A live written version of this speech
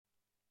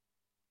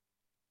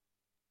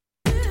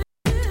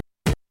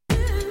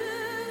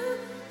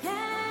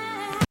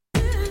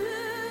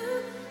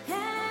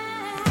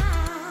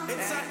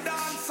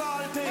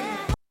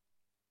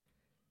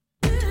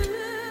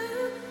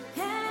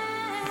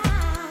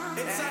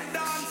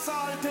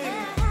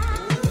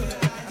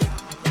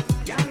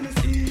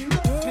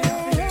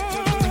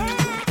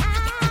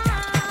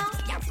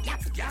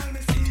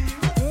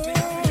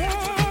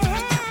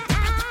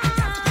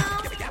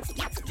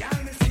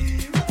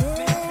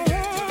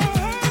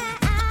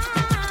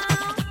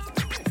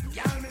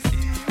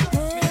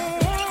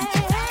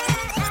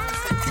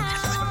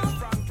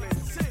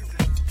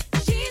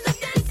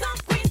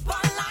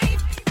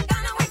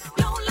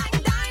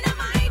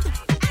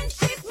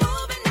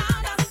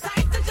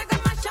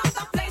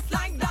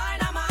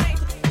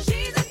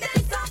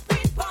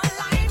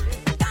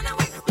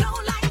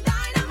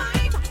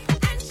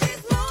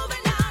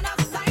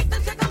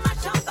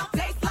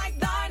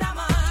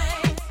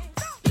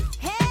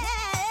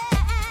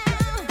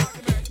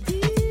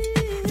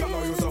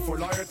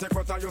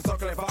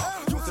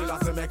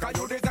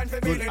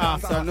Good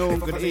afternoon,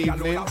 good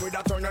evening.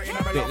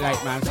 Bit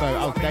late, man, so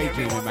I was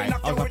daydreaming, mate.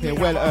 I was up here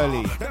well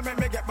early.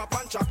 Didn't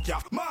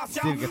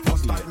get to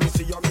sleep.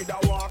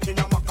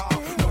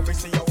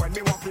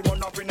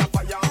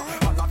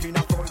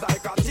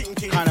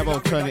 Kind of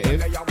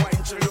alternative.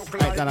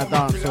 Ain't done a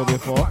dancehall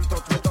before.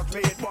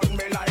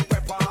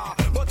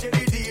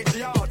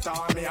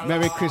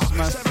 Merry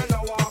Christmas.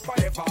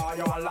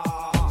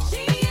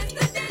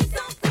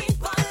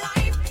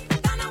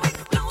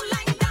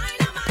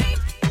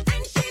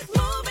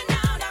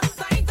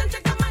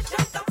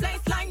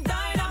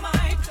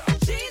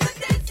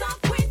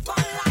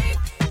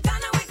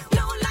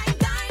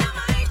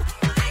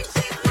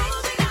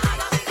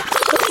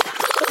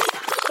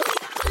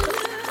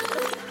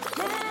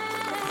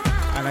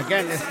 And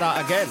again, let's start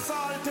again.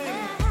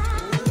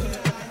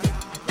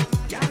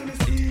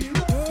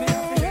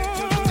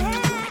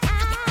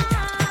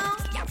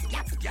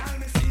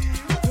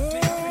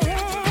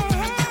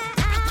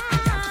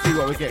 See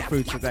what we get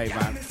through today,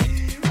 man.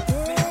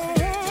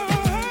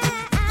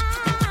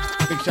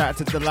 Big shout out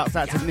to Deluxe,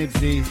 out to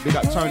Nibsy, big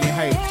up Tony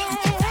H,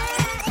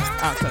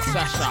 out to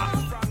Sasha,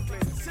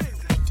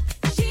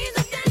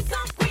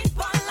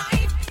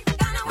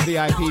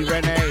 VIP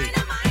Renee,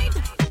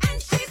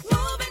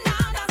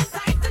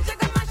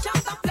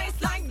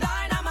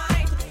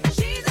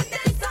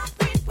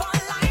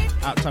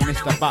 out to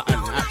Mr. Button,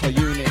 out to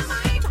Eunice.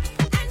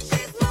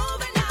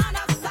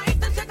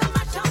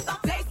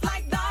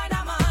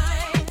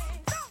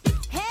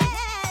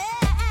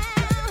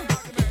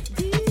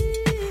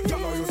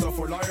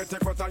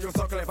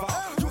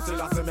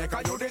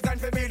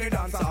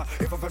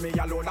 Me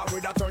alone, I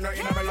would have turned her in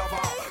a lover.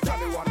 Tell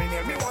me what me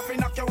name, me want to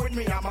knock you with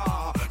me,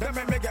 ama. Then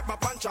me get my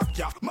punch up,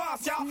 yeah.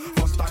 Mass, yeah.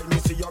 First time me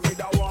see you, me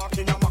da walk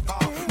in a maca.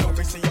 Now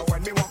me see you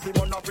when me walk, me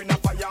burn up in a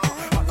fire.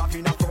 All up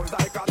in a cold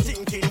like a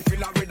thinking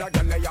filler with a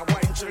girl, ya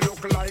wine, she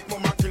look like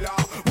mama killer.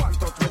 One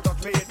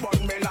touch me, it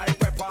burn me like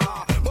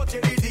pepper. But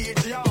you the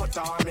DJ out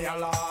on me,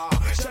 Allah.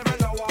 She me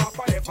no walk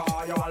forever,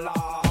 you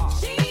Allah.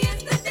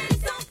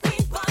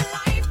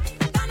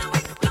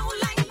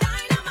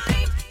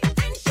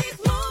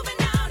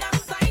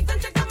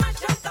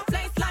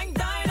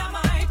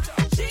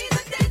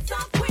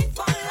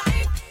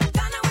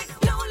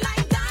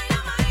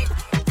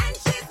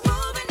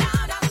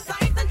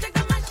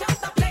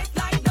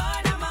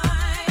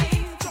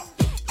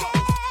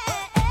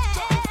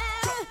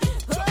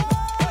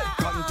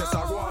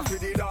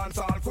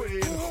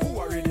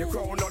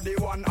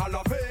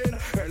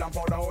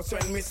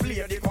 When Miss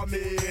Lady come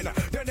in,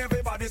 then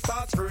everybody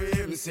starts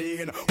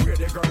screaming. Where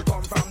the girl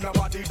come from,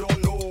 nobody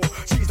don't know.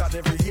 She's a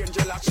devil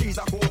angel, and she's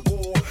a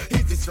go-go.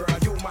 Is this girl a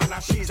human,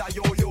 and she's a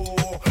yo-yo?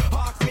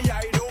 Ask me,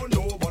 I don't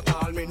know, but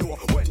all me know.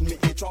 When me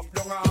eat up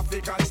down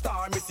African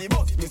star, me see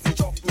bus, me see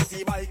truck, me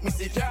see bike, me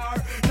see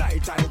car.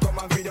 Night time come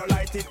and video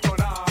light it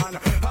turn on.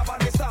 About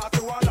the start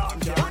to alarm,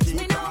 watch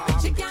me now,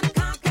 she can't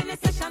conk any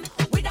session.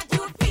 With a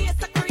cute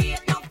face, I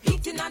create no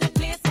heating on the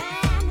place.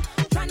 And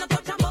try not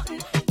touch a button.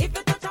 If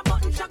you touch a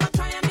button, Shaka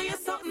try and do you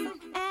something.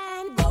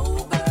 And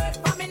go bird,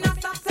 for me not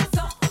stop say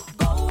so.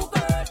 Go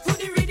bird, to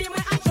the rhythm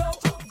where I show.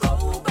 Go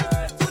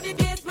bird, to the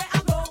bass where I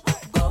go.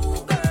 Go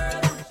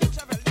girl.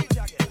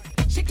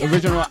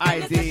 Original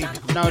ID,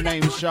 No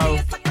Name Show.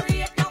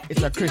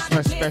 It's a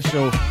Christmas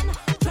special.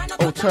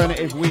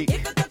 Alternative week.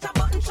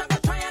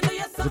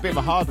 It's a bit of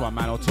a hard one,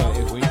 man,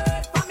 alternative week.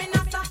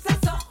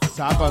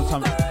 So I've got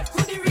some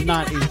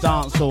 90s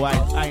dancehall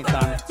I ain't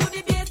done.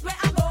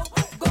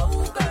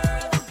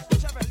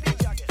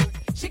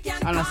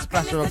 And I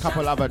splash with a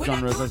couple other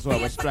genres as well.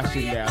 We're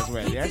splashing there as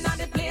well, yes?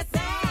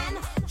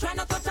 Try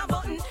not touch a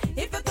button.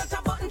 If you touch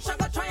a button,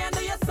 Shaka try and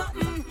do you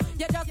something.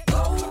 You just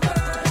go girl.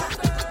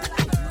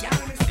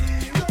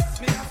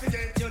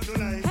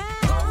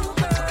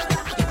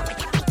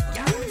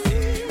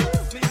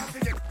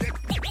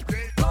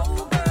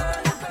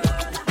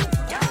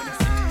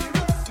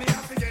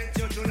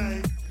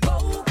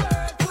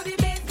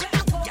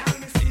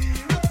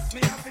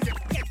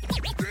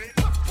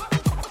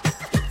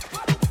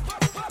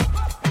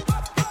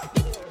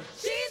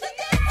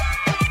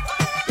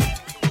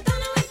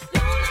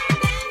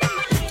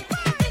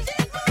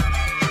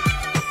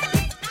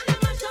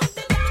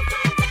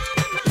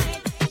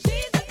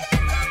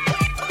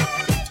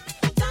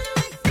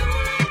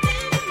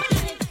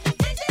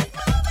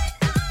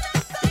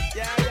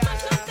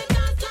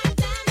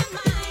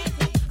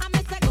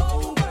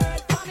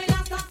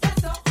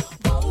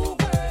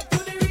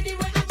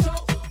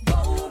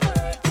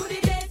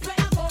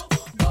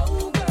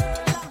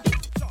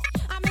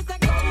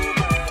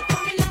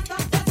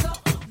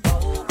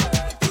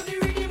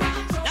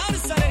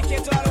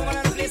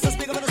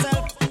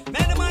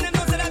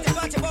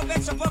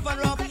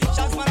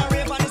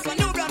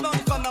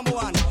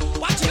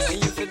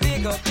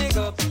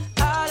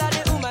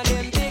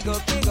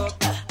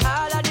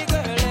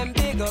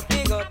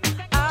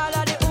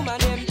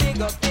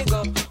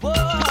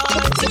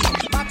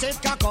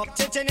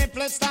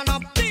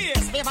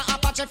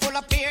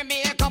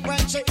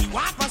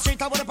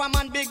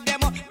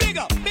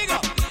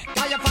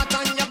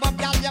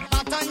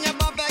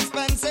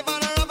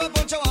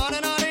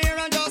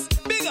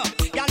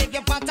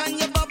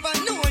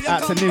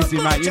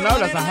 Nizzy, man. You know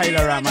that's a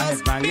halo around my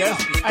head, man.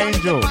 Yes,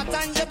 Angel.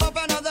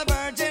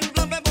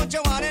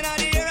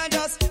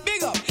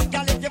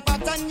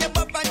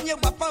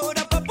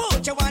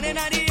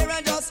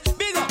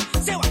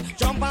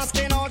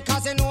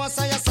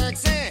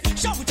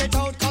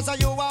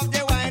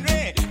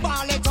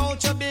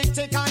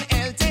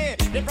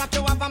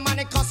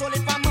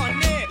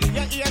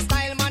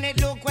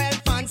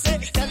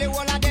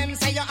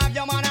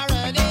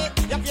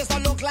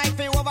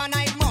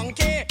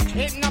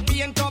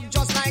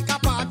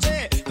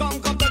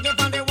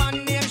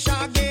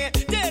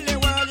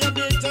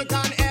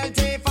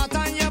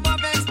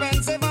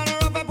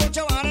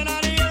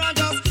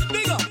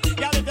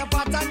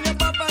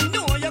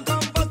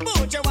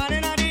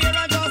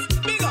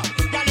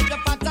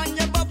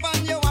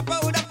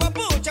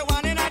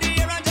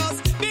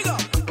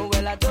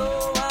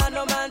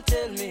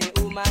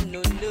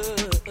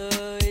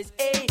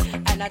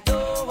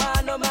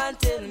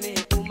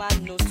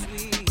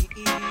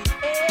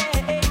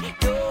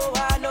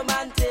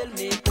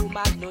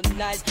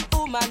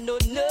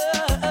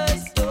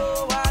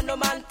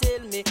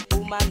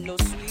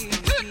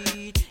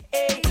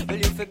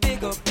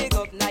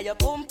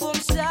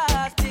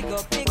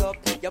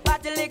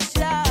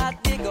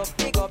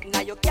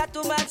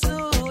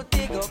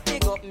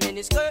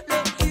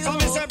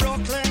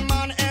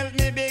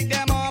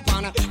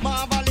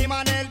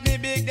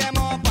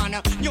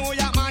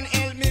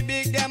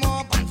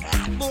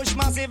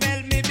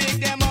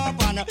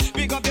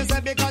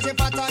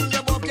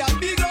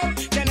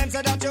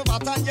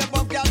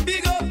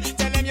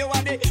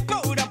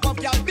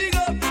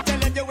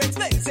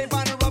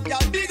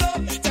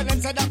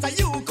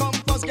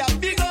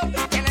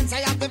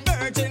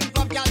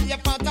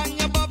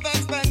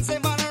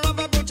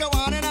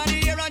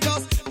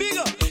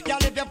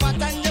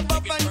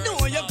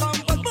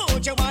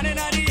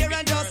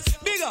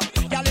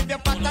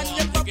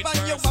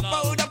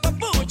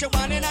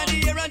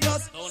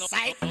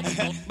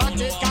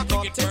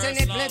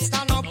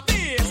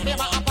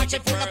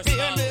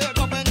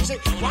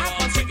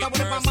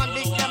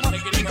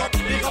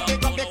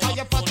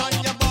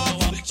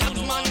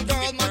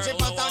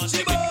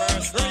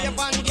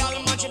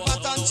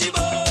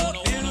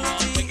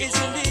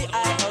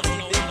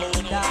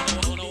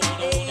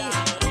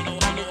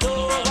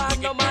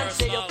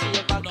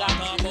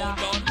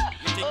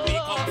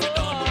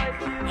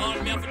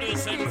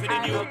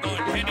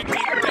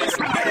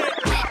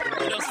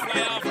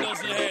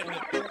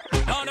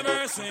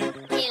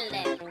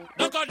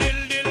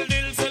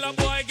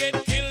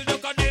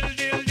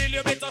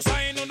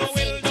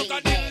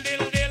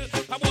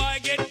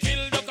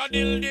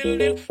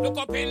 Look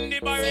up in the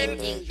barrel.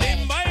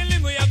 Limb by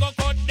limb we a go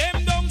cut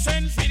them down,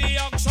 send for the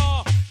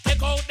oxa.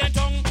 Take out the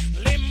tongue.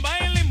 Limb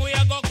by limb we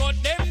a go cut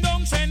them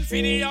down, send for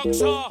the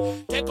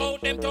oxa. Take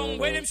out them tongue.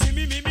 When them see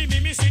me,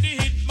 see the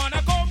hit man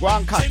a come.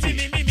 One cut. See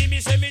me,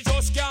 say me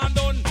just can't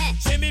done.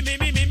 See me, see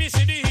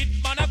the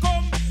hit man a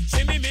come.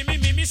 See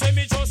me, say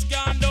me just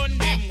can't done.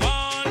 Them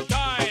one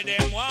tie,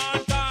 them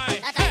one tie.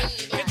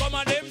 They come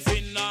a them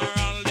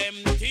funeral, them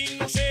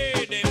things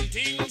say, them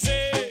things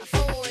say.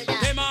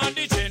 Them are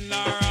the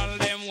general,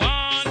 them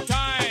one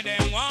tie,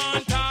 them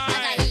one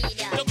tie.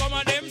 They come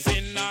a them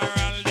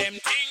funeral, them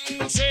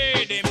things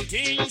say, them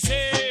things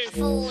say.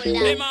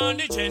 Them are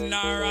the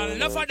general.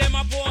 Enough of them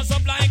a pose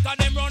up like a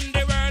them run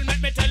the world.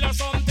 Let me tell you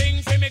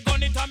something, fi me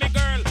gun it a me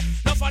girl.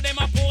 Enough of them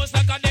a pose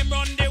like a them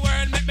run the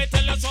world. Let me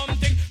tell you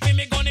something, fi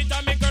me gun it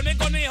a me girl. Me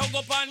gun it hug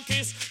up and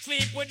kiss.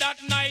 Sleep with that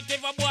night.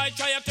 If a boy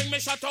try a thing, me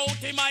shut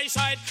out in my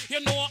side. You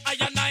know I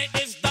and I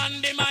is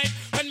dynamite.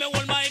 When me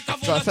hold my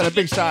cover. So I said a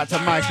big shout out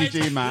to Mikey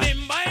G, man.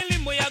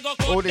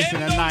 All this in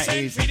the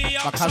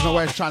 90s. My cousin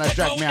was trying to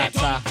drag me out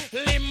to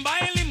Limb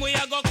by limb we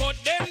a go cut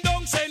them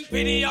down, send for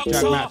the oxa.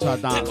 drag me out to a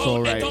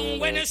dancehall rave.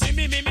 When you see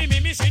me,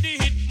 see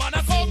the hit man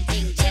a come.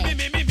 See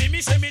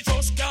me, say me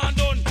just can't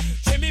done.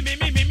 See me,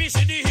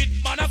 see the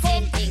hit man a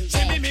come.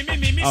 See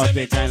me, I was say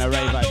me big going just to rave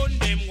can't like done.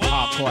 Them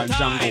hardcore one and tie,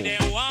 jungle.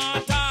 them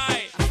one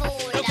tie.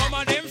 You come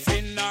a them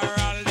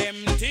funeral, them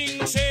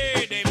things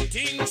say, them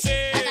things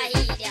say.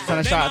 Send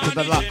a shout out to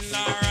the Lux.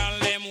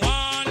 Them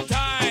one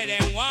tie,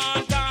 them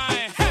one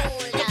tie.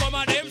 You come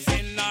a them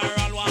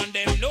funeral, one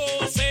them no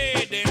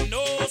say, them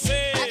no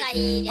say.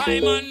 I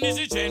man is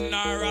a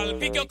general,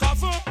 pick your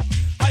coffin.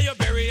 Are your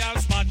burial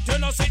spot? You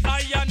know see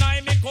I and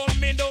I me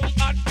coming down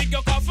at pick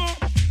your coffin.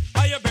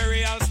 Are your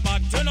burial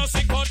spot? You know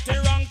see cut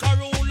the rank a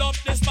rule up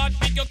the spot,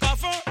 pick your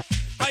coffin.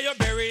 Are your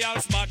burial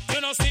spot?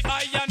 You know see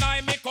I and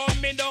I me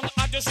coming down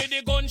at you see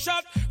the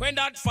gunshot. When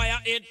that fire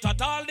hit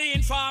at all the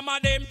informer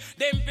them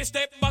fi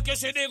step back you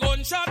see the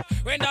gunshot.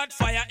 When that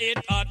fire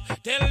hit hot,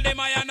 tell them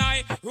I and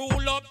I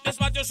rule up the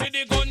spot you see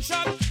the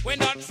gunshot. When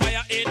that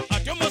fire hit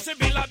hot, you must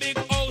build a big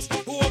house.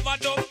 Who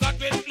overdub got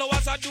with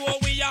flowers a door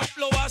we have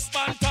flowers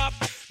span top.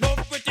 No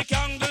pretty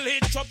candle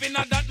hit up in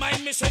a that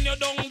mind me send you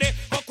down there.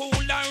 Go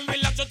cool and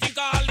relax you think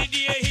a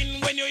holiday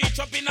in when you hit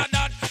up in a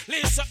that.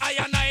 Listen I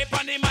and I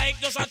pan the mic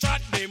just a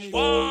chat. Them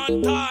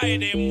one tie,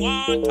 them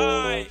one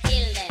tie.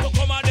 To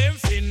come a them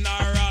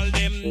funeral,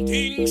 them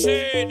things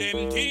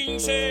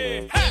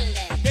say.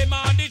 Them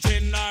are the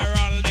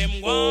general,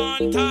 them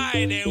want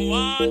tie, them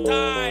want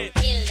tie.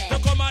 To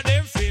come at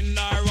them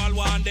funeral,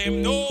 want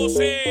them no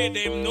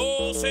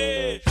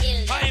say.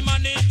 I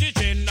manage the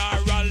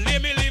general,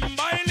 limb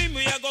by limb,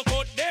 we a go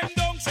cut them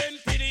down, send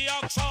for the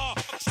oxa.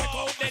 Check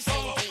out the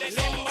tongue,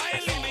 limb by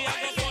limb, we a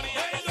go cut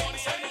them down,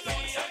 send for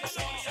the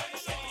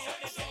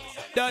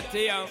oxa.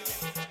 Dirty out,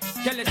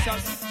 kill it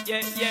us,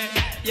 yeah.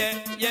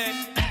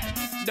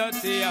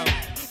 Dirty out,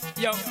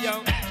 yo.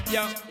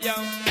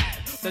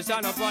 The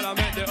son of all I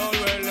make the whole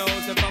world know.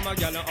 So from a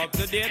gal up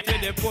to date with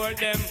the poor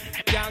them.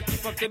 Can't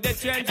keep up to the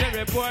change and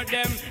report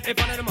them. If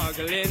one of the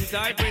muggling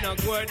type we not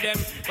court them.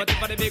 But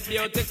if I the big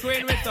beauty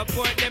queen we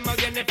support them.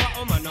 Again if a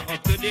woman not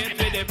up to date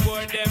with the poor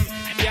them.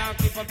 Can't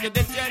keep up to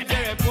the change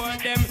and report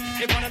them.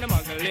 If one of the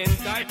muggling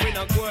type we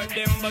not court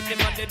them. But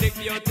if I the big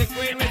beauty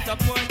queen we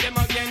support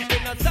them. Again we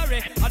not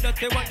sorry. I don't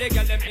see what they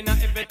gal them in a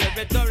every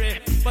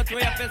territory. But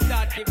we have to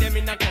start keep them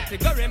in a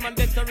category.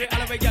 Mandatory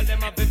all we gal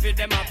them have to feed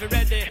them have to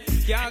ready.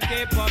 Can't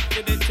keep up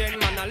to the chain,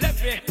 man, I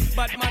left it.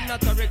 But man,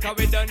 not sorry, cause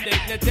we done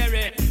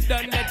dignitary.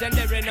 Done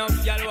legendary,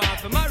 enough, y'all want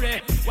to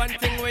marry. One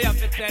thing we have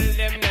to tell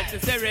them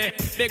necessary.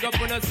 Big up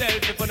on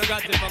yourself, if you don't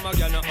got it from a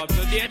girl, not up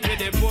to date with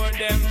the poor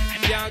them.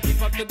 Can't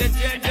keep up to the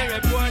chain, they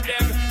report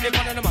them. If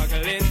one of the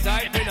muggling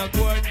type, we not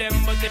court them.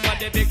 But if I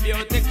the big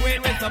beauty queen,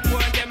 we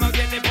support them.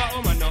 Again, if a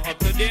woman not up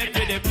to date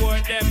with the poor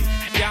them.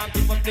 Can't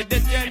keep up to the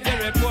chain, they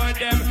report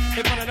them.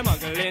 If one of the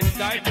muggling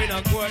type, we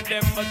not court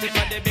them. But if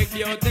I the big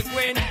beauty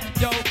queen,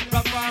 yo,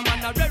 perform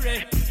and a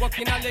rare.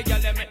 Walking on the girl,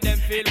 they make them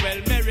feel well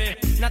merry.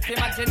 Not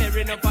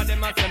imaginary, no for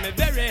them, I say me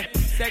very.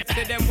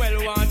 Sexy them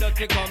well, want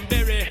to come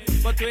berry.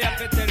 But we have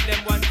to tell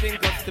them one thing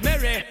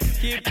customary.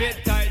 Keep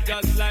it tight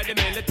just like the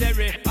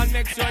military. And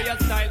make sure your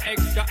style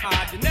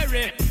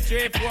extraordinary.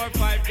 3, 4,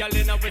 5 girl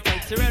in our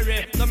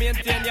sanctuary. So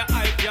maintain your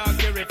hype, your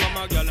carry from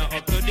a girl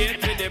up to date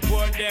with the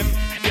poor them.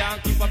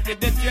 Can't keep up to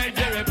the trend,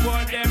 they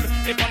report them.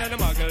 If one of the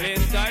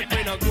muggling type,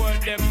 we not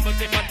court them.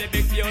 But if one the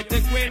big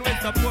beauty queen, we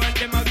support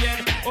them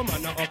again.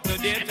 Woman not up to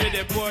date with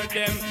the poor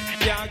them.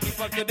 Can't keep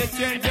up to the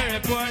trend, they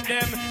report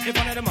them. If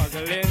one of the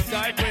muggling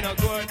type, we not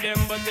court them.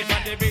 But if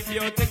one the big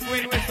beauty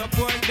queen, we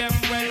support them.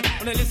 Well,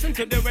 when I listen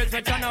to the words,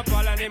 we tryna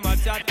fall and him a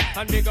chat.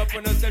 And big up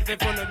on yourself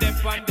if you know them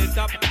on the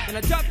top. In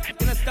a chop,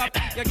 in a stop,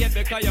 you get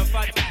because you're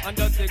fat. And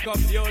don't take up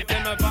you,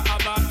 them ever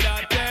about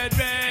that third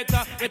rate.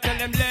 We tell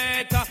them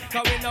later,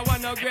 cause we no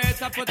want no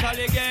greater. Put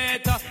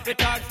alligator, we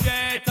talk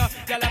straighter.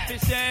 Y'all have to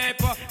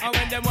shape. And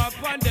when them walk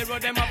on the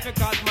road, them have to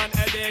cause man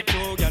headache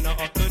too. You're not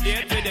up to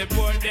date with the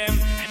poor them.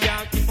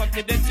 Can't keep up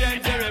to the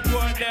change, they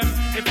report them.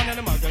 If one of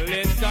the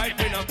muggling type,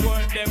 we not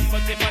court them.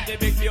 But if one the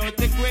big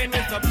beauty queen, we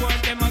support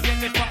them.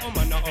 Again, if a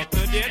woman not up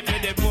to date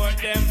with the poor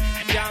them.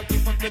 Can't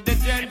keep up to the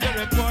change, they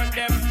report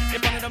them. If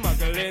one of the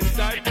muggling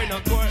type, we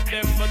not court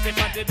them. But if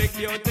one the big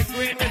beauty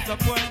queen, we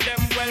support them.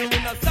 Well, we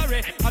not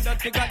sorry. I don't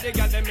think I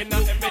got them in a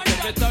every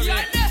territory.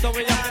 So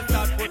we have to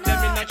start put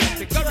them in a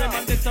category.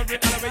 Mandatory,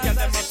 all we got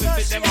them up to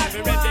fit them all be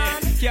ready.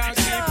 Can't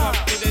keep up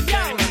to the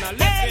chain, and I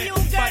left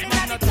it. Bad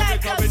man not sorry,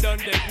 cause we done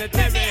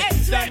dignitary.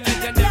 Done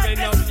legendary,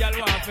 now y'all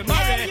want to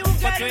marry.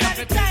 But we have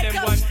to tell them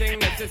one thing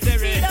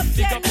necessary.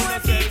 Pick up on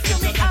yourself, if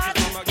you got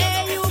to come again.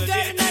 Hey, you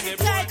girl in the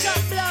tight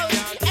up blouse.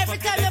 Every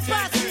time you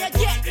pass me, you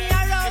get me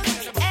around.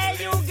 Hey,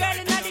 you girl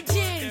in the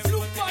jeans.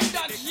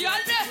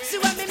 See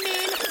what me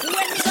mean?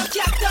 When me go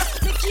cactus,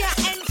 me can't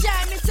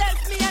enjoy myself,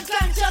 me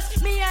unconscious.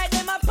 Me hide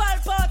them a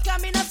pulp out,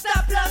 cause me no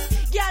stop loss.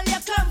 Girl, you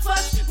come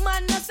first,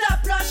 man no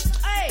stop rush.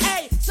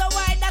 Hey, so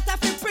why that I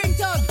feel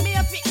print out? Me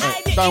a fi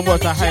hide it. Don't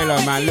watch the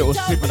halo, man. Little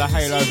sip of the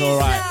halo's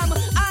alright.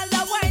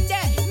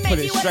 Put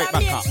it straight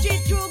back up.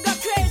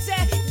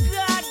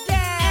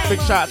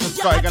 Big shout out to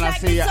Scotty, gonna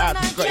see you out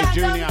to Scotty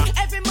Jr.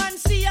 Every man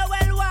see you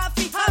well,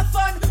 waffy, have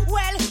fun.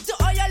 Well, to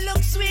all you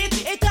look sweet,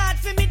 it's hard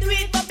for me do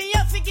it, but me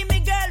have to give me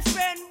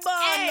girlfriend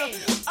bun. Hey.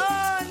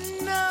 Oh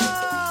no.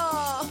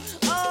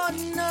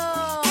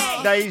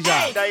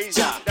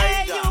 Deja.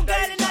 Hey, you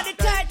girl in the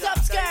tight up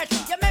skirt,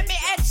 you make me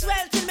head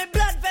swell till me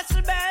blood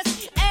vessel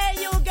burst.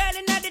 Hey, you girl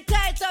in the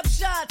tight up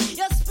short,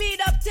 you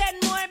speed up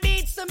 10 more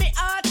beats to me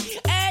heart.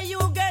 Hey, you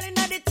girl in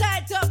the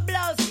tight up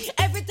blouse,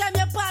 every time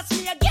you pass me,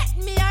 you get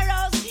me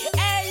aroused.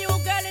 Hey, you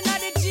girl in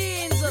the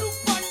jeans.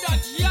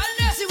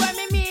 See what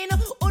me mean?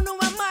 Uno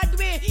a mad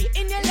way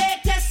in your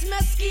latest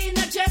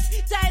Meskina dress,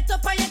 tight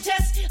up on your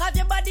chest, have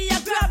your body a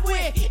grab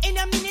way in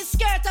your mini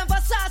skirt and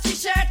Versace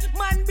shirt.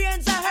 Man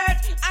brains are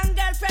hurt and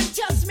girlfriend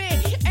trust me.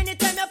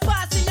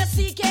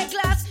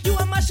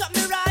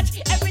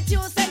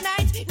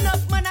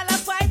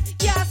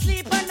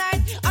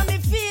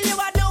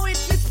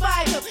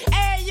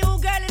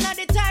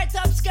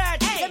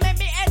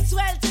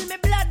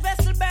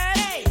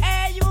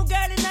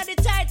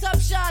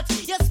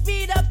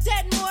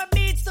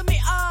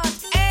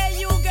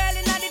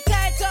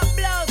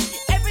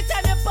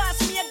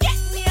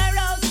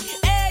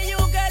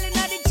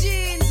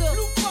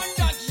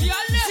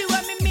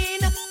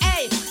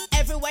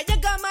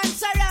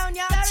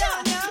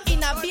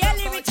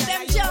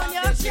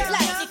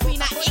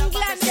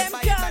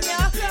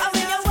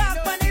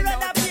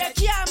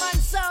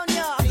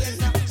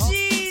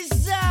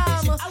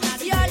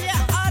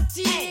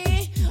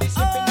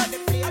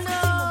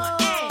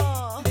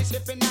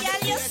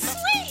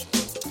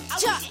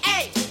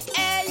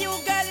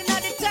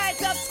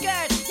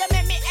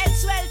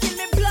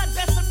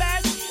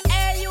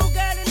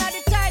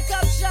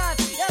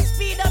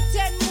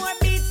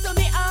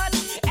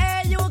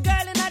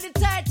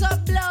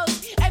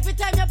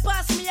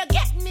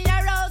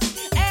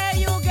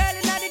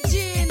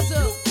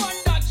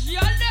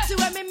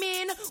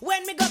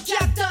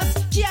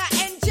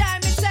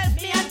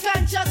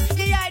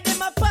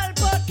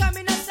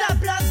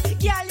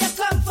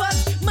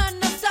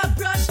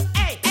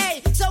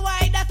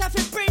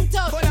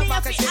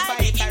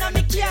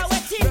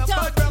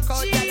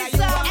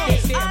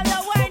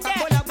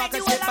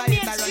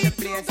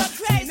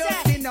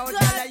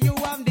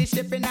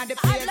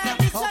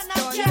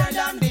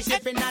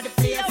 ship in the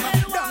place.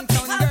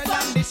 Downtown girl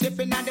on the ship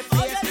in the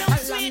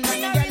place.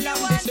 London girl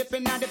on the ship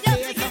in the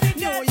place.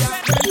 New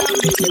York girl on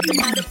the ship in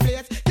the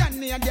place.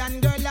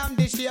 Canadian girl on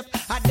the shape.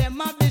 A them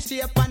have the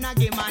shape and a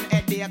give man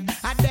headache.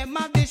 A them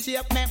have the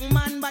shape make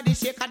man body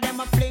shake. A them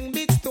a fling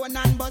big stone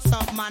and bust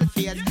up man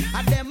face.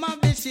 A them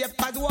have the shape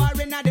cause war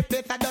in the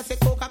place. A does a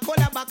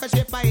Coca-Cola back a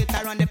shape a hit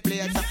around the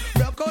place.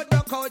 Broke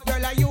out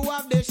girl you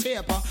have the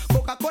shape.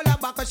 Coca-Cola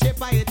back a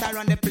shape a hit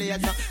around the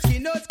place.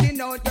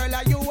 Skin out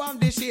girl you have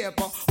the shape.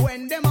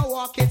 When them a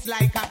walk it's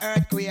like a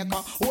earthquake.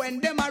 When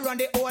them a run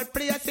the whole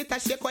place it a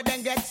shake. When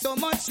them get so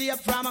much shape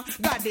from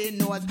God they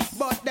knows.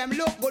 But them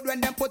look good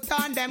when them put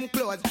on them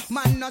clothes.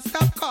 Man no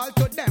stop call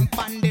to them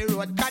on the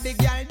road. Cause the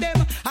girl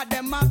them a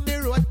them have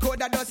the road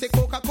code. A does a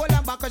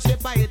Coca-Cola back a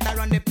shape a hit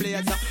around the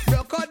place.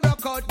 Broke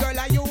out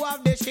girl you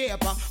have the shape.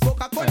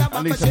 Coca-Cola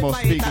back a shape a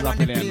hit around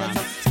the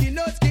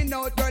place. Skin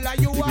out girl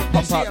you have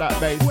the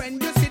shape. When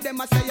you see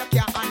them I say you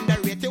can't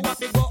underrate. You have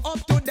to go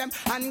up to them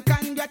and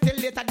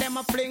congratulate them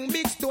a fling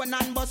big stone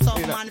and bust up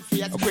man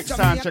face. A quick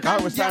sound check. I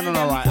was sounding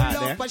alright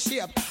out there.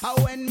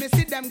 When me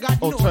see them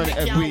got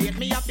alternative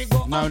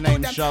week. No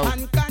name show.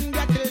 And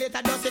congratulate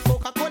does a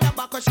Coca-Cola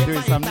back a shape.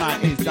 Doing some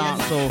 90s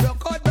dancehall.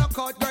 Rock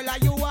out girl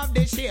you have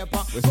the shape.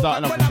 We're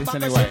starting off with this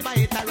anyway.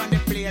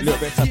 A little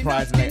bit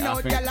surprising later,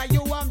 I think.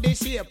 You have the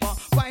shape.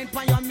 Fine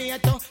for your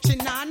mate. She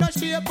nah no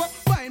shape.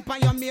 Fine for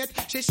your mate.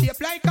 She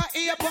shape like a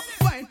ape.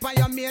 Fine for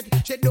your mate.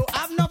 She don't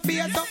have no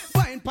face.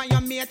 Fine for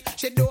your mate.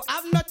 She don't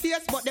have no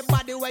taste. But the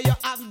body where you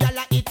have,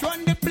 gala, it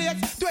run the place.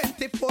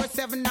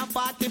 24/7 and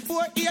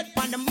 44/8.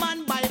 Pan the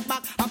man by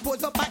back and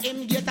pose up at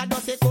him gate. I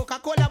does a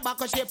Coca-Cola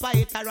back a shape. I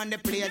hit around the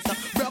place.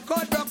 Broke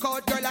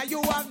out, girl,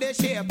 you have the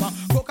shape.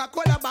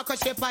 Coca-Cola back a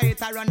shape. I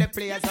hit around the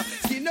place.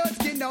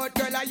 Skin out,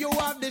 girl, you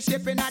have the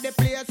shape in the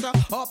place.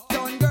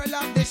 Uptown girl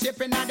have the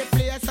shape in the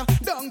place.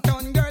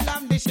 Downtown girl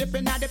have the shape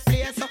in the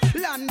place.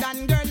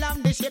 London girl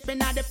have the shape in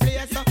the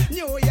place.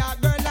 New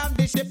York girl have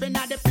the shape in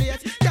the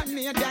place.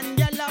 Canadian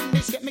girl have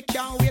the shape, me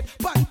can't wait.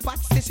 Pan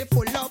Patsy she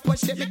full up, but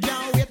shit me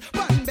can't wait.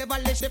 Pan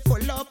Beverly she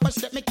full up, but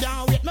shit me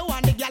can't wait. Me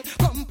want the girl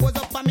come pose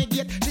up on me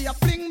gate. She a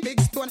fling big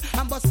stone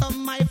and bust on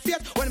my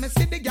face. When me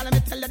see the girl, me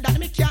tell her that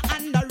me can't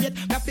underrate.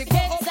 Me have to go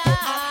up to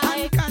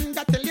her and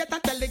congratulate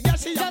and tell the girl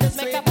she have the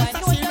sweet.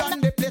 She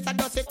run the place, I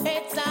does it.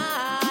 It's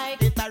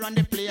like It around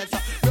the place.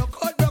 Rock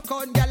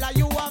out, girl,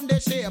 you have the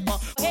shape.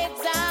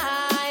 it's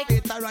like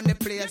It around the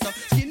place.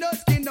 Skin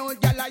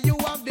out, girl, you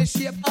have the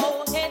shape.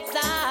 oh it's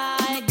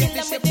like Get kill the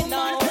them shape, with the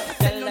woman. no.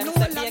 Tell them No say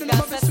one Vegas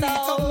love is the so.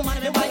 sweet, woman.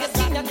 Me want you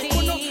skin your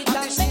teeth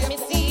and make me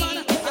see.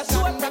 If you're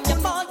sure from your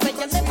phone, say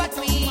you never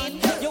tweet.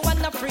 You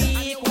wanna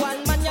freak,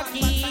 one man you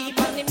keep,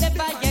 and him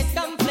never yet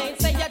complain,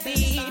 say you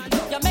deep.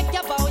 You make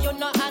your bow, you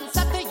no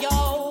answer to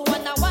yo.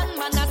 One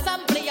man a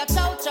sample your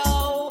chow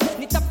chow.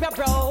 Knit up your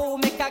bro,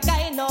 make a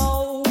guy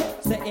know.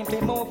 Say him be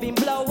moving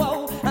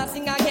blow, and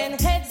sing again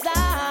heads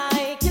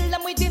high. Kill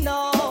them with the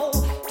no.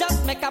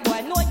 Just make a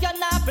boy know you're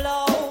not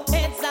blow.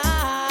 Heads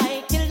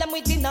high, kill them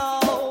with the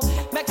no.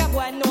 Make a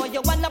boy know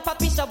you wanna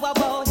puppy show,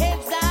 wow.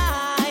 Heads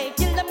high,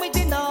 kill them with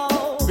the no.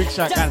 Big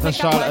shout out to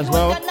Charlotte as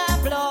well.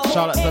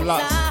 Charlotte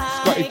Deluxe,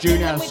 Scotty Jr.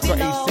 and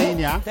Scotty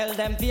Senior.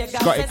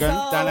 Scotty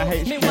Gun down at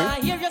HQ.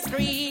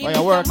 While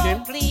you're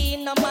working.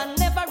 Clean, no man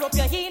never rub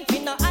your hand for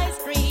no ice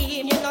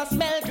cream. You no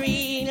smell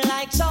green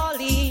like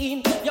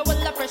Charlene. You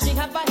will fresh, you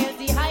have a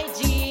healthy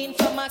hygiene.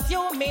 So much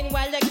human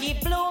while you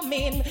keep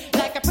blooming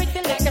like a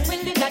pretty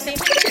nothing.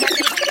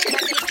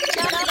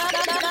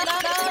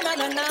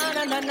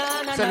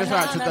 Send us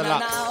out to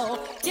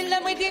Deluxe. Kill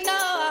them with it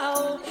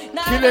now.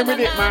 Kill them with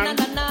it, man.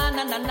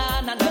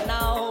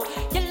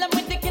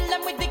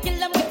 Kill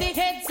them with the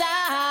heads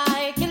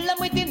high. Kill them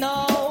with the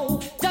no.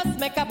 Just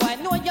make a boy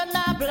know you're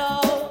not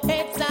blow.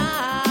 Heads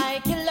high.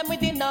 Kill them with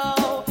the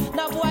no.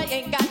 No boy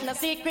ain't got no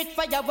secret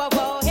for your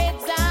wow.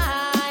 Heads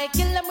high.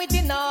 Kill them with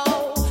the no.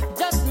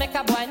 Just make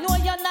a boy know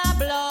you're not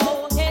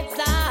blow. Heads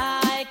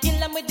high. Kill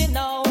them with the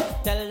no.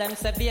 Tell them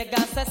say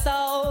Vegas say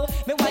so.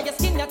 Me want you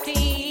skin your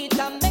teeth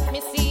and make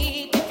me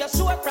see it. If you're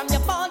sure from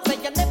your phone, say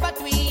you never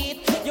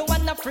tweet. You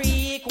wanna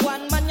freak,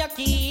 one man you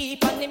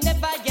keep, and him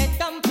never yet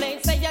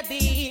complain, say you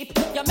deep.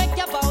 You make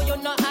your bow, you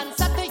no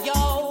answer to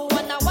yo.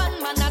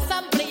 One man a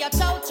sample your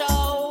chow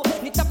chow.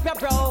 Knit up your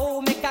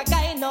bro, make a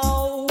guy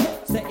know.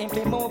 Say him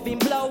be moving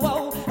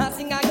blow, and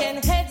sing again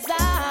heads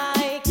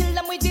high. Kill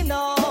them with the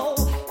no.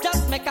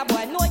 Just make a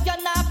boy know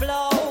you're not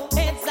blow.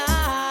 Heads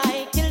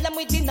high, kill them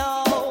with the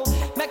no.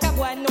 Make a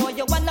boy know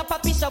you wanna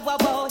puppy show,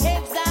 wow.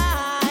 Heads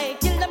high,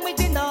 kill them with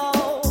the no.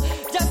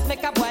 Just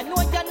make a boy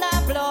know you're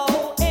not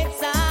blow. Heads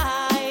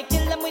high,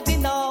 kill them with the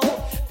no.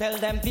 Tell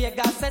them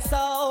Vegas say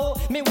so.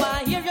 Me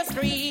want hear you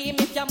scream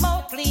if your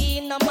mouth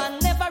clean. No man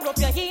never rub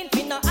your hand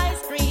for no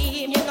ice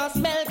cream. You no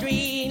smell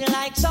green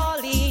like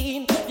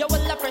Charlene. You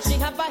will fresh, you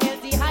have a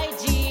healthy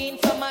hygiene.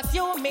 So much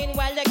human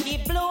while you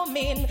keep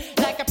blooming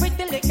like a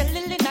pretty little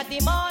lily in the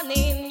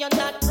morning. You're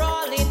not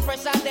crawling,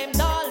 fresh as them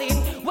darling.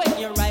 When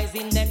you're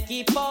rising, them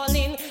keep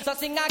falling. So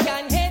sing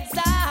again, heads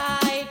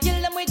high,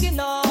 kill them with the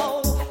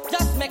no.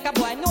 Just make a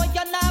boy know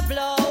you're not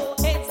blow.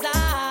 Heads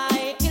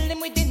high, kill them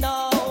with the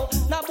no.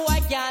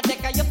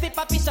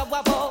 papi show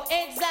about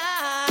it's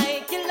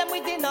I. Kill them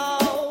with the know.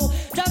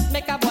 Just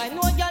make a boy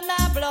know you're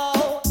not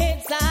blow.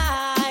 It's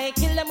I.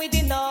 Kill them with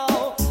the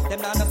know.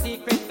 Them not no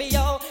secret for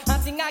you.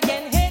 And sing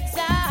again. It's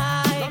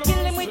I.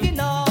 Kill them with the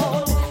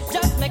know.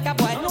 Just make a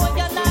boy know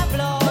you're not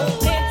blow.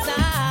 It's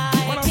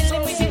I. Kill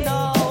them with the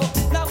know.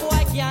 No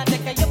boy can't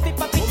take a you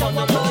papi show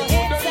about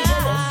it's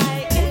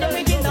I. Kill them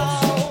with the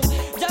know.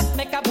 Just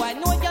make a boy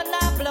know you're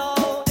not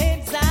blow.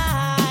 It's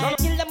I.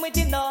 Kill them with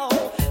the know.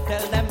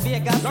 Tell them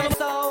Vegas say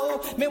so.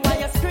 Me why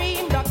you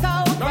scream, rock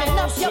out, wind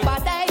up your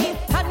body.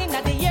 And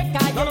inna the ear,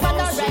 cause you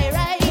wanna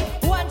ray.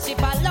 One chip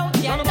alone,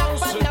 can't talk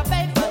from the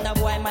bed. And the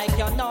boy Mike,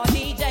 you know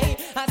DJ.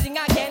 And sing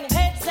again,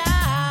 heads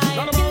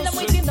high. Kill them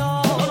with the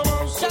know.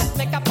 Just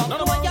make a pump,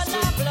 know you're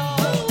not blow.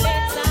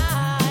 Heads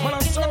high.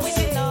 Kill them with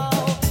the know.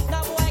 No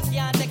boy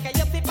can't take a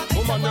yuppie papi.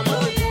 Woman, you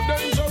look too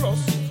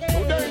dangerous,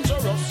 too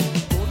dangerous,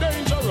 too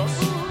dangerous.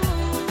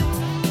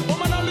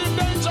 Woman, I live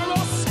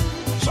dangerous.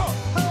 Sure.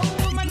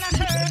 Woman, I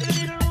heard a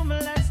little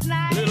rumor last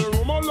night. Little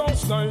rumor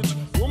last night,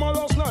 rumor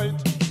last night.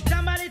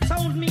 Somebody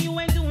told me you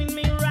ain't doing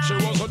me right. She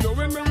wasn't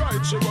doing me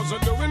right, she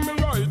wasn't doing me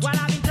right. While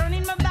I've been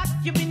turning my back,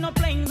 you've been not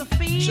playing the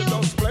field. She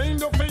just playing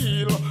the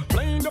field,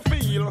 playing the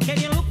field. Can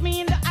you look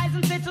me in the eyes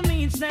and say to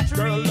me it's not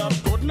Girl, real?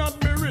 that could not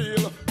be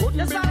real, couldn't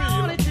That's be all I real.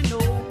 wanted to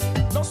know.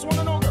 Just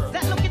wanna know, girl.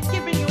 That look it's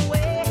giving you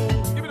away.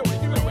 Give it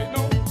away,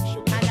 no.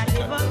 And I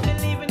never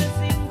believe in a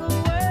single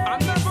word. I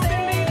never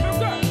believe in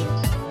that.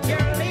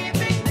 You're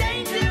living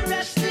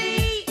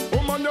dangerously.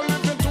 Woman, you're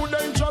living too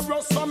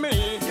dangerous for me.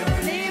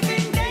 You're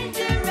living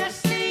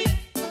dangerously.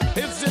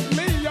 Is it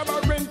me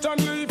about rent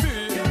and Levy?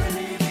 You're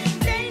living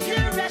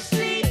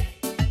dangerously.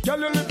 Girl,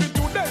 you're living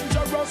too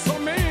dangerous for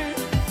me.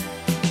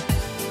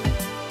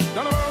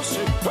 No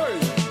mercy, hey.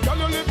 Girl,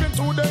 you're living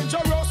too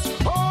dangerous.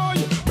 Oh,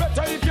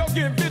 better if you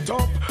give it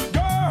up.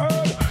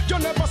 Girl, you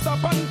never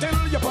stop until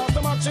you pass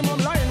the maximum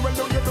line. Well,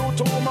 don't you do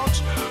too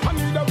much? I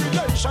need a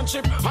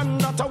relationship and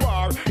not a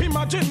war.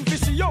 Imagine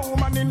this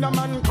woman in a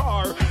man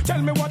car.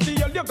 Tell me what the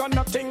hell you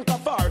gonna think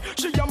of her.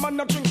 She a man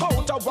a drink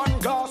out of one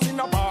glass in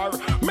a bar.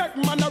 Make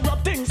man a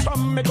rub things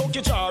from me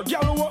cookie jar.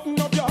 Girl, open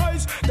up your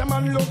eyes, the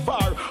man look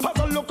far. As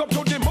I look up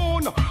to the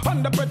moon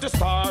and the pretty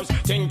stars,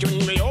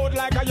 thinking me out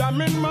like I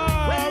am in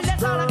Mars. Well,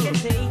 that's all I can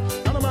say.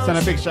 Send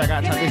a big shout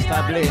out to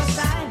Mr. Bliss.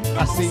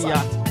 I see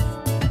ya.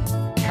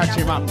 Catch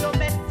him up.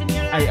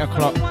 8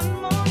 o'clock.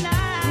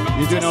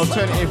 You're doing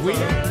alternative week.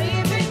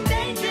 Living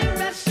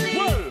dangerously.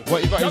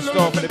 What you got in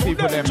store for the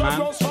people then, man?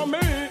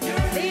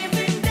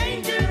 Living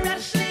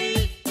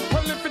dangerously.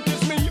 Well, if it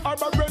is me,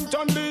 I'm a rent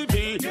on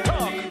Levy.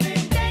 Talk.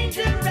 Living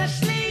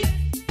dangerously.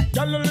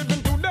 Girl, you're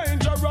living too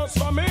dangerous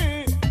for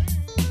me.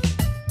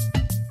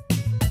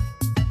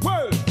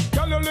 Well,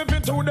 girl, you're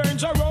living too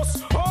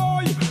dangerous.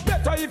 Oh,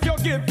 better if you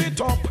give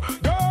it up.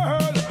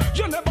 Girl,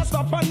 you never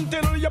stop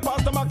until you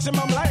pass the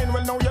maximum line.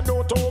 Well, now you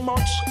do too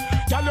much.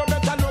 Girl, you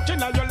better look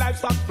in at your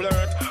livestock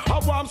flirt. A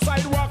warm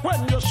sidewalk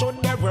when you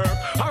should never work.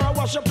 Or I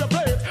wash up your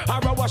plate,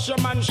 or I wash your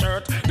man's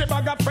shirt. The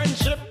bag of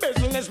friendship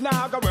business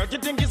now go work. You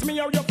think it's me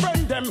or your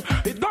friend them?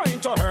 It's going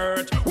to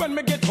hurt. When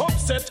me get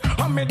upset,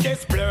 I me get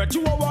splurt.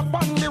 You a walk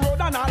on the road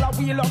and all I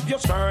wheel up your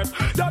skirt.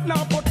 That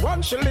now put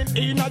 1 shilling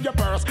in your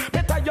purse.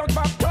 Better you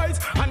baptize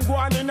and go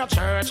on in a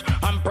church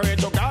and pray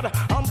to God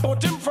and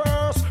put him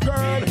first.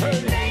 Girl,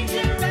 hey.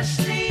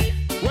 Dangerously.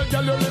 Well,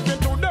 girl, you're living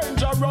too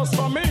dangerous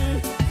for me.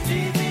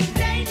 Living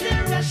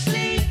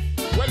dangerously.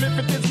 Well, if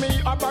it is me,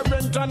 I'm a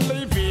rent and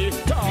Levy.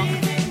 Talk.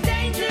 Living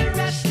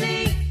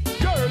dangerously.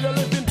 Girl, you're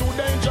living too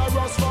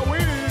dangerous for we.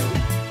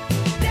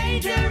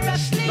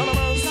 Dangerously. None of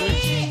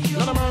mercy,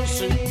 none of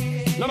mercy,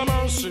 none of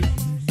mercy.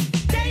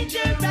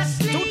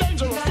 Dangerously. Too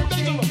dangerous, too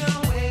dangerous.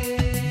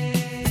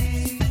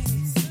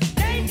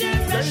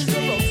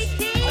 Dangerously.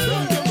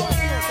 Dangerous,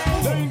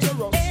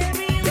 dangerous.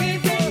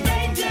 Living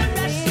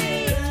dangerously.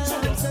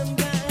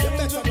 You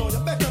better know, you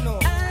better know.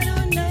 I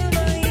don't know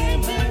about you,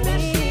 but I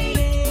feel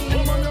it.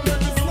 Woman, you're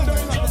living too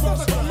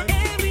dangerous for me.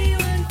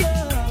 Everyone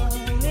falls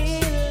in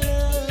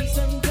love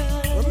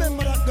sometimes.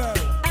 Remember that girl.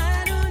 I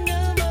don't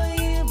know about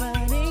you, but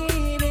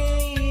it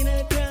ain't a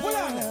crime. Hold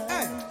on,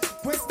 hey,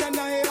 question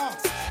I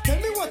ask. Tell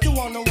me what you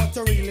wanna, what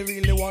you really,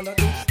 really wanna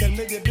do. Tell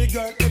me, baby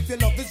girl, if your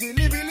love is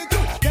really, really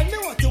true. Tell me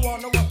what you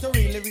wanna, what you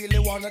really, really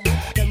wanna do.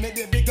 Tell me,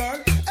 baby girl,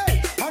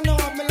 hey, I know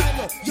I'm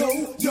like, yo,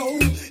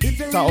 if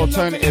you It's our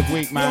alternative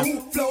week, man. A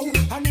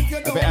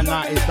bit of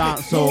 90s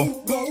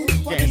dancehall,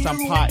 getting some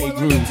party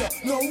grooves.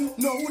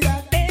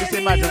 Just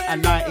imagine a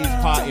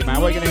 90s party, man.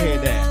 What are you gonna hear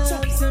there?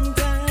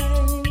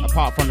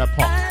 Apart from the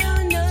pop.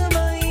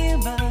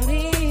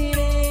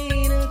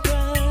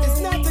 It's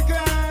not a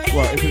crime.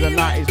 Well, if it's a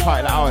 90s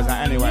party that I was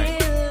at anyway.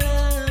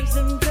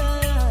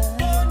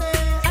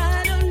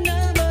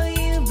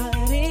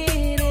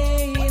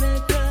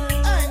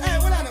 Hey,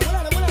 hold on.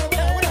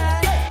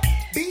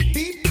 Beep,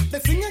 beep, the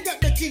finger got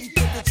the key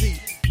to the Jeep.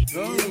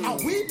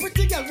 And we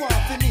pretty girl want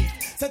to meet.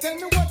 So tell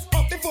me what's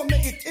up before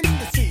me get in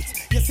the streets.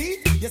 You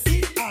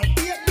see, I'll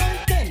be at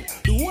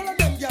 9-10. The whole of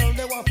them girl,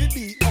 they want to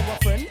be our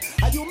friend.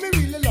 And you me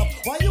really love,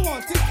 why you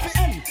want it to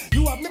end?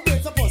 You have me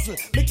brains a puzzle,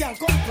 me can't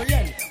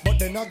comprehend. But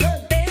then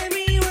again,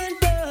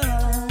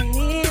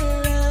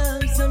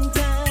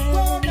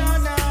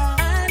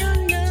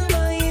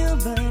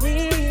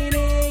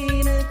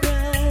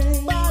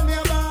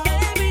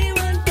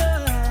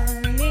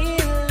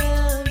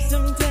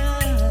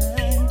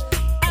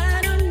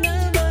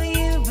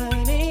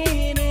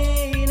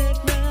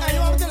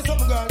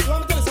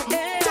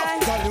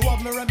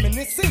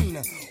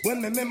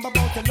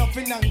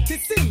 laughing and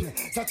kissing.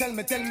 So tell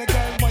me,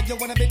 girl, why you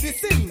wanna be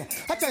dissing?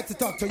 I tried to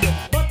talk to you,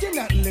 but you're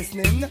not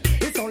listening.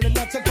 It's only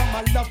natural for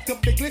my love to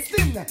be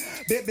glistening.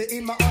 Baby,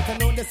 in my heart I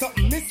know there's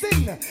something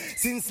missing.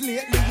 Since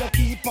lately you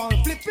keep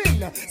on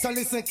flipping. So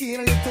listen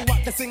keenly to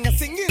what the singer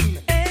singing.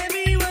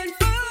 Everyone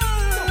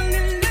fall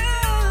in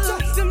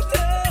love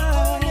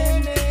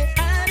sometimes.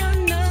 I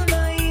don't know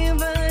about you,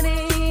 but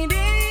it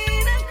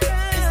ain't a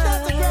crime. It's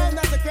not a crime,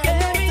 not a crime.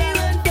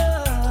 Everyone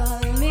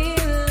fall in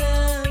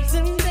love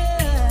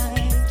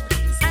sometimes.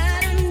 I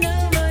don't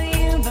know about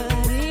you, but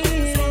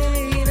it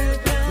ain't a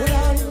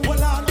crime.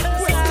 Well on,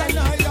 Western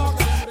New York.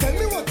 Tell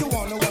me what you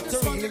wanna, what you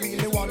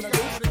really wanna do.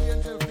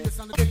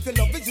 If the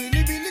love is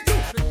really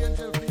true,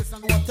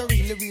 what you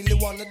really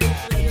wanna do.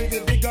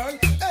 Baby girl,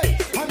 hey,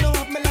 I know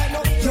have me like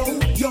no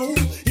yo.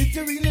 If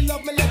you really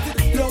love me, let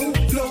it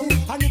flow.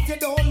 And if you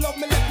don't love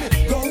me, let me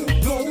go.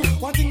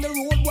 One thing the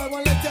road boy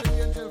won't let you.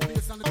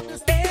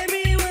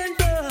 Everyone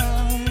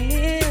fall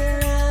in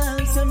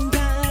love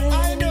sometimes.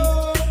 I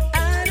know.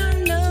 I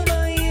don't know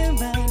about you,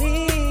 but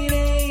it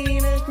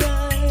ain't a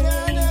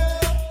crime.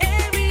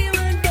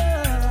 Everyone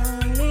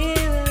fall in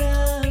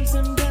love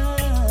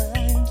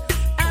sometimes.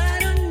 I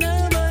don't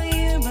know about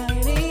you, but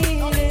it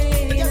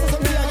ain't Guess a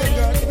something again,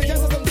 girl. If you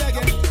guess something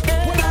again.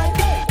 When I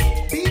go,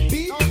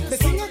 beat, the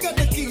singer got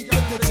the key to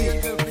the G.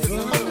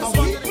 And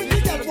we pretty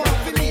girl want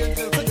to need.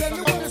 So tell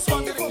me what is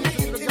funny for me.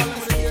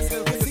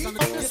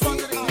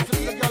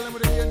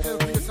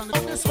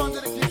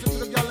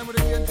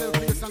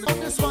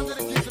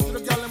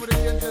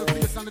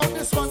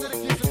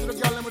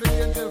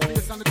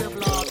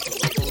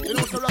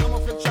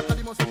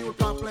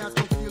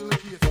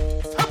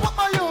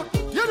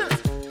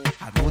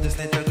 I know this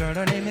little girl,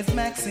 her name is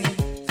Maxine.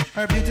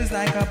 Her beauty's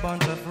like a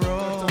bunch of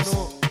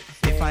roses.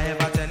 If I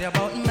ever tell you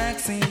about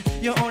Maxine,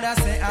 you older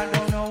say I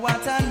don't know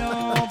what I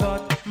know,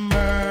 but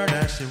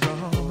murder she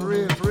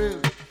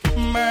wrote.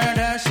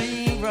 Murder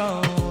she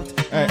wrote.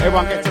 Hey,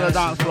 everyone get to the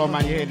dance floor,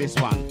 man. You hear this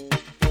one?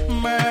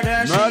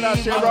 Murder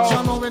she I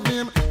wrote. know with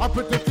him, a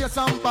pretty face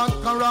and bad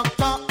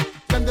character.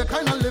 Them the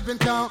kind of living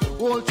can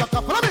hold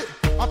chaka. Follow me.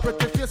 A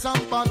pretty face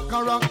and bad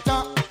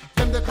character.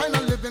 Them the kind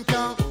of living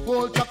can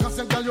hold chaka.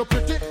 Say, girl, you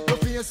pretty, your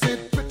face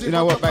it pretty. You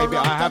know what, baby?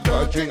 I have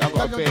got a drink, I've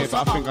got a beer,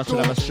 but I think I should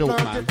have a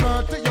short, man.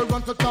 You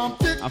run to Tom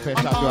Dick. I think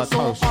I should do a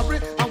toast.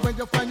 And when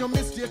you find your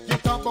mistake, you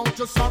talk about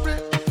your sorry.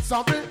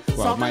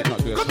 Well, I might not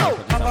do a Come toast,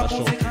 on. but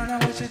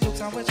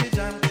just have a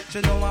short. She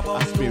know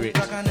about A spirit.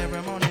 Luke, and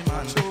every money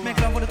man. Make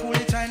love with the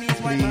coolie Chinese,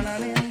 white man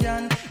and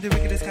Indian. The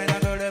wickedest kind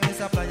of girl, them is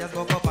suppliers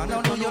go up. And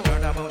now do you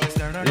heard about this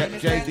girl? Her name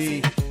is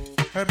JD. Maxine.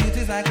 Her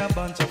beauty's like a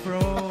bunch of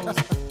roses.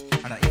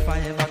 And if I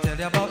ever tell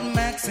you about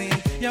Maxine,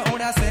 you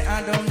older say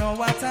I don't know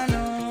what I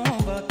know,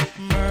 but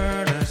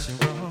murder she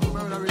wrote.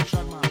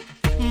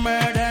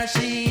 Murder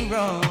she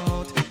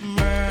wrote.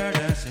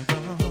 Murder she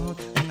wrote.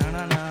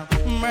 Na.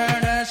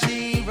 Murder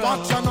she wrote.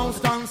 Watch you now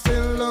stand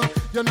still.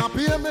 You not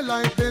pay me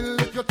like bill.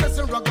 If you test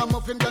a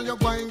ragamuffin, girl, you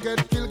go and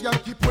get killed, girl,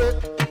 keep wait.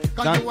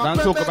 Don't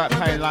talk about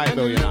paying live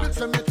bill, you know.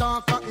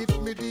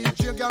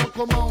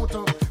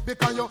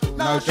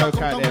 No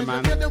joke out there,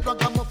 man.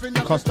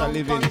 Cost of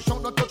living,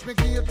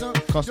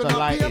 cost of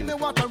lighting.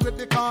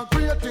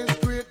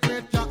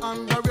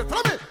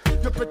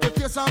 You pretty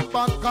face and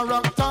bad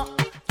character.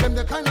 Them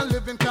the kind of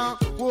living can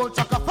hold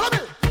chaka. Follow me.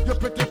 You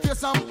pretty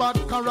face and bad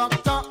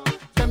character.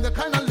 Them the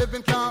kind of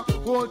living can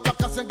hold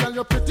chaka. Say, girl,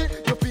 you pretty,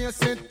 you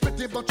face it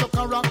pretty, but your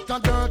character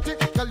dirty.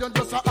 Girl, you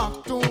just a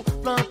act too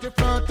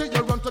flirty.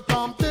 You run to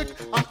Tom Dick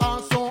and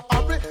also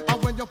hurry.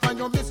 And when you find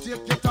your mistake,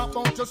 you talk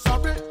about your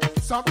sorry.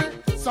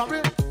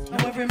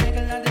 Now every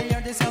middle of the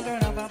year, this young girl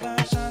have a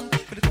passion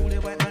for the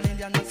coolie white man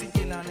Indian, no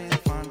city and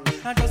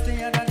infant. And just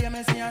the other day,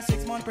 me see her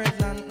 6 months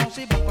pregnant. Now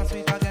she back for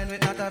sweet again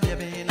with not a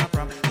baby in a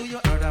prom. Do you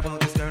heard about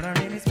this girl? Her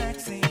name is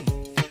Maxine.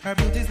 Her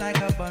beauty's like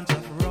a bunch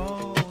of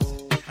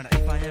roses. And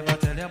if I ever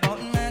tell you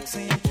about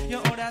Maxine, you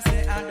older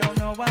say I don't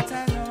know what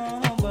I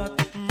know,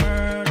 but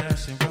murder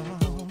she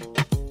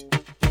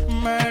wrote.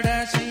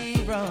 Murder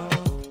she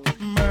wrote.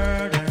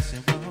 Murder she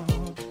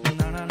wrote.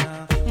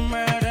 Na.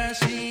 Murder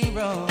she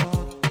wrote.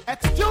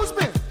 Excuse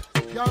me.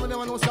 You already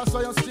never know so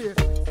you see.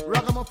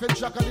 Ragamuffin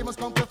Jack and they must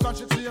come to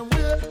flash it same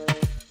way.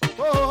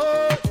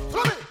 Oh,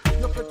 follow me.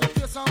 You pretty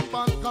face and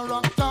bad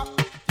character.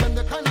 Then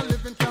the kind of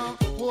living can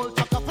hold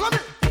chaka. Follow me.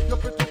 You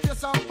pretty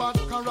face and bad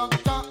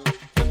character.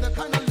 Then the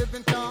kind of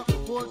living can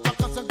hold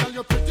chaka. So girl,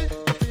 you pretty,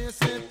 you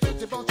face it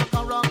pretty, but your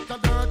character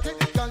dirty.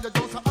 Girl, you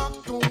just act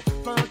too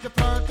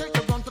flirty.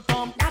 You run to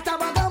Tom. That's a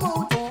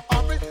vagabond. Don't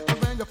hurry. And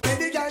when you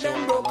Baby girl,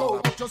 them broke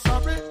out. just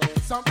sorry.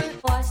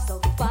 Was so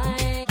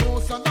fine.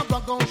 Most of the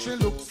rag she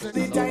looks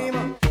The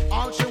time,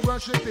 all she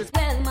worship is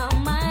Well, my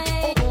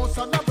mind. most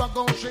of the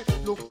rag she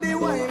look the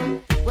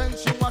wine. when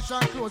she wash her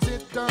clothes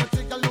it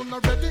dirty, girl you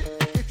not ready.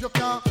 If you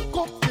can't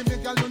cook for me,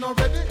 girl you not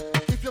ready.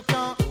 If you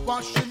can't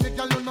wash me,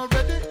 girl you not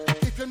ready.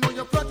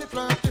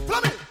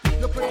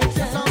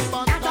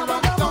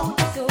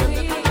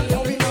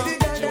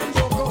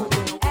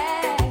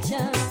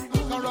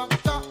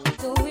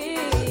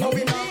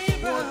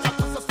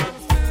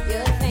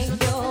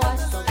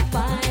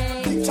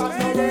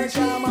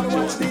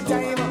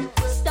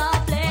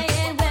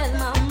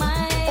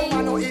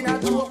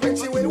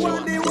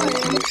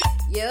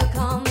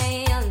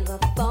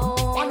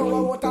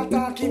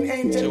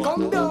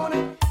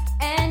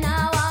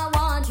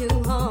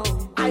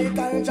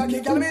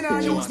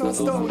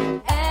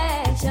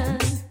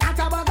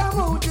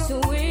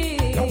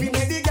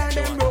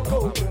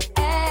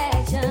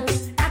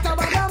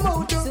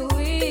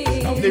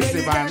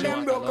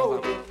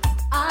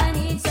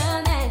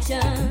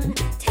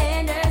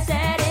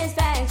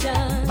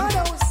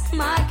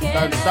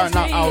 don't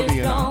know Aldi,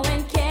 you know.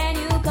 flowing. Can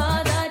you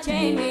cause a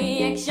chain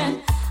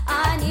reaction?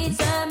 I need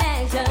some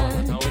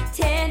action,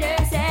 tender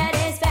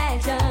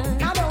satisfaction.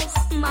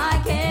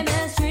 My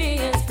chemistry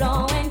is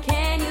flowing.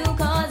 Can you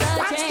cause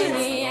a chain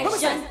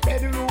reaction?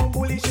 Bedroom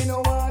bully, she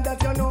know what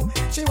that you know.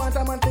 She want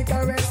a man to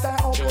caress her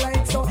up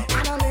like so.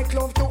 And I make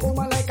love to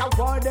woman like a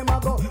war them a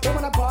go.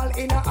 Woman a ball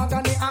in a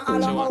agony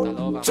and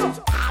all out.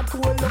 Just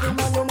hardcore loving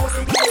man, you must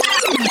be.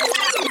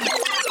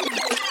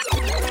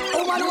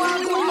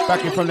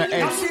 Back in from the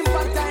edge.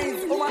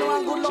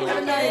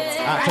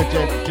 Out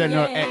to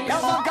General X.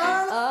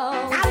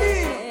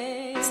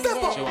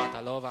 Step up. She want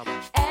a lover,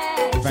 man.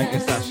 Thank you,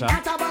 Sasha.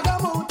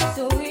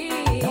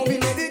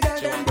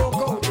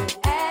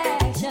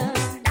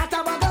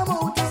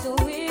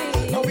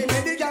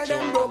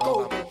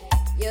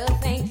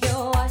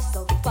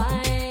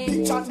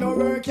 No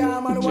work, yeah,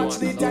 man, watch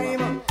the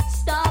time.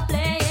 Stop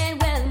playing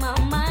with my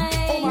mind.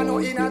 Oh, man, no,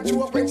 in a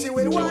joke when she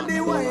will want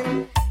the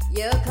wine.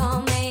 You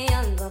call me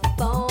on the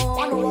phone.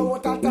 I know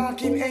what a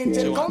talking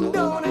angel come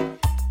down.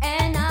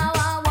 And now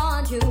I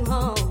want you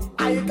home.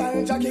 I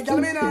tell Jackie, girl,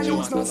 me not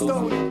use no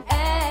stone.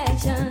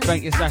 Action.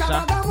 Thank you,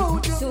 Sasha.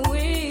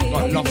 Sweet.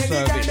 Got love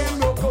service.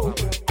 Action.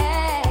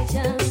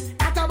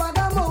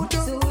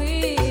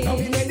 Sweet.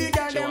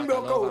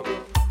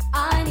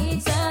 I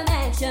need some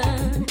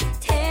action.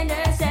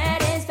 Tender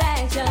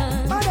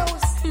satisfaction.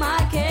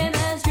 My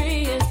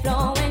chemistry is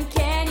flowing.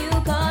 Can you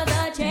cause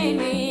a chain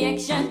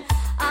reaction?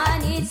 I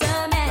need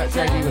some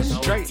action. JD was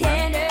straight,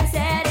 man. Tender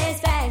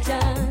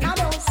satisfaction.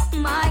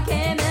 My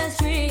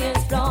chemistry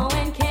is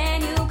flowing.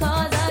 Can you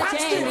cause a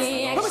chain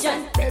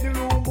reaction?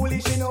 Bedroom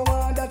bully, she know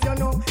what that you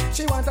know.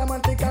 She want a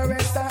man to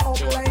caress her up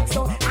like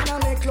so. And I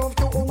make love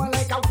to woman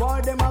like a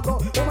war them a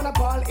go. Woman a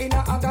ball in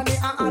a agony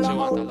and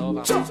all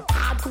out. Just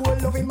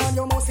hardcore loving man,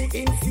 you must be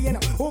insane.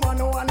 Woman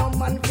no want no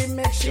man to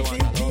make she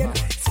feel pain.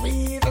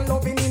 Sweet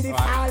loving in the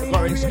falling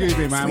Got excuse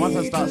me, man. Once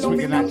I start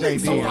swinging that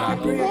JD, you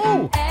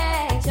know.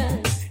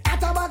 Action.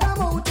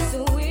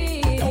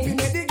 Sweet.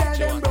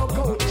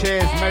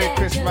 Cheers, Merry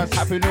Christmas,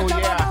 Happy New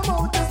Year.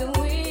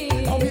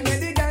 Sweet.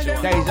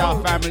 Deja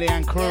family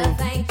and crew.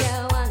 Think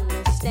you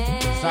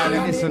understand.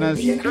 Silent listeners.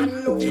 I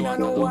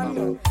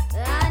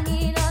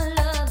need a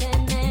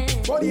loving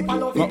man.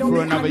 Got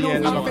through another year,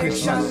 another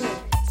Christmas.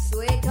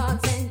 Sweet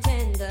talks and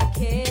tender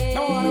kiss.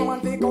 No, I don't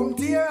want to come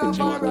tear up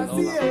our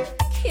Brazil.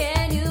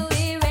 Can you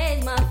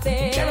erase my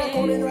fear? They're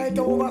coming right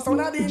over, so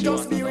now they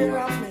just beware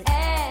of me.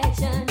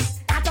 Action.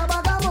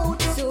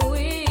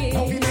 Sweet.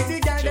 Now we make the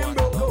girl them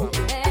broke out.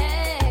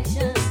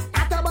 Action.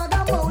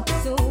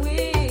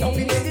 Sweet. Now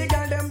we make the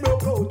girl them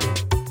broke out.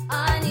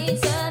 I need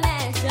some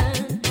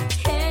action.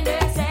 Tender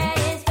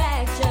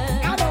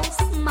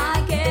satisfaction.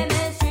 My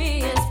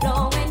chemistry is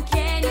flowing.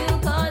 Can you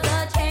cause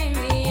a chain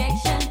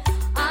reaction?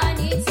 I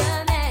need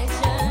some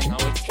action.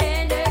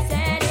 Tender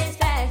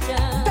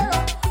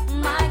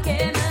satisfaction. My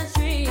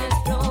chemistry is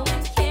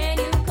flowing. Can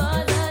you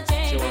cause a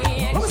chain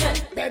reaction?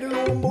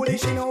 Bedroom bully,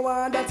 she know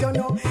what that you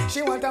know.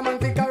 She want a man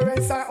to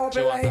caress her up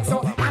like so.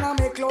 And I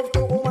make love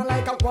to woman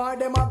like a war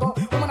them a go.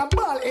 Woman a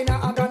ball in a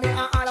agony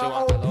and all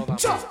out.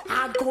 Just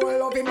hardcore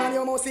loving man,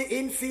 you must be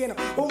insane.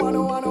 Woman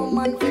no want no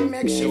man to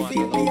make she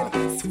feel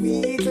pain.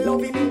 Sweet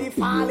loving in the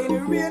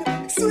falling rain.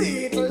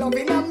 Sweet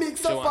loving a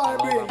mix of our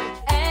brain.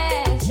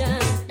 Action.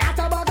 That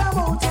a bag of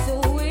mouth.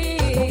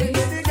 Sweet. Loving in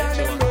the girl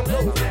them broke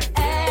out.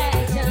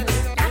 Action.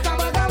 That a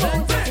bag of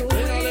mouth.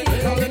 Sweet.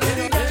 Loving in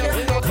the girl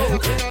them broke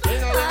out.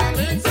 I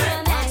need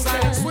some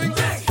action.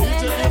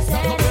 Tender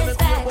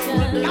satisfaction.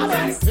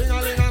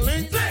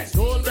 Ting-a-ling-a-ling,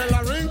 gold bell a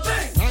ring,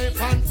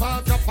 knife and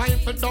fork a pipe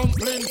for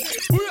dumpling.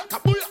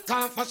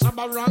 Booyaka, for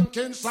Shabba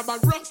ranking,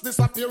 Shabba rocks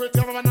disappear if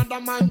you have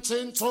another man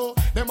change. So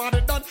them are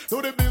the done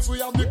to the biz, we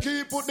have the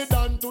key, put the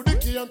down to the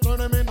key and turn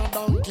them in a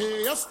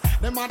donkey. Yes,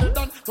 them are the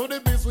done to the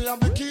biz, we have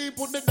the key,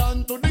 put the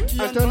down to the key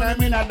and turn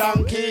them in a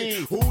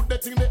donkey. Who they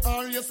think they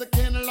are? Yes, they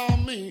can't allow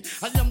me.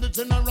 I am the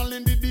general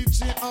in the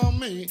DJ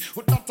army.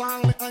 With that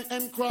only I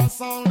am cross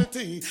all the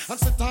T. And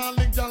sit all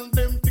the girl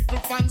them tickle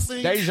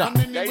fancy. Deja, and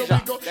anywhere we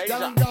go,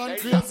 girl gone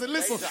crazy.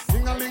 Listen,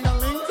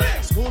 ding-a-ling-a-ling,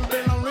 school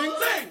bell a ring,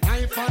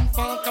 knife and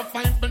fork a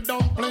pipe for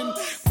dumpling.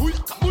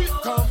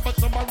 Booyaka, for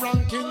Shabba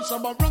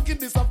ranking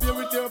disappear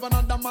with you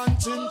another man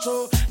chin.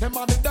 So them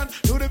are the done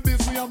to the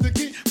biz, we have the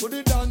key, put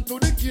it down to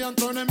the key and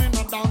turn them in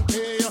a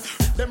donkey.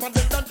 Them are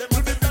the done to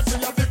the biz, we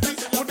have the key,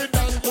 put it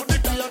down to the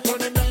key and turn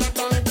them in a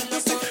donkey. You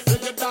see, when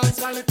you dance,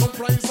 while it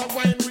comprise of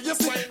wine, we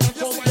just wine and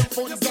come your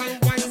phone down,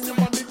 wine your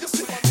money. You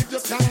see, you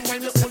just can't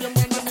wine, you pull your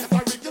man and it's a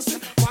rig. You see,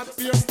 what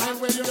beer style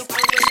where you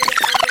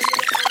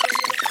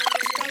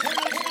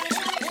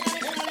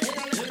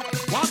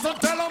want to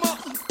tell them,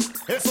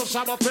 it's a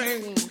shadow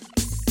thing.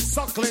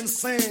 Suckling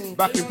sing.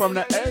 Back in from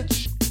the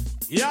edge.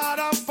 Yard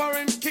and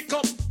foreign kick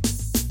up.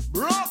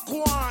 Rock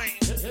wine.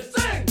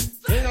 Sing.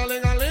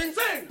 Ding-a-ling-a-ling.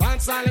 Sing.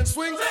 Dance silent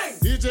swing. Sing.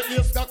 DJ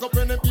ears stuck up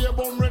in the beer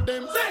bomb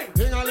rhythm. Sing.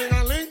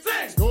 Ding-a-ling-a-ling.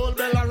 Sing. Gold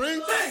bell a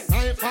ring. Sing.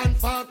 Knife and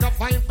fork a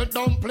fine for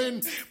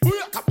dumpling.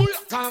 Booyaka,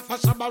 booyaka,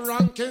 for Shabba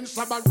ranking.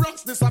 Shabba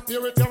ranks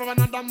disappear with you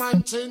another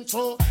man change.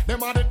 So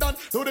them are the done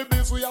to the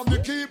biz, we have the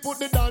key. Put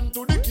the down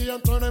to the key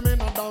and turn them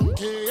in a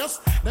donkey. Yes,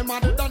 them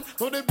are the done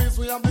to the biz,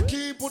 we have the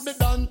key. Put the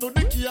down to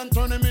the key and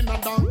turn them in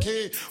a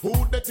donkey. Who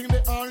they think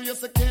they are?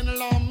 Yes, they can't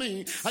allow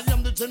me. I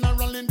am the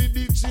general in the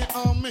DJ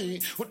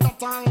army. With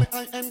that only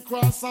I am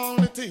cross all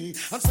the T.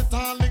 And sit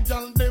all the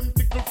gal them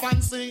tickle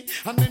fancy.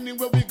 And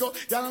anywhere we go,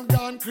 y'all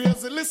gone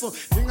crazy. Listen,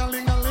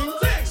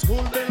 ding-a-ling-a-ling,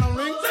 school bell a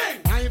ring.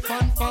 Knife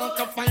and fork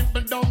a fight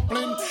for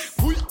dumpling.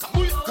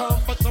 Come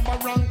for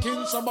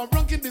Shabba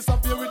ranking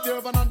disappear with you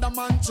another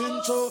man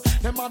chin. So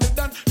them are the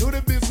done to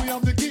the biz, we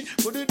have the key.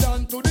 Put it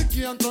down to the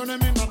key and turn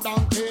them in a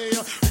donkey.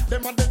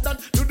 Them are the done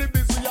to the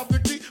biz, we have the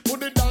key.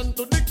 Put it down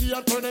to the key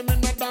and turn them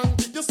in a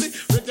donkey. You see,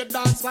 reggae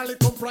dance all it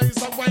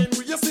comprise of wine.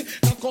 You see,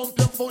 now come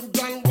your phone,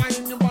 girl,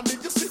 wine your body.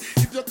 You see,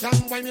 if you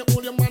can wine, you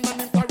hold your man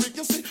and interrogate.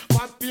 You see,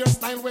 pop your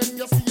style when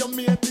you see your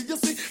mate. You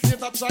see,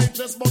 never try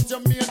dress but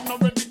your mate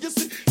not ready. You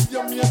see,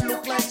 your mate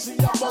look like she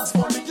a Bugs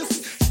Bunny. You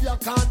see, she a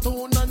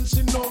cartoon and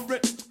she no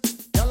red.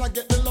 Y'all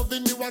get the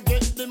loving, you a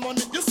get the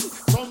money. You see,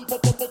 some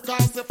pop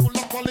cars they full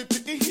of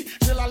quality.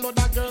 Tell a lot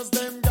of girls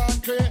them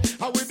gone crazy.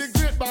 How with the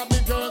great Barbie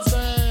girls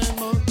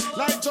them,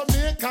 like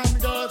Jamaican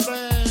girls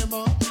them,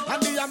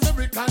 and the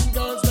American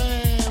girls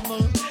them,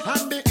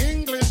 and the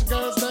English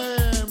girls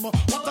them.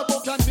 What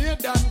about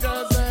Canadian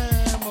girls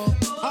them?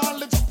 All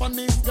the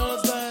Japanese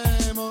girls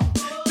them,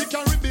 the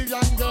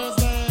Caribbean girls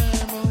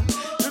them.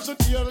 You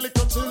should hear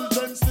little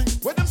children sing.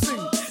 When them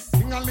sing,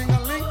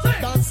 ding-a-ling-a-ling,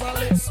 dance a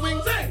leg swing.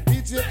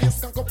 DJ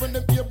is cock up when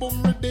them play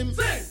boom rhythm.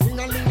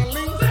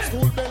 Ding-a-ling-a-ling,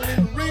 school bell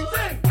in ring.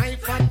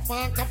 Knife and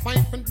fork a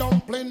fight for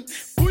dumpling.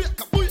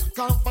 Booyaka,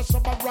 booyaka, for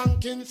Shabba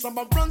ranking.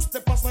 Shabba ranks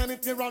the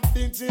personality of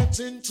DJ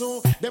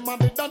Chincho. Them are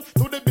the done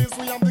to the biz,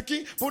 we have the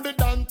key. Put it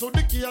down to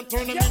the key and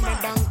turn them in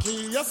a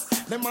donkey. Yes,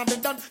 them are the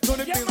done to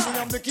the biz, we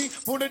have the key.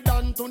 Put it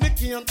down to the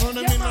key and turn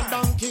them in a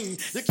donkey.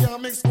 You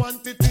can't mix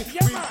quantity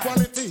with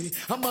quality.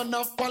 A man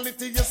of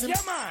quality, yes, Yeah,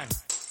 man.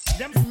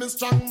 them me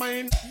strong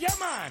mind. Yeah,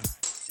 man.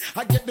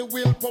 I get the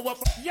willpower.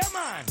 Yeah,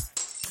 man.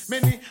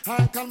 Many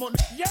hand can money.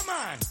 Yeah,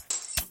 man.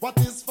 What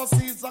is for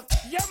Caesar?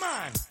 Yeah,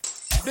 man.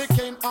 They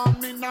can't harm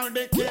me, now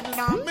they can't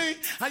harm me.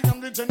 I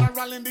am the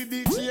general in the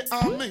DJ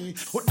army.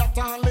 With that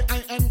only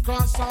I am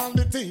cross all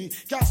the T.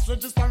 Cash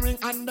registering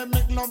and they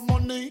make no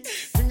money.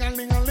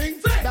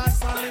 Ding-a-ling-a-ling,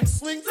 that's all in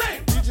swing.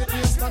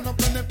 DJ is stand up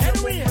and they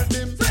play with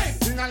him.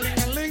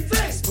 Ding-a-ling-a-ling,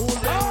 school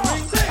bell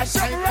ring. I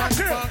shall rock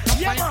her.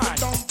 Yeah, man.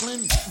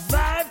 Dumpling.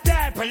 Vibe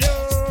type of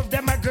love.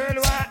 Them a girl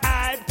who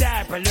I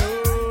type of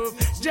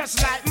love.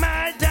 Just like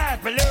my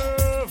type of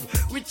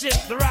love. Which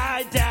is the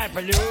right type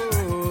of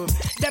love.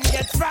 Them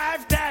get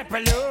 5 type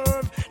of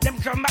love. Them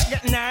come back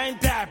get 9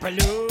 type of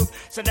love.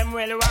 So them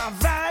really want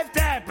 5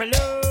 type of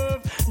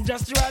love.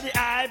 Just you are the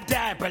hype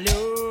type of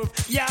love.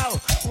 Yo,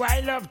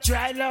 why love,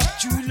 try love,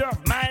 true love,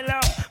 my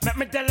love. Let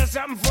me tell you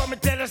something before me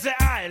tell you say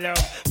I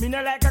love. Me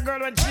not like a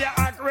girl when she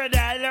act red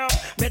I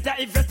love. Better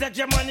if you take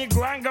your money,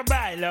 go and go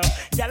buy love.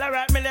 Y'all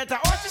write me letter,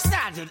 oh she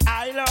started,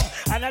 I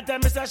love. And I tell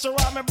me say she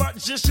want me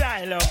but she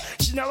shy love.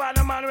 She know want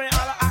a man when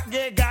all a act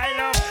gay guy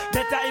love.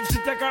 Better if she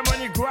take her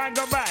money, go and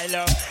go buy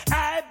love.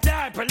 Hype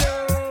type of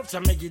love, so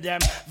me give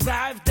them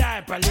 5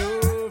 type of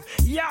love.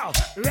 Yo,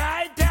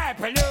 right type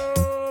of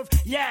love.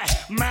 Yeah,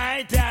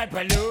 my type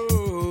of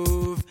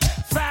love.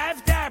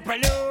 5 type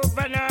of love,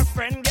 and her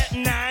friend get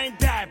 9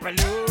 type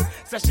of love.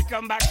 So she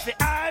come back for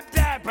hype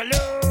type of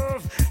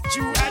love.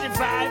 2 and the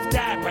 5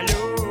 type of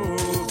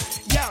love.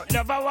 Yo,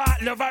 love her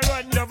walk, love her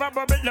run, love her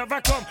bubble, love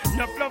her come.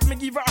 Enough love me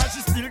give her and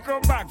she still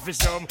come back for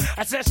some.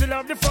 I say she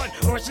love the fun,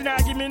 oh she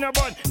not give me no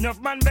bun.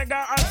 Enough man beg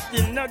her and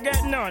still not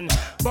get none.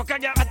 Buck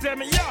again I tell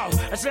me, yo,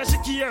 I say she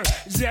care.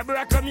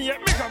 Zebra come here,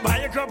 me come buy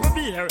a cup of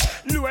beer.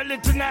 Low a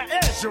little now,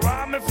 she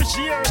want me for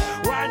share.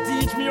 Want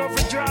teach me how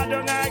to draw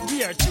down her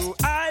gear. 2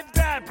 hype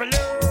type of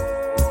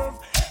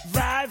love,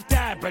 5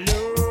 type of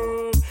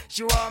love.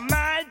 She want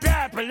my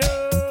type of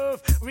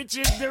love, which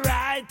is the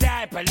right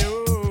type of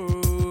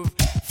love.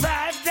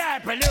 5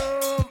 type of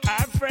love,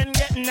 our friend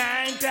get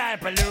 9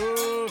 type of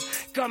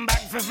love. Come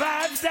back for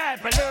 5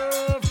 type of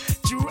love.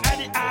 2 are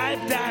the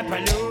hype type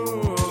of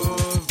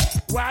love.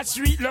 What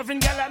sweet loving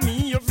gal at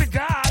me you fi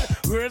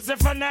call. Words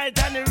of a night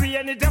and the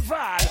rain it a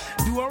fall.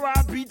 Do her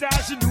a beat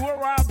her, she do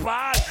her a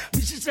ball.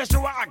 She says she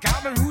want to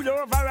come and rule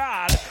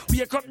overall.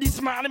 Wake up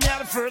this morning, me are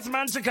the first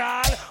man to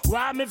call.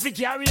 Why me fi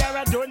carry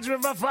her a Duns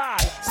River fall?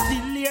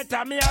 Still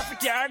later, me have to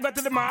carry her go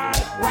to the mall.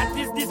 What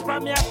is this for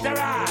me after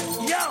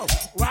all? Yo,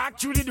 walk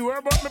through the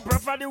door, but me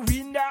prefer the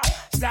window.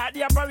 Start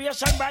the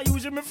operation by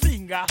using my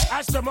finger.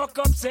 I stomach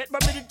upset,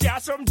 but me did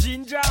get some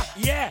ginger.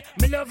 Yeah,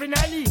 me loving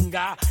a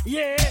linger.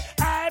 Yeah,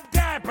 hype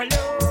type of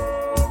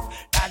love.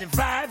 And the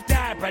 5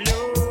 type of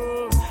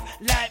love.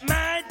 Like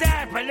my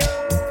type of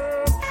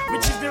love,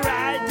 which is the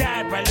right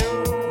type of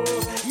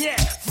love. Yeah,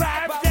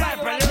 5 type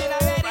of love.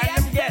 And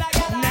them get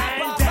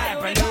 9 type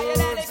of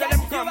love. So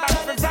them come back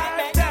for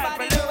 5 type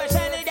of love.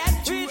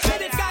 Reach to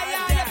the sky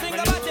and you think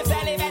about your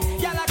belly, man.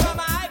 Y'all come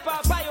and hype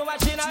up for you,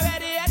 machine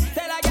already yet.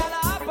 Tell a gal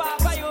hop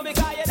up for you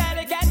because you're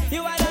delicate.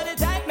 You are not the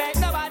type, make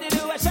nobody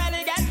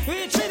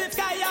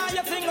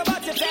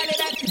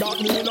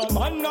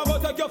man now go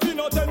take your fin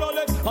out and all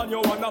it. And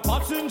you wanna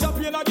passenger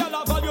plane a gal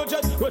a value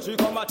jet. When she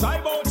come a try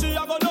bout, she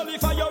a go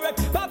nullify your rep.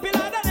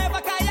 Popular than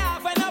never carry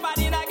off when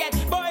nobody not get.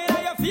 Boy,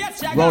 now your face,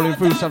 she Rolling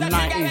through some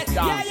 90s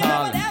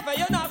dancehall. whatever,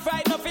 you're not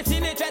frightened of it's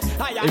in it.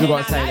 You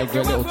gotta say a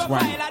good little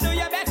twang.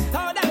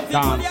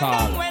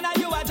 Dancehall. When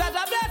you are judge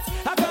of this,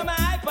 I come and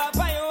hype up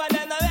for you and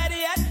then not ready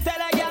yet.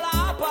 Tell a girl I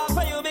hop up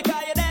for you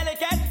because you're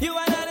delicate. You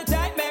are not the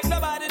type, make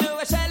nobody do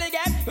a shell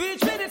again. Reach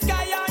for the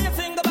sky, or you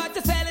sing about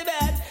your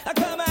celibate. I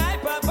come and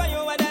hype up for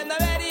you and then not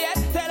ready yet.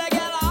 Tell a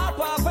girl I hop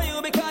up for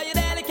you because you're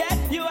delicate.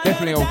 You are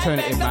Definitely not the type,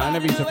 alternative, make man. I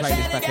never used to nobody play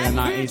do this a back in the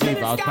shell 90s again.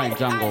 either. I was playing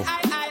jungle.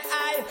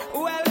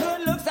 Well,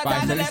 good looks But I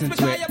used to listen to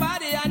it.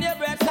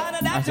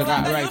 I said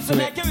that right to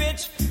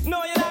it.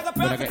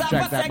 When I get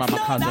dragged out by my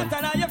cousin.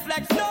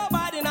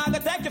 Nobody now gonna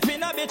take you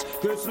fin a bitch.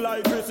 Chris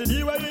like Chris,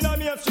 the way in a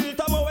main street,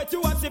 I'm over to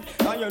a sip.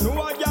 And you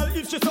know a girl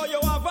if she saw you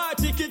have a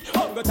ticket.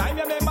 All the time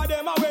you remember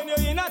them when you're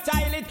in a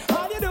toilet.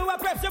 All you do is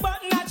press your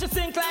button and she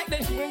sink like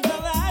this.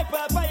 Girl hype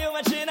up for you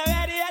and she not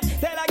ready yet.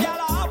 Tell a girl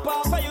I hop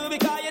up for you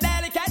because you're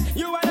delicate.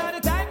 You are not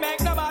the type,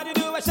 make nobody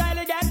do a shy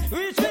again.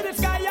 Reach for the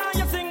sky and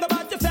you sing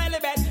about your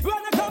celibate.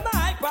 Wanna come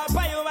hype up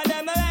for you and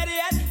them not ready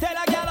yet. Tell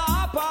a girl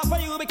I hop up for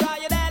you because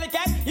you're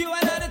delicate. You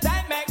are not the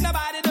type, make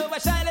nobody do a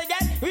shy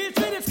again. Reach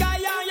for the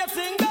sky and you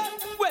sing good.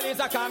 Well, it's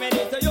a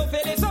comedy to you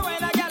feel it. So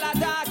when a girl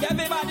attack,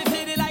 everybody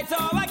see the lights. So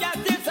I guess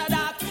this or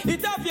that.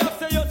 It's obvious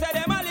to you say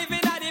them a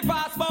living at the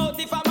passport.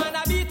 If a man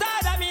a beat her,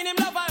 that mean him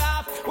love her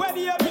half. When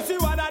you ever see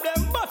one of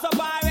them bust up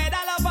her head,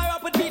 I love her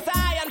up with piece of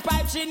iron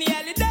pipe. She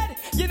nearly dead.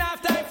 You don't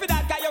have time for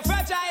that, cause you're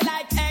fragile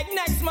like egg.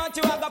 Next month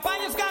you have up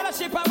on your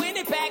scholarship at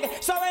Winnipeg.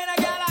 So when a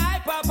girl a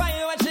hype up for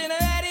you and she not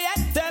ready yet,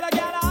 tell a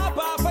girl a hop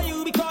up for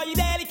you because you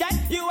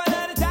delicate. You are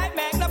not the type,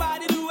 make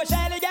nobody do a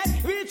shell again.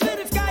 Reach to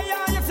the sky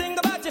and you sing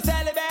about your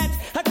celibate.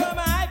 I come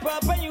and hype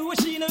up for you and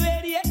she not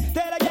ready yet.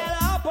 Tell a girl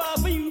a hop up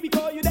for you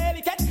because you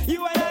delicate.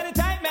 You are not the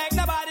type, make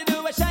nobody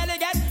do a shell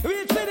again.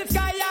 Reach to the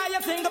sky and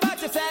you sing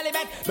about your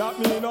celibate. That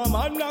mean no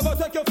man now go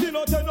take your fin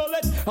out and all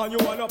it. And you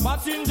want a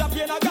passenger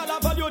plane a gal a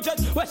value jet.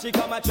 When she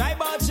come a try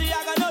but she a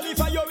go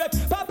nullify your rep.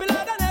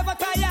 Popular than never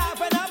carry off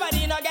when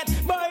nobody no get.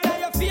 Boy now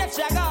your face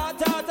she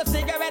got out a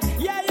cigarette.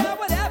 Yeah,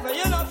 whatever,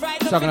 you not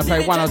frightened. So I'm going to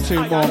play one or two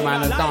more,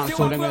 man, and dance,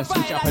 so I'm going to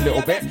switch it up a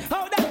little bit.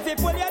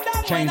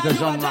 Change the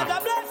genre.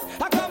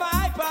 I come a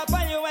hype up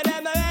for you and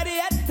them not ready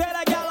yet. Tell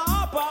a girl I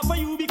hop up for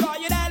you because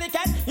you're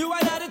delicate. You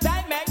are not the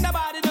type, make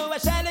nobody do a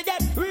shell again.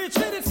 Reach to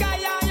the sky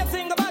and you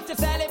sing about your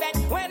celibate.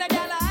 When a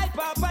girl I hype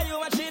up for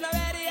you and she not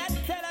ready yet.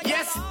 Tell a girl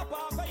I hop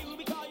up for you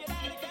because you're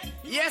delicate.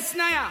 Yes,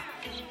 Naya.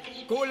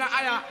 Cool na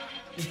aya.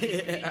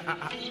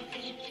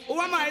 Who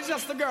am I? It's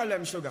just the girl,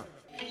 them sugar.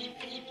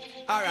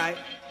 All right.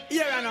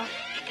 Here I know.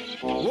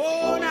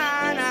 Oh,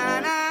 na, na,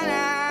 na,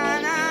 na,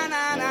 na,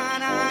 na, na,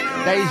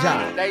 na.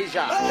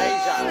 Deja.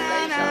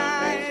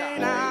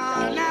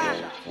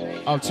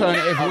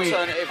 Alternative week.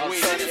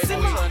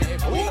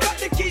 Who got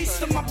the keys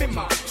to my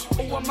bimmer?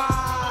 Who am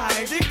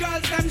I? The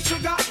girls, them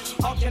sugar.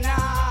 How can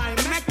I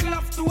make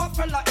love to a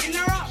fella in a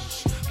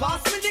rush?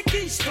 Pass me the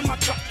keys to my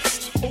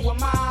trucks. Who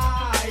am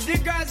I? The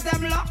girls,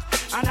 them lock.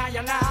 And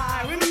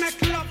I, we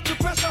make love to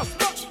precious.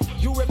 But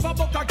you ever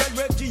buck a girl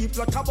with deep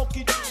like a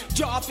bucket.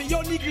 Draw for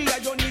your niggle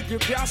like your niggle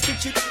can't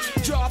stitch it.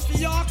 Draw for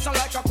your oxen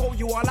like a cow,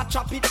 you wanna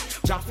chop it.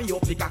 Draw for your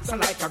pickaxe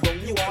like a gun,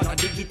 you wanna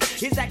dig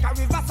it. It's like a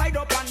riverside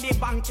up on the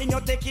bank and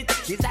you take it.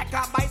 It's like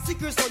a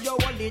bicycle so you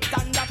hold it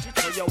and dash it.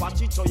 So you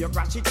watch it, so you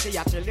crash it. She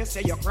a tell you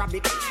say you grab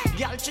it.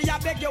 Girl, she a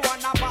beg you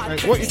wanna ball.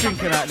 Hey, what you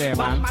thinking out there,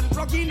 man? I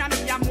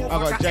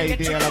got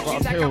JD and I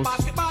got a pills.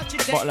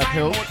 Bottle of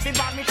pills.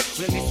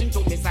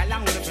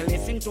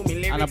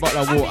 And a bottle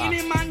of water.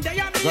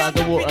 Got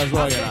the water as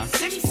well, you know.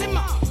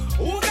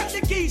 Who got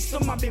the keys to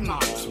my bimmer?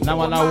 Now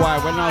I know why.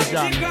 When I was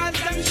young,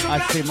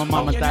 I'd see my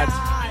mum and dad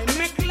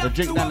would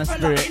drink down the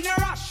spirit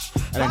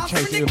and then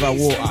chase it with a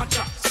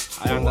water.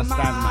 I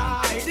understand,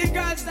 man. The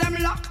girls them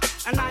lock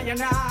and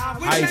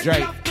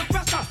Hydrate.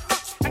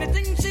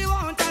 Anything she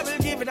want, I will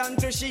give it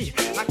unto she.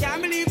 I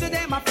can't believe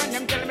that my friend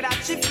them tell me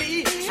that she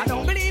flee. I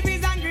don't believe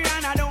he's angry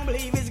and I don't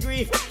believe he's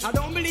grief. I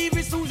don't believe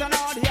it's Susan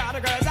or the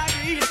other girls I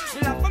read.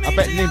 I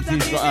bet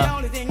Nibsy's got a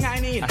sound, a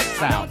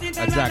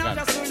dragon.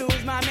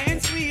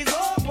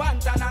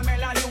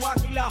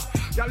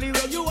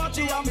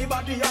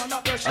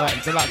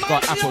 Alright, Deluxe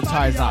got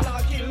appetizer.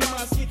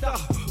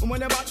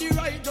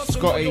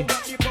 Scotty,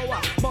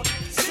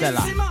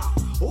 Stella.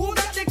 Who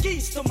got the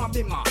keys to my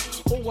bimmer?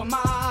 Who am I?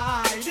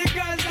 The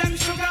girls them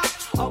sugar.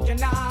 How can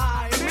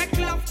I make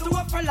love to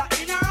a fella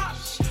in a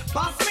rush?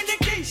 Pass me the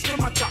keys to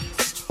my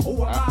trucks.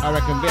 I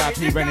reckon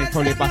VIP Rennie's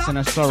probably busting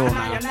a sorrel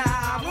now.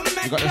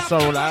 You got the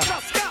sorrel out.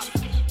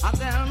 I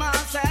tell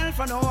myself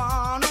I don't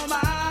want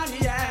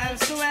nobody else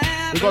to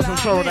ever. We got some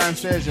sorrel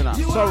downstairs, you know.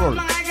 Sorrel.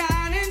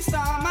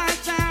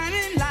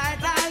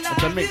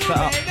 To mix it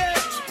up.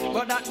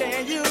 But that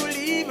day you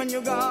leave and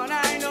you're gone,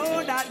 I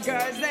know that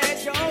girls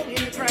they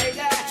going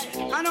crazy.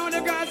 I know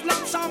the girls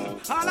love some,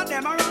 all of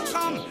them are on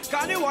come,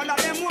 cause the one of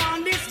them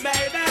want this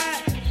baby.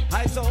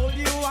 I told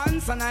you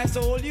once and I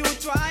told you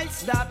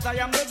twice that I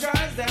am the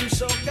girls them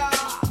sugar.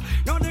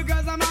 Now the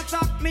girls them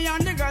attack me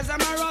and the girls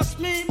them a rush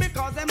me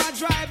because them a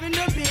driving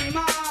the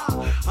beamer.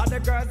 And the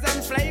girls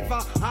them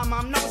flavor,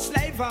 I'm no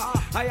slaver.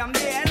 I am the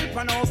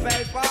helper, no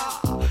helper.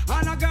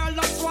 And a girl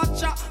just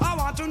watch her, I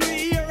want to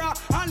hear her.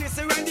 And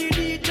listen when the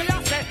DJ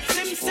a say,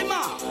 Sim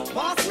Simma,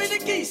 pass me the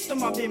keys to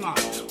my beamer.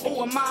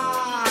 Oh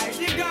my,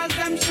 the girls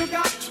them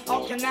sugar.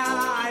 How can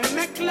I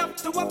make love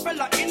to a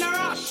fella in a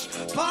rush?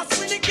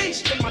 Pass me the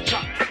keys to my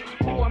truck.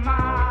 Oh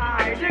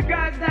my, the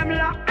girls them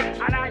lock.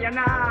 And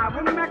I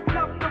we make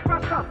love to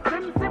crush us.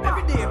 Sim Simma,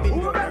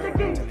 who got the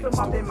keys to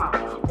my beamer?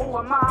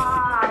 Oh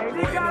my,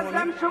 the girls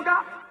them sugar.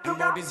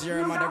 About this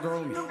year, mother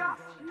grow me. No.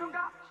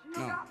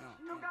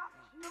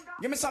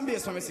 Give me some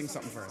bass when we sing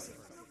something first.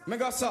 Me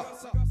go so.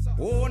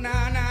 Oh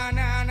na na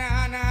na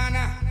na na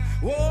na.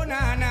 Oh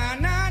na na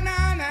na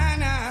na na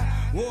na.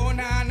 Oh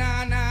na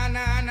na na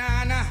na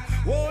na na.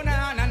 Oh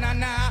na na na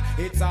na.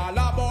 It's all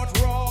about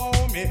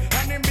Romy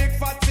and them big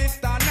fat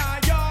sister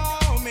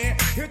Naomi.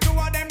 You two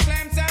of them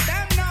claims that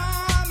them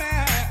know me.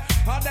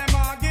 All them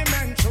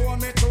argument show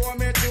me.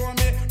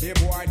 The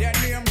boy their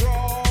name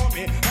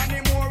Romy and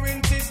the more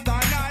in sister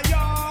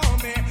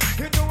Naomi.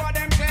 You two of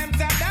them claims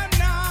that them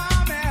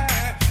know me.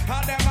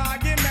 All them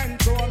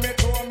argument show me.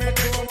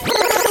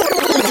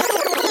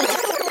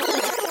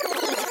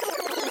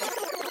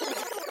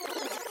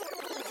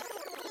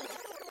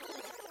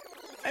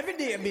 Every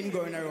day I've been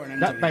going around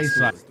and That bass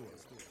like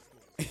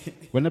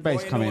when the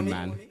bass come in,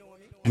 man.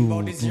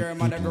 About this year,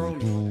 mother grow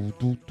me.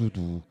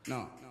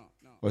 No.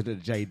 Or the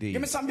JD.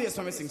 Give me some bass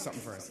when we sing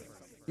something first.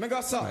 Me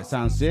go so. It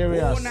sounds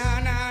serious. Oh na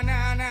na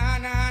na na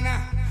na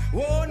na.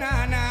 Oh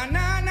na na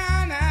na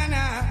na na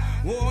na.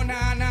 Oh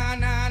na na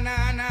na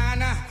na na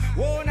na.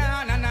 Oh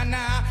na na na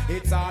na.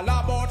 It's all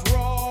about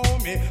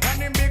Romy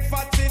and them big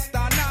fat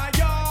sister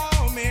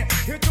Naomi.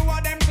 You two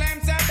of them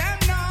claims that them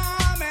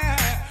know me.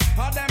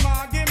 All them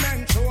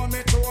argument show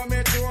me.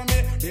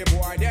 The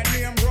boy their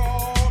name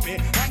Romy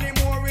and the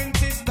more in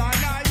sister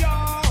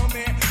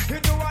Naomi. You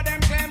two of them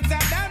claims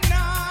that them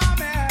know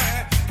me.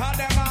 All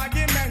them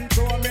argument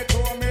show me.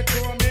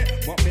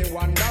 But me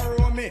wonder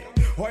Romy,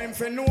 how him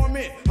fi know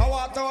me? How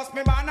I toss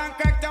me man and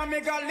crack down me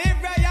go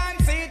live where and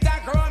see it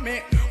a grow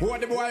me. Oh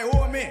the boy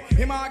owe me,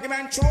 him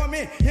argument show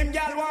me. Him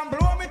gal want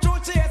blow me to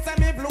chase and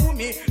me blew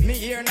me. Me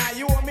here now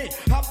you owe me,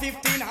 a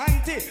 15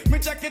 auntie. Me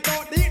check it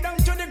out deep down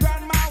to the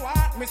grandma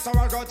what. Me so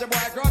I got the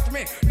boy got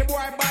me, the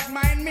boy bad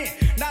mind me.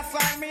 That's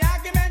why me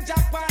argument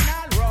Japan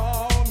and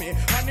roll me.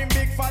 And him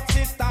big fat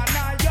sister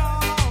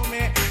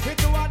Naomi. The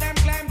two of them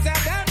claims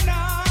that them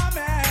know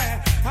me.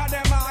 And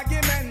them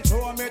argument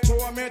show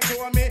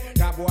me.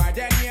 That boy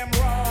their name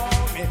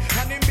Romy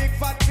and him big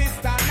fat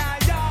sister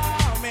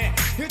Naomi.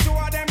 The two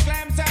of them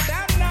claims that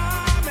them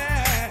know me.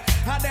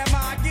 And them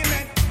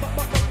argument, but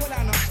hold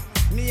on now.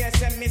 Me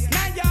SMS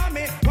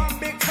Naomi, one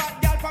big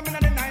fat girl from in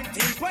the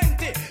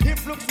 1920.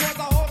 If looks was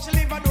a hoe, she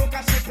live a do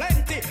 'cause she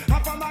plenty.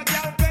 And from a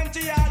girl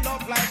plenty, I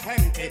love like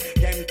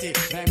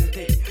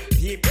empty.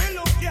 People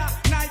look ya,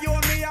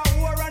 Naomi a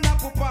whore and a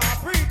pooper a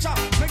preacher.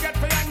 Me get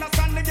for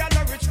understand the girl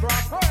a rich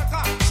crop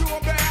worker. She will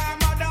be her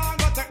mother and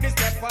go take this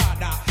step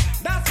father.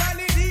 That's why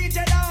the DJ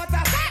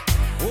daughter say,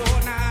 oh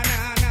na na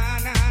na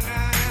na na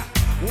na,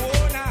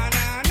 oh na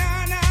na na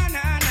na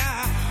na na,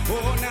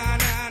 oh na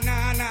na na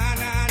na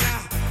na na,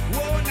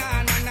 oh na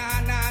na na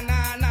na na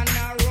na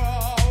na.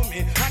 Romy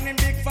and him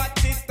big fat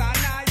sister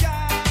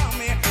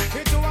Naomi.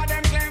 The two of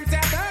them claims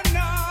that they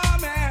know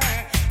me.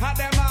 And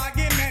them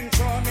argument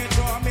throw me.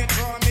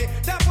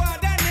 That boy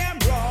their name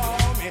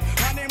Romy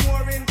and him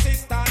more in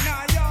sister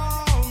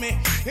Naomi.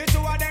 The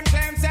two of them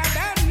claims that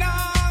they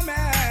know me.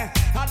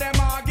 And them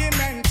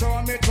argument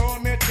throw me.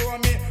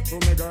 To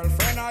me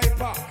girlfriend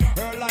hyper,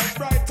 her life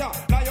brighter.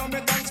 Naomi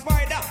done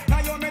spider,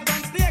 Naomi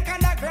done snake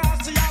and the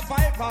grass she a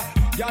viper.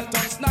 Girl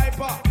done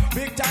sniper,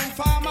 big time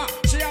farmer.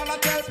 She all a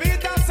tell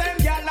Peter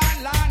send girl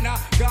and Lana.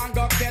 Gang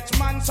go catch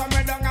man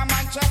somewhere down a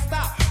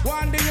Manchester.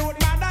 One the youth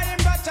mother him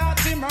go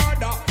charge him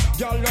murder.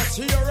 Girl just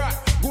hear her,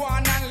 go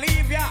on and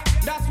leave ya.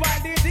 That's why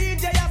the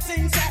DJ a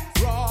sing say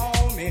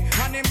Romy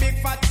and him big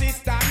fat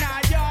sister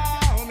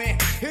Naomi.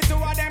 The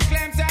two of them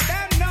claims that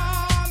them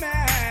know me.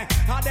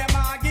 And them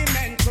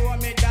argument show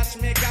me, dash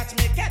me, catch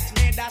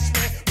me, dash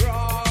me,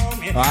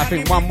 Romy. I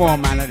think one more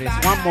man of this,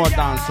 one more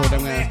dance, so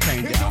them gonna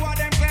change it The two up. of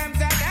them claims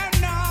that them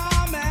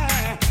know me.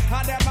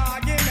 And them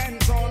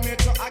argument show me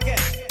to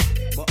again.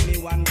 But me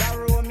wonder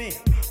Romy,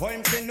 how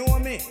him fi know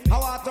me.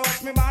 How I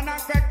touch me man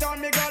and crack down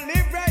me go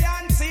live right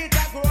and see it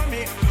a grow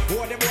me.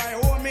 Oh the boy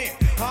owe me,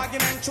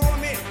 argument show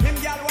me. Him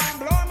gal want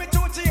blow me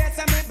to chase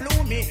and me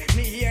blew me.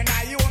 Me here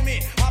now you owe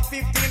me, a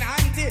 15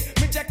 auntie.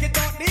 Me check it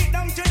out deep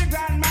down to the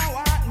grandma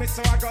what. Me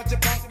so I got the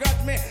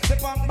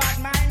punk bad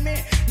mind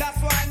me. That's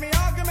why me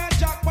argument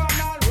jack on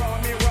all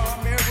Romy.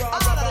 All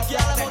of the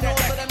girls I know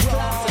for them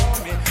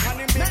classic. And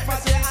him big fat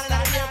sister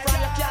from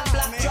you can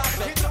black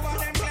traffic.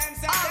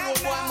 I know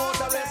boy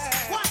motorist.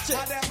 Watch it.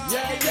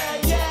 Yeah.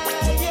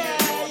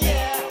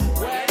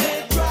 When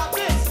it drop,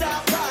 it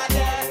stop right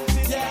there.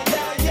 Yeah.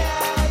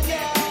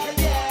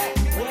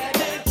 When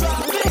it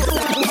drop, it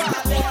stop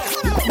right there.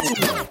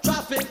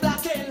 Traffic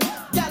blocking.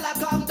 Y'all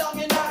come down.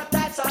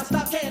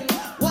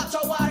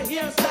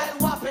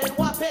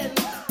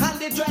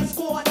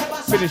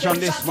 finish on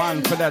this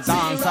one for the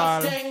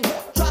dancehall.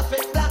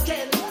 Traffic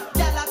blocking,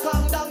 gyal a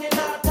come down in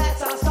her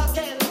tights and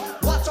stocking.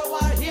 Watch our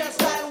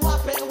hairstyle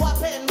whopping,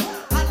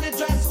 and the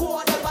dress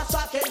code ever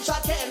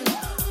shocking.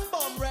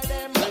 Bum ready,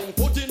 man.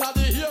 Put in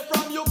the ear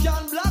from you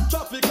can block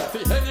traffic.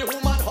 For any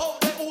woman how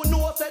they who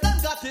know say them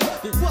got it.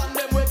 The one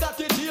them we got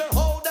it here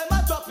how them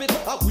a drop it.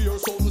 I wear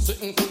something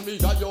sitting for me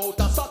I out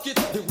a socket.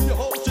 The way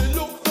how she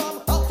look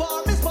from how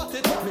far me spot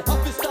it. Me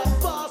have to stop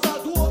fast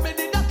although me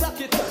did not clock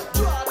it.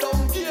 Draw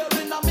down gear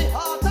in a me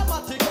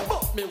automatic,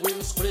 but me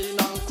windscreen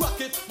and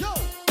crack it. Yo,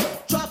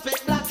 Traffic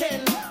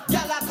blocking,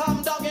 gyal a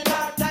come down in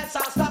her tights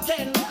and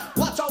stocking.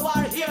 Watch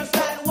our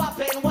hairstyle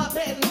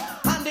whopping,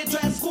 and the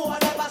dress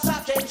code ever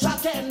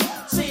shocking.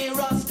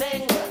 Serious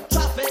thing,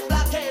 traffic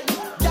blocking,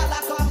 gyal a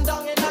come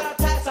down in her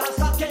tights and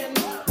stocking.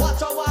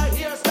 Watch our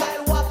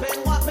hairstyle whopping,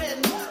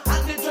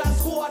 and the dress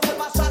code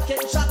ever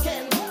shocking.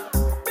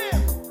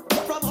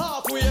 from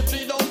halfway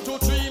tree down to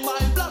 3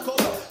 mile block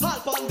up.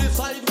 Half on the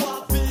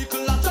sidewalk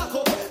vehicle a jack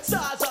up.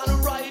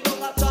 Sergeant ride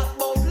on a chat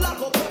bout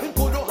lock up. Him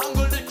could no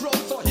handle the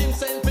crowd so him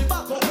send me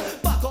back up.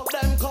 Back up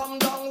them come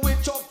down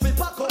with truck fi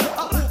pack up. A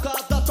look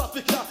at the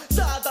traffic here,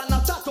 sergeant a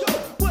chat up.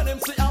 When him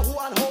see a who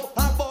and how a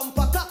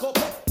bumper cock up.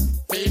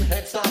 Fame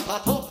head start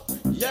hot up.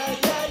 Yeah.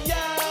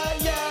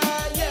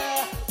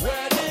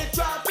 Where the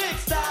traffic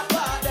stop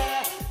are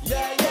there.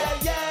 Yeah.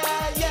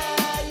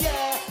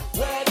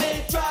 Where the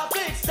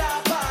traffic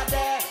stop are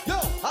there. Yo,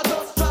 I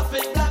just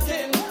Traffic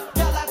blocking,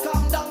 gyal a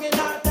come down in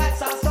her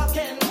tights and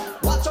stocking.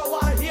 Watch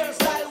our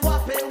hairstyle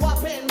whopping,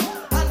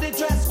 and the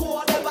dress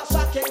code ever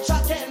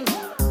shocking.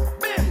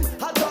 Bim,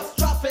 I just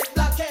traffic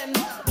blocking,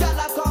 gyal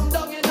a come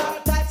down in her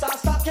tights and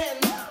stocking.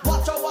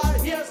 Watch our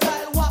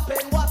hairstyle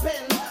whopping,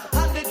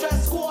 and the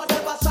dress code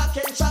ever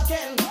shocking.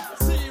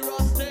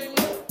 serious thing.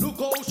 Look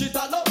how she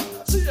turn up.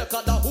 Shake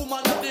at the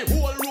woman and the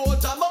whole road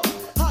jam up.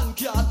 Hand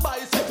can't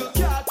bicycle,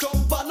 can't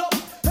jump on up.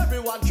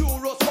 Everyone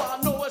curious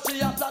want know what she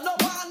a plan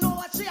up. Know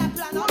what she a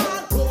plan up.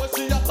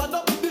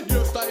 The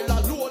hairstyle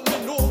alone me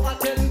know a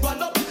 10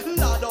 grand up.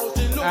 Lad how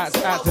she looks.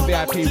 Out to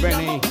VIP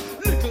Rennie.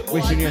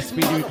 Wishing you a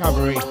speedy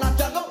recovery.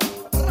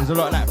 There's a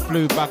lot of that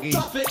flu buggy,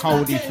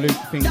 coldy flu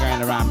thing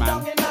going around,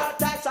 man.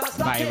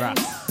 Virus.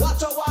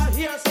 Watch our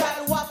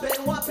hairstyle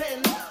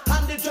whopping,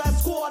 and the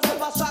dress code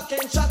ever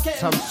shocking.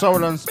 Some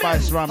soul and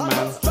spice rum,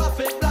 man.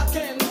 Traffic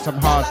blocking, Some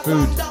hard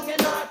food. down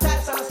in our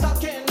tights and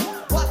stocking.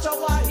 Watch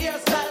our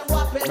hairstyle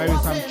whopping, Maybe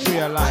some Tree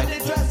of Life.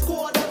 and the dress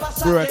code ever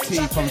Brew a shocking.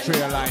 tea from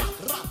Tree of Life.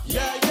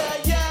 Yeah.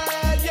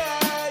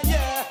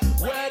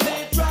 Where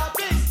the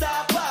traffic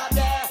stop are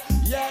there.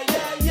 Yeah.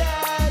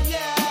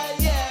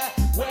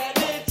 Where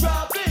the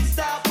traffic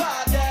stop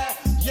are there.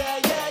 Yeah.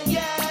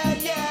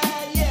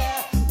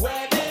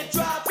 Where the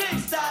traffic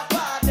stop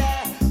are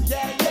there.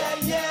 Yeah.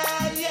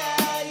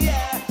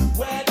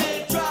 Where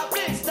the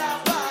traffic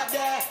stop are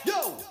there.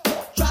 Yo,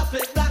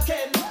 Traffic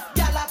blocking,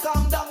 gyal a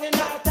come down in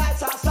her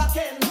tights and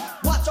stocking.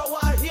 Watch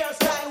our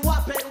hairstyle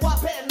whopping,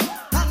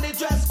 and the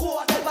dress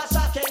code ever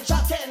shocking.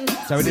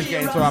 So we're just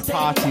getting to our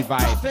party vibe.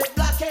 Traffic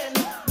blocking,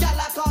 gyal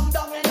a come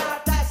down in her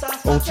tights and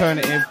stocking.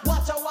 Alternative.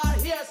 Watch our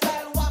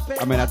hairstyle whopping.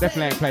 I mean, I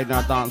definitely ain't played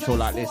no dancehall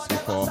like this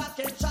before.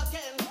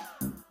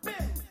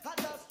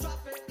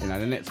 You know,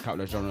 the next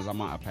couple of genres I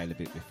might have played a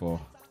bit before.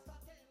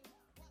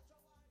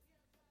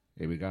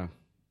 Here we go.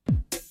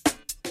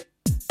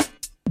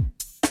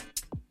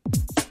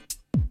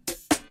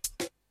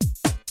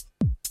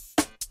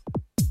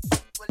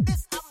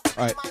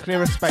 Alright,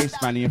 clear a space,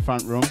 man, in your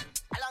front room.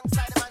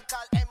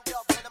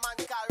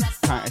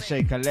 Time to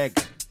shake a leg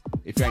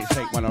if you ain't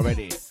shake one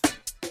already.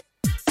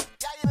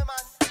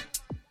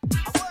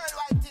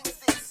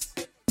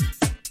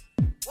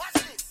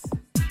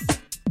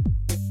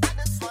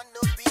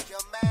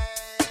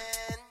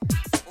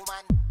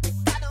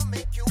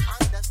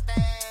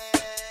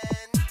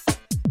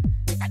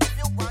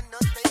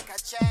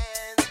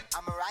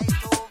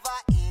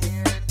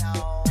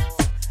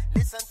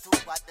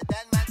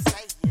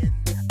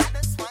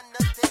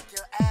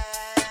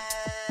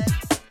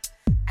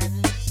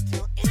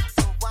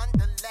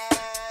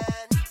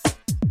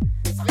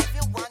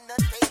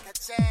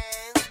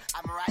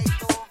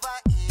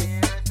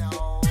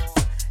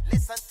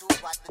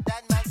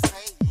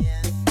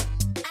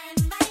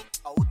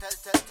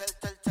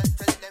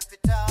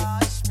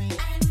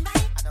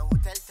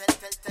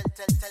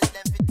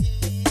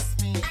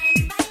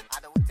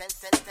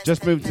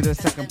 Just moved to the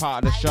second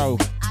part of the show.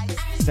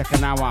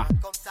 Second hour.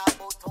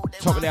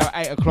 Top of the hour,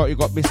 8 o'clock, you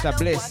got Mr.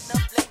 Bliss.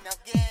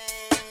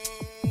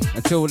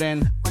 Until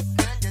then,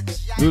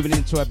 moving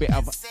into a bit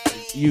of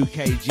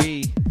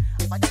UKG.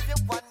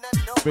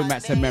 Bring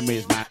back some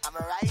memories, man.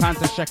 Time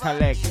to shake a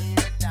leg.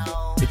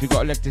 If you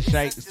got a leg to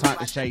shake, it's time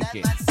to shake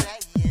it.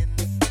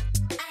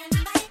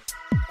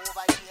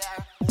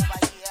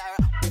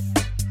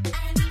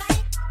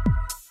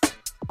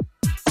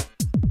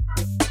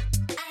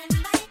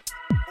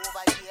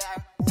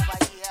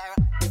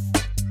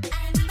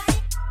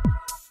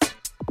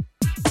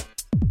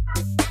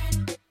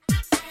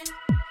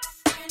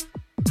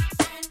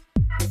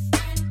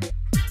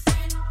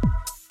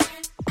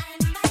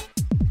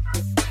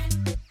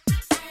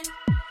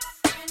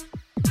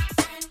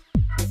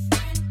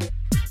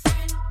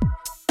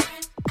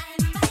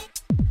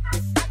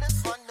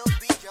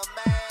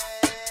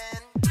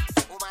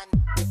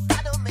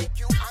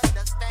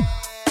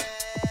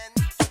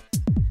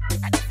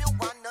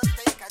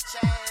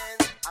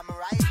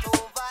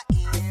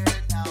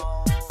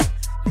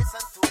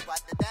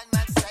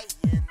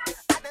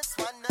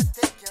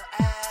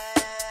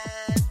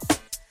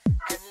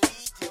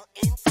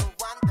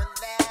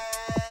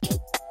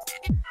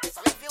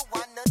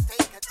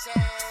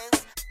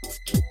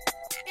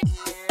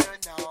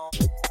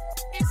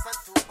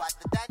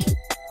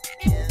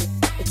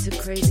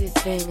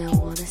 thing I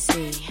wanna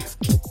see.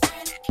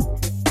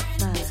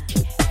 Love,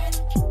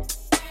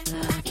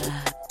 love,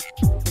 love.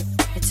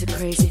 It's a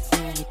crazy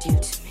thing you do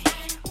to me.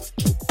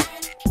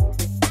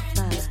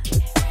 Love.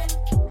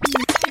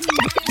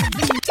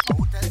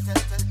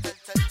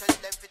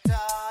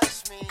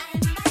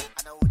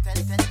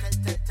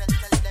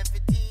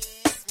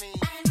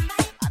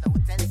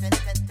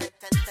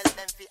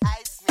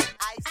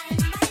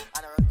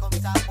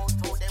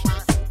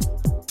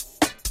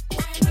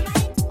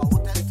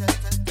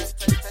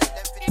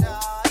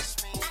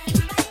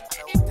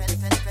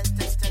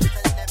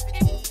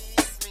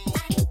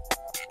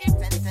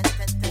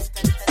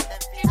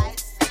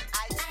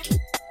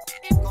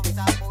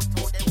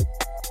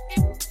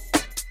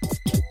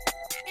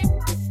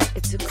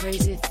 It's a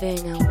crazy thing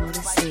I wanna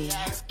see.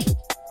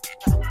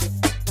 Love,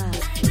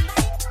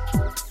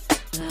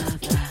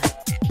 love,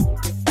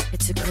 love.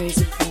 It's a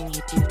crazy thing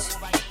you do to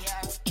me.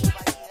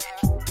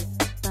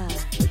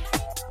 Love,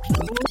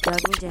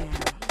 drag me down.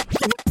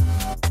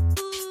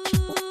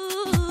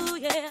 Ooh,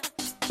 yeah.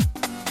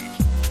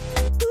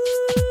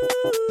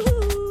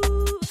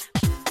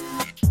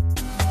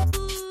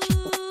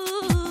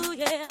 Ooh,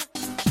 yeah.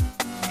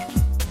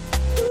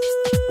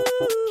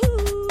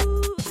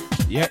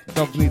 Yep,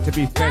 dogs need to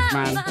be fed,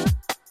 man.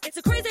 It's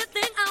a crazy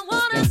thing I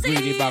wanna Them see.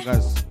 greedy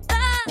buggers.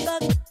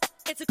 Love,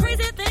 it's a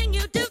crazy thing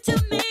you do to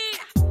me.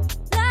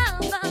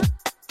 Love,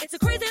 it's a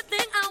crazy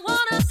thing I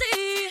wanna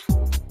see.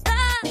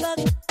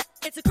 Love,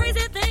 it's a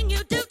crazy thing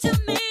you do to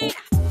me.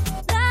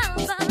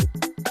 Love,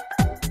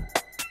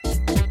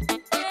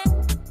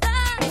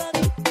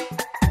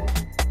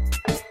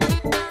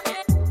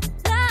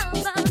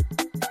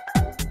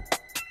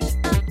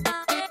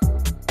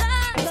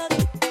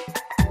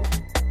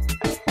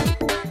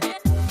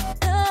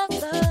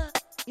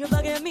 you're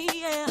bugging me,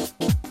 yeah.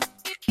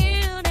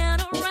 In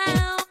and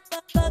around,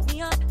 bug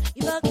me up,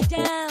 you bug me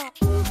down.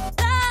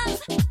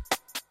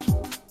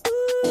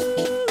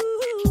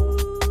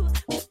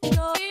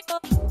 Love,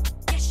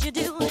 yes you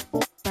do.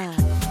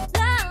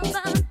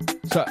 Love,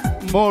 So,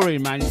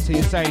 Maureen, man, so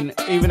you're saying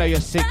even though you're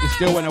sick, you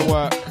still want to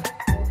work?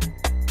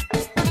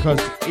 Because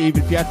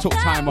even if you had took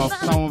time off,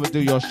 someone would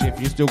do your shift.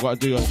 You still got to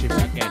do your shift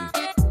again.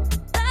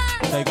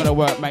 So you got to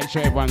work, make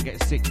sure everyone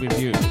gets sick with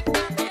you.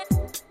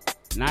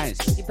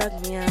 Nice. you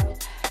bug me up,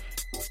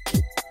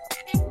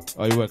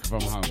 Or you working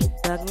from home?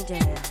 bug me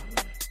down.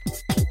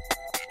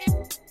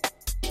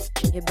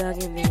 You're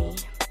bugging me.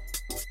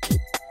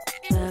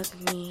 Bug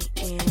me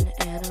in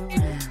and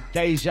around.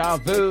 Deja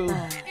vu.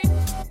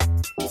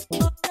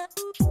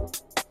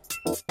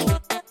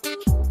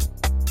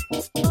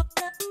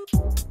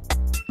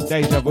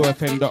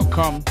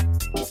 DejaVuFM.com.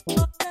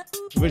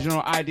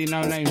 Original ID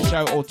No Name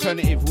Show,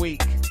 alternative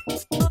week.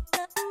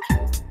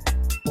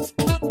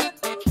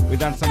 We've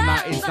done some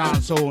 90s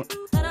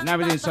dancehall. Now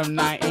we're doing some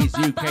 90s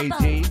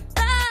UKG.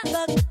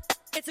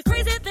 It's a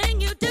crazy thing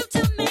you do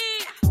to me.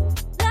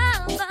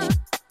 Love,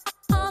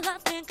 all I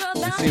think about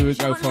Let's see where we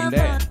go from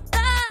there.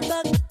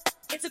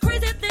 It's a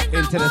crazy thing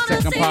Into the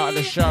second part of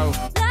the show.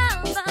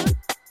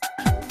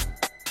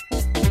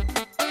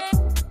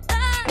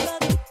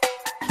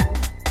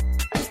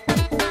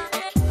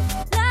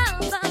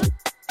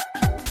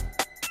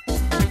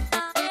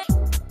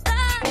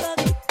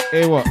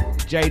 Hear what?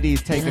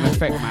 JD's taking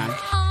effect, man.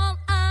 All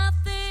I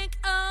think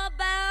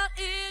about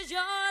is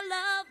your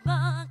love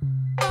bug.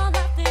 All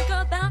I think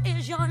about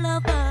is your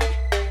love bug.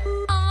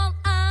 All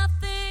I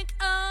think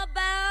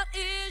about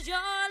is your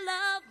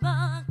love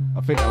bug.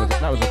 I think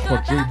that was a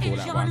quadruple,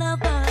 that one.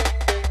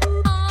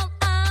 All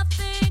I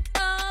think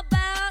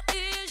about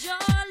is your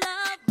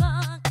love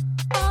bug.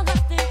 All I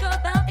think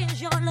about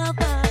is your love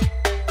bug.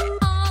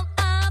 All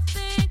I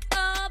think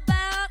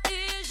about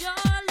is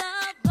your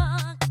love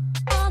bug.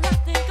 All I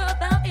think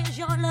about is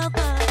your love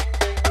bug.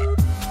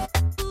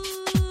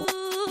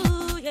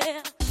 Ooh,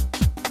 yeah.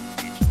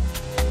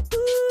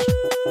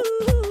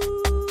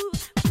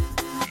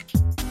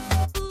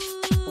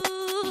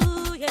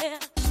 Ooh, yeah.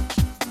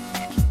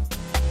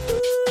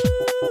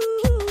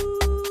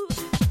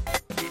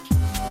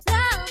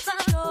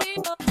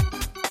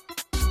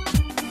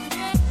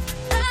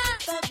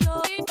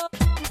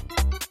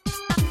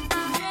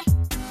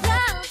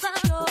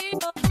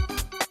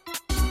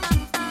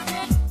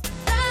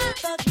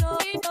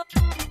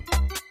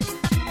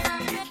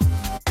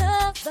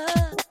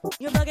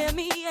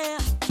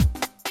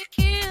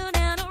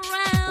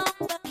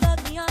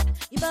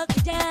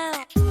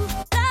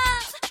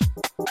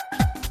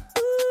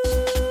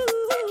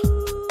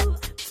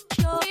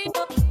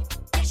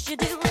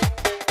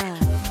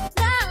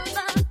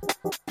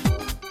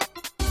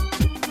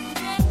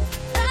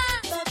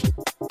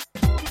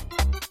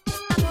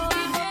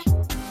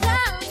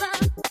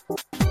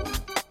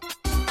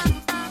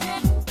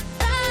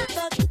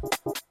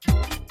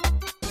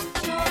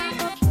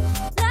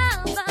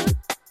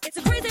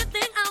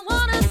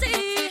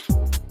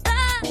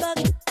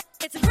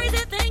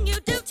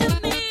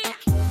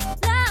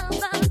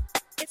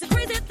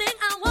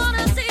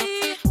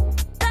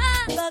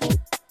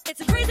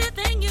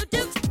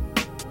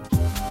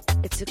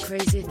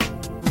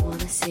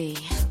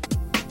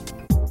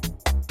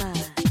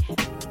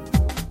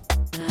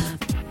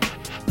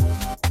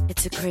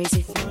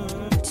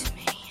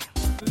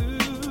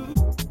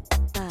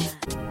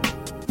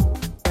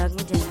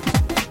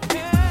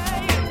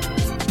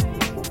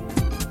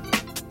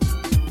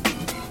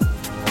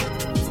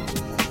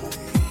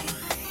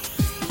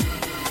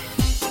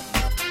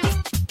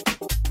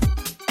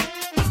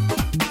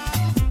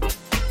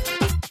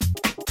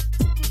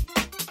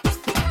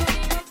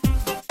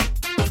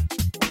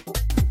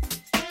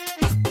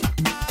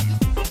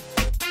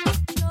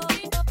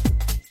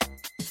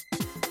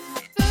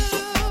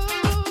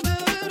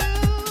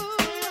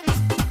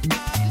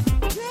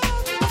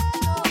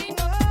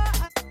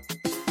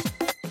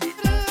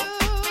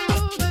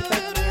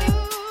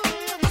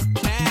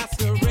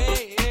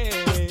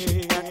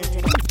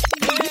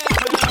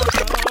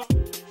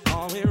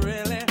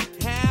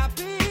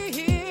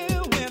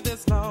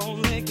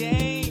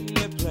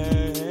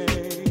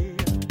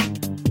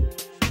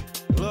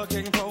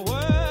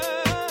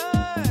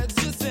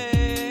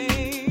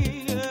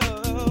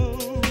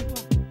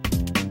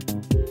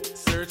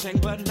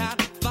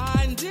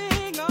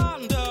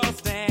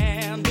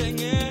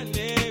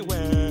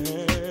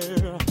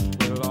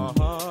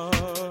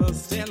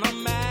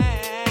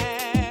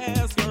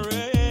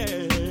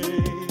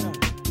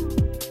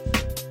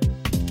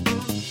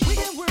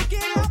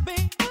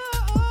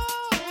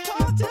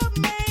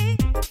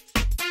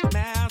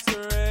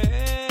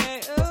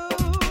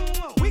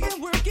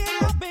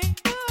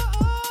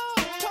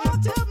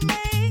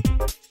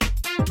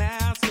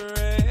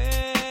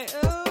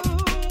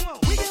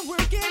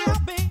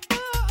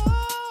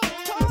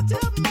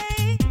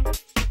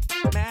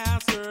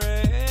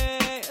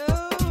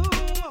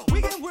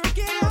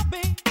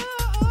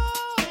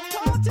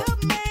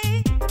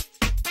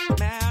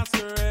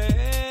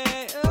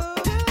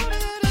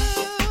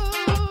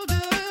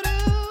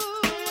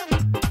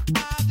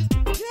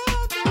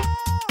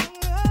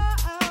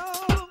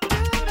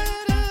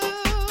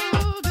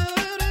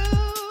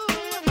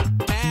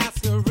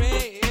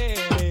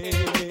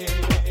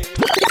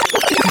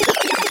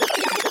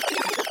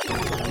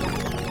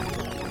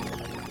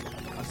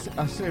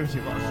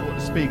 Seriously, got to sort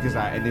the speakers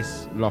out in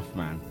this loft,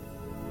 man.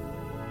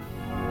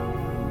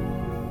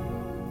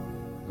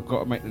 We've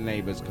got to make the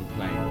neighbours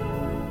complain.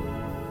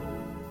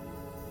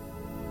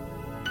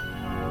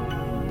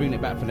 Bring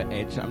it back from the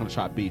edge. I'm going to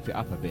try to beef it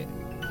up a bit.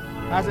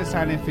 How's it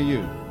sounding for you?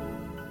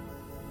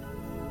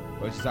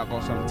 Well, it's just I've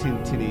got some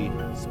tinny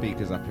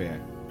speakers up here.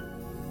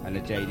 And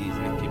the JD's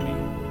licking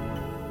me.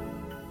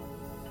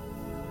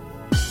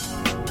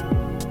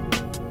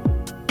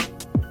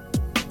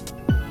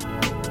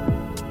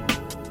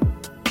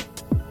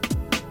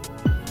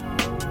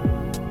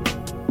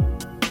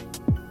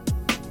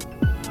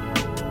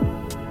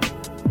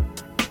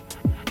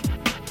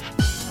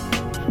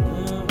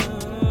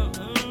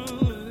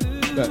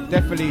 Look,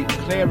 definitely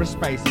clear a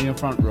space in your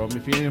front room.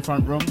 If you're in your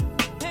front room,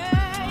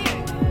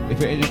 if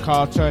you're in your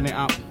car, turn it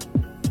up.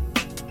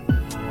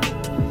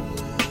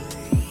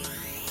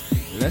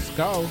 Let's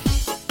go.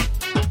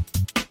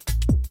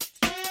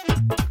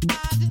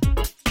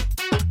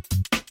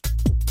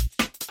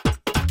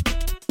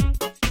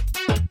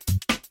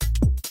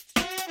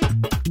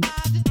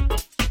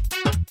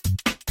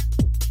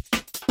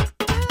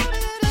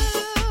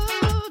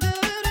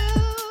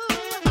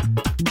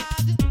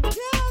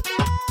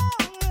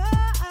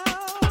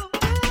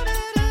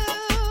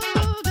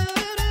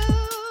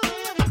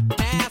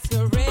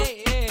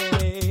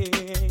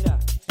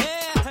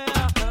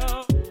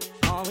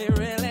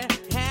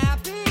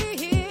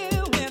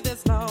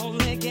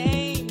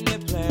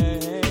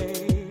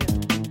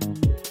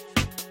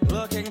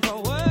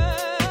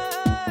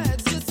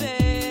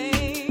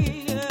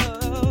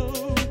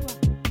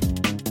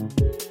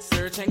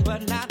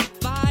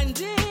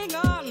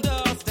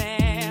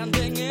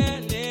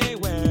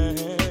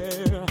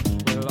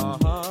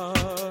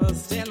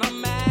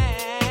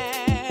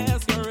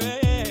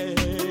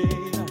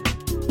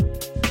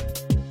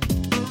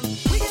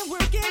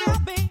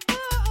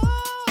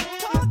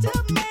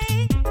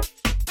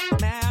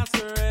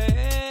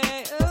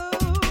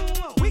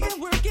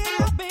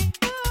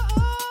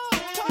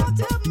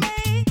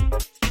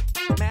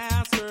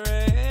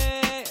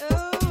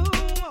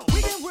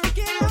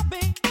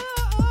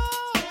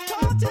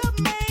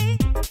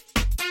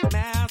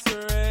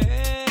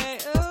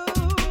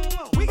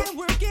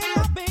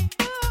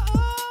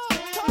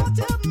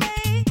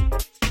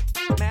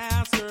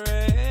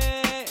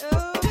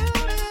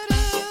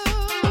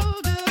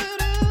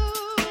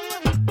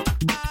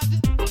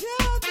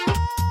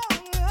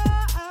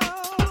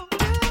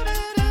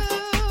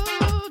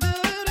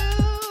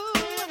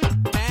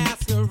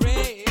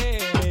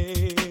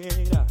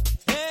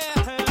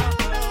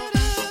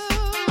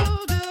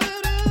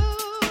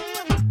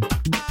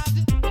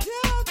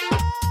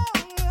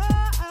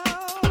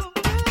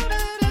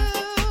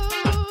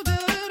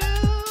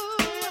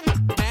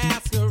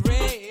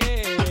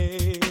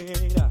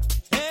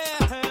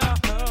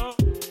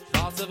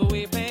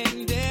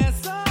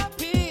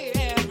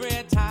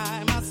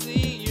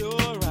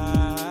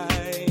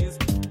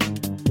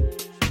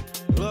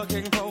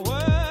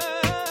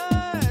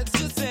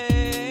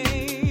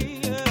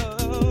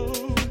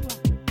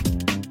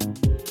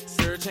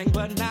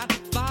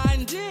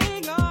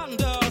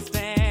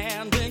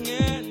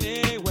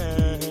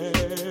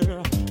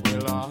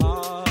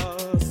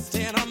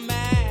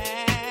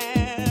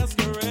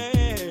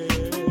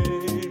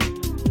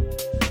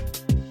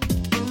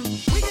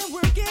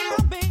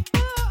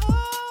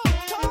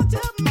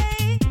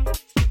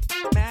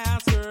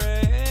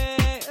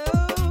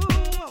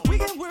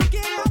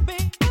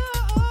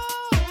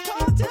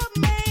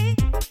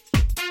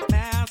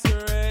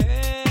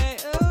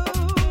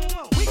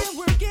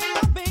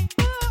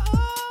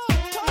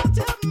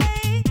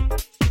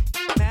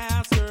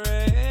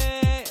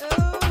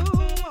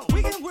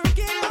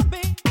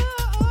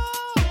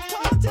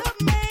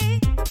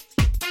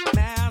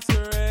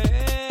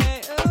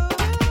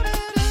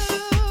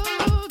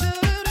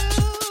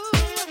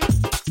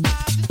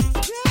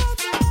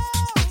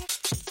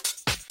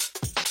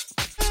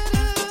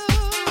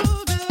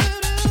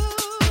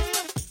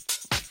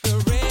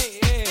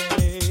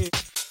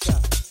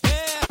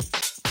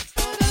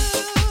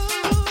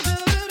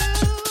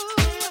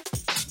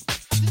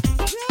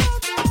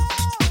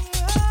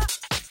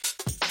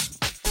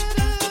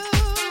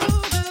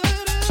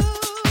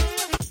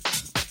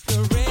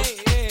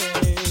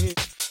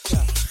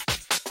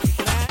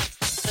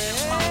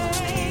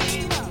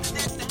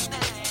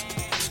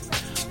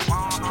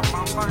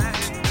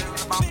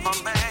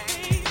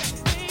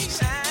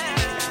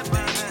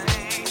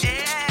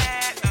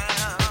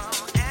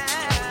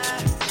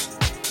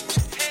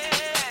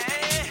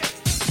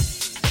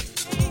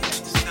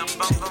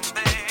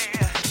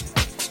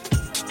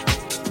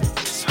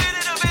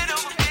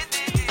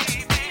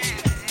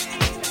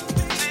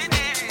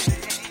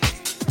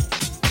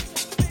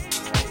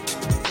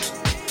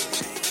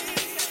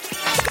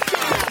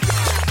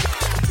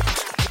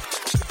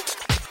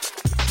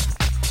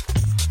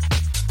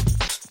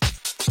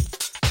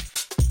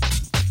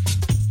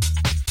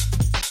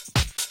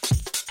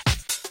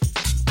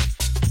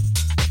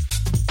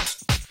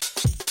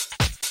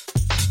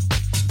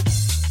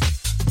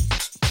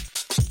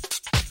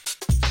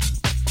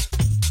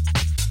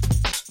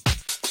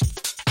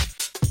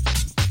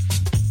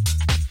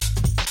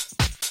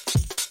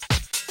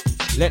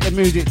 Let the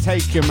music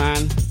take you,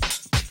 man.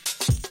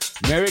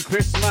 Merry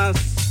Christmas.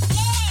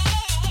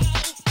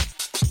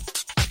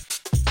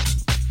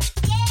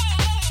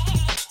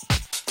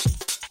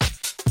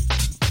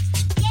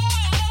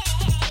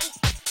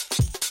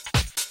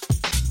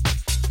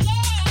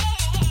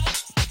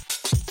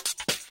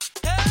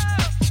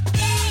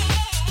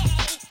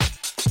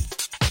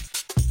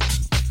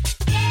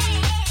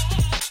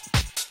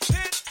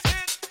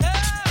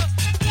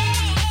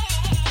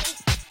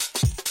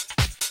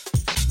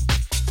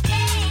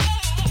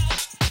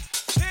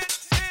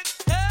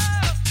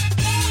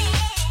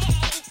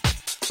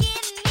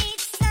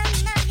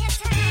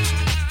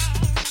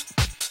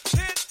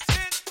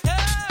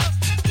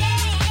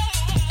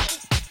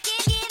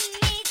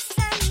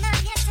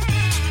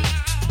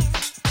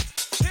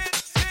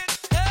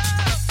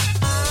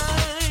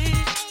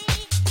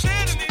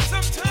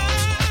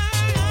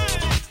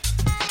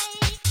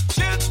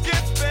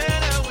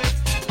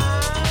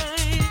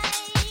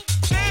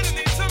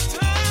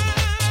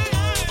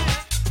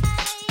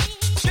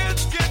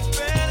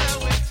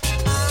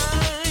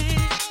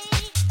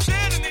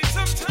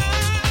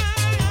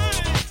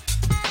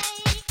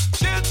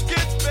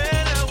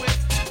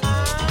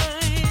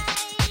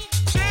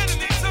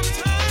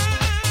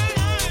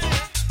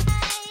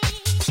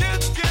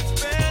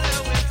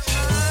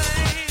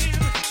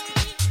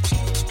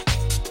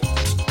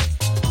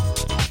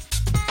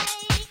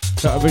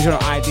 The original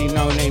ID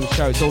No Name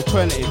show. It's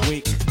alternative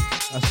week.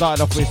 I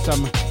started off with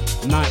some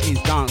 90s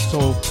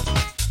dancehall,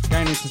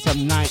 going into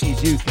some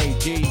 90s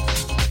UKG,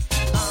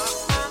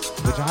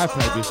 which I have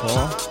played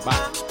before, but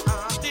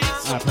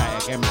I'll play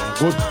it again, man.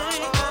 Good.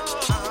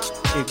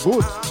 It's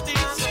good.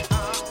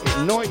 It's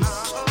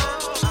nice.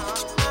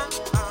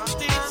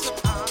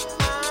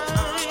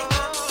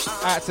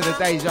 Out to the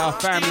Deja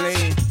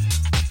family.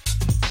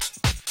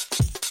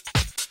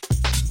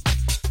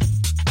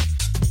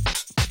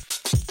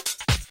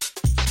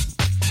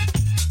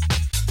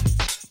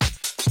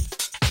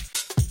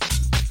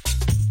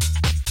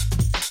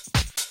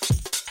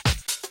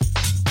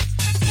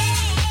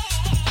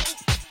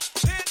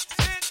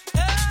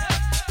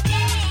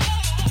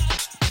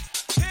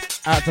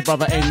 Out to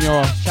brother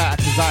Enyor, shout out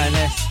to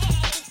Zioness,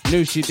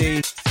 Nushi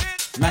D,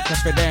 Macca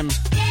for them.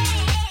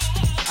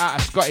 Out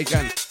of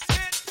Scottigan,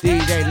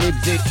 DJ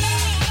Libsy,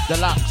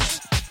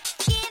 Deluxe,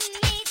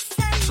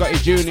 Scotty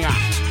Junior.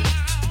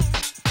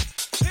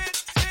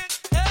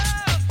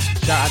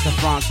 Shout out to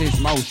Francis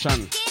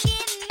Motion,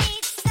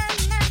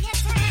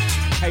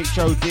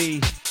 HOD.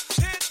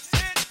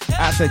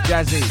 Out to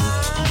Jazzy,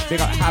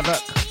 big up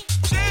Havoc.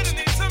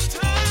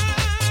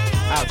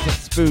 Out to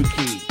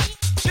Spooky.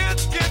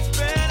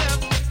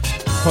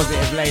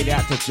 Positive Lady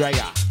out to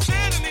Drea.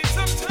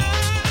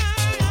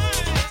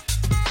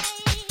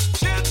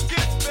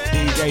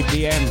 DJ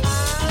BM.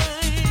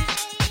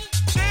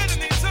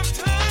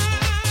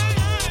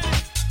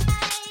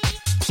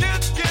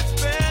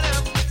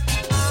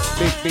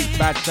 Big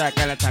bad track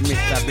out to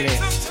Mr.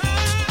 Bliss.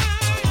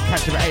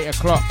 Catch him at 8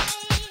 o'clock.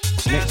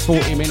 Next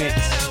 40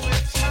 minutes.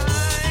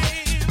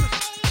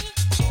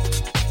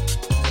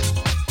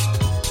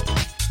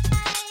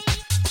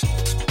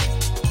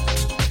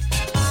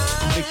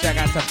 Shout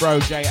out to Bro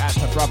J, out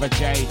to Brother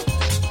J.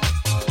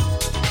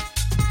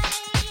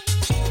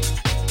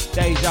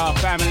 Deja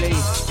family.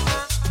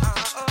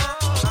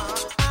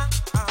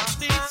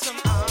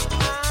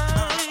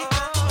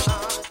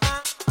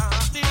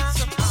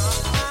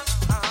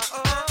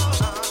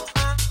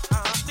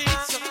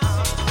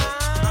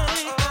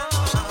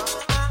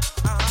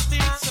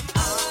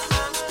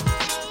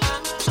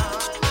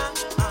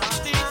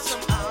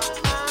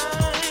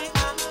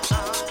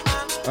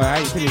 Alright, I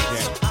ain't finished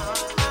yet.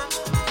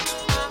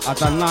 I've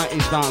done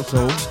 90s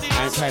dancehall,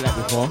 I ain't played that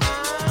before.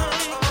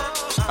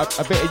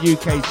 A bit of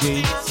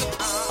UKG.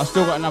 I've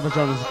still got another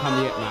genre to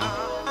come yet now.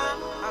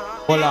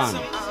 Hold on.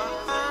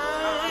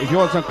 If you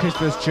want some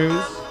Christmas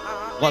tunes,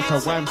 got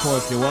some Wham for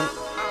if you want.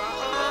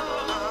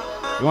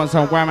 You want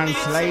some Wham and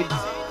Slade?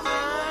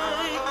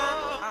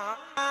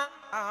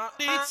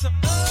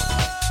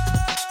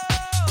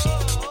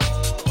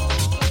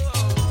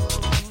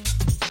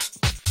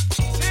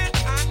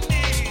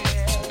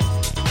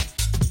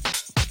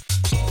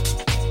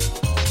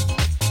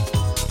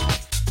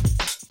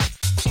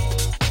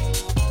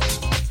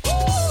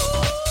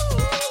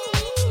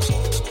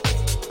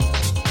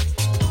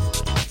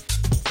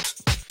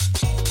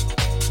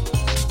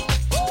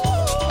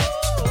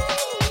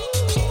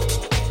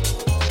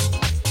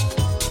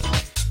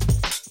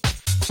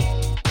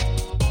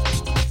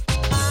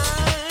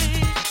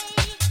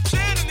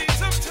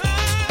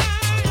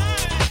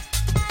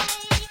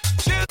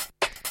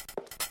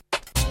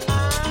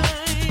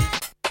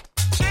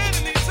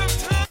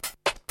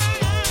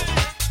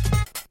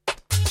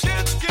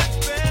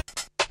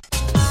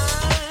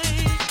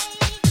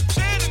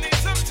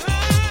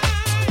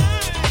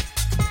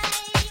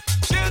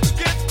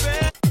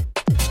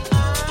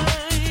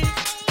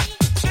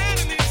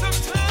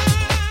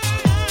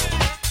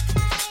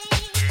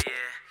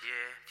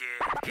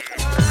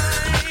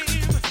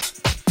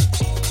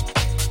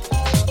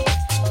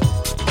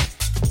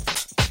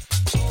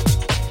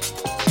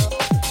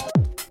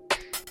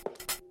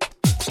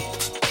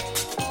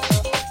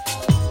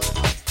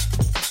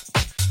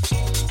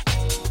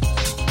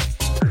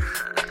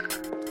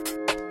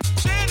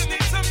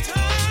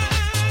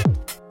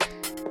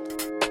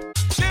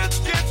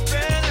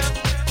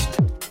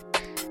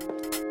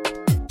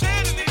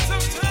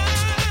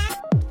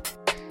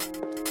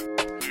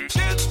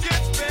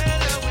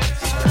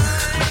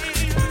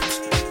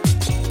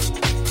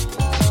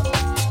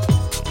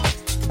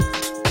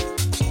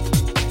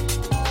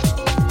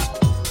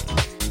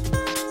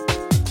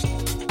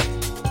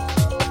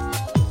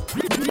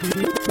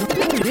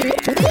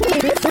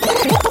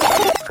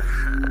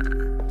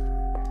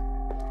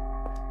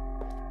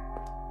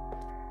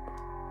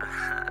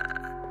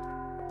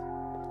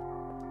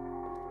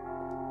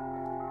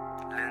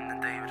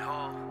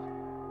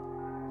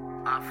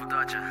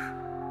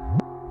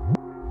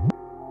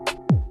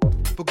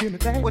 Forgive me,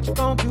 babe, what you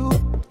gon' do?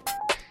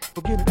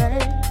 Forgive me,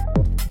 babe.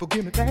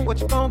 Forgive me, babe, what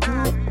you gon' do?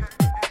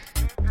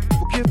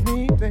 Forgive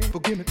me, babe.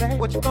 Forgive me, babe,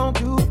 what you gon'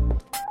 do?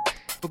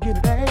 Forgive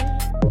me, babe.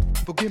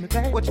 Forgive me,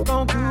 babe, what you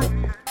gon' do?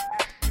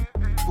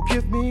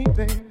 Forgive me,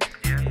 babe.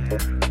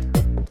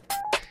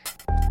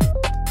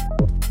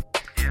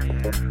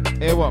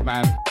 Hear what,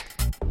 man?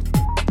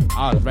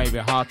 I was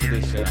raving hard to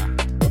this shit.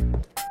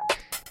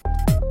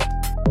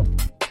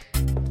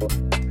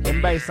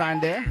 Them bass line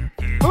there.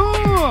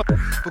 Ooh!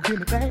 Forgive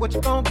me, babe, what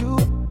you gon' do?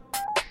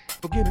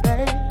 Forgive me,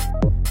 babe.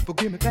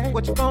 Forgive me, babe,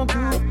 what you gon'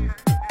 do?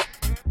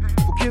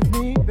 Forgive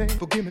me, babe.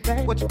 Forgive me,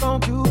 babe, what you gon'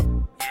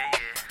 do?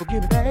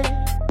 Forgive me, babe.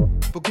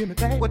 Forgive me,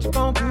 babe, what you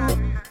gon' do?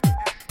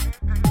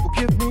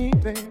 Forgive me,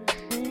 babe.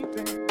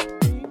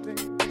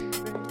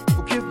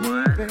 Forgive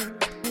me, babe.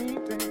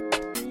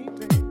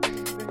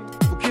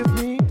 Forgive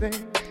me,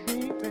 babe.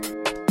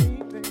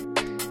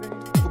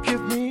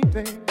 Forgive me,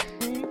 babe.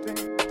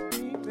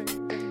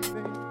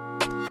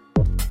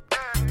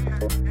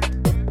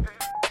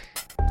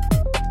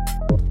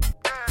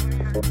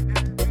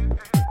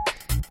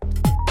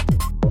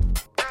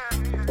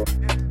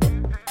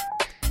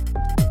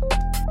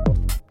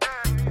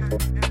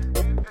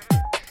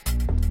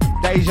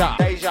 Deja.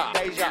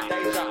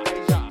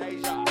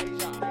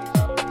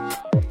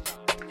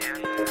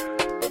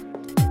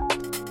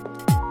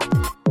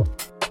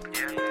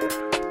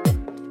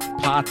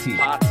 Party.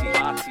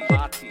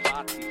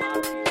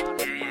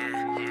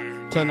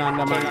 Turn on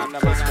the mic.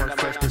 This one's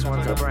fresh, this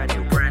one's a brand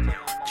new.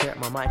 Check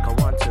my mic, I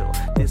want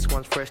to. This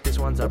one's fresh, this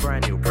one's a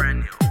brand new.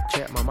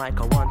 Check my mic,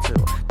 I want to.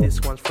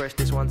 This one's fresh,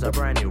 this one's a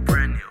brand new.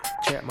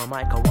 Check my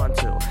mic, I want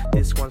to.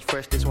 This one's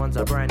fresh, this one's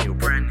a brand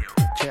new.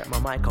 Check my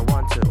mic, I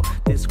want to.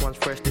 This one's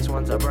fresh, this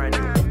one's a brand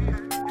new.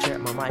 Check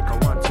my mic, I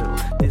want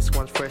to. This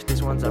one's fresh,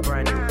 this one's a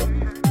brand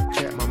new.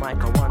 Check my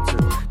mic, I want to.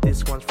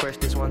 This one's fresh,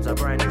 this one's a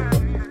brand new.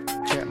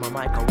 Check my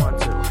mic, I want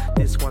to.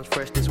 This one's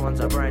fresh, this one's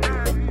a brand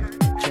new.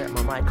 Check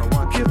my mic, I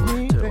want to. Forgive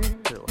me,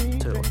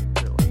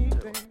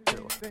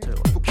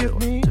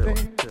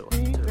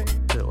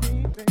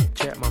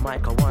 check my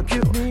mic, I want to.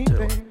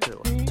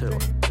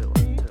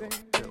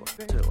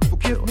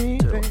 Forgive me,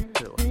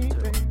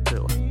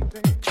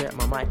 check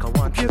my mic, I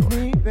want to.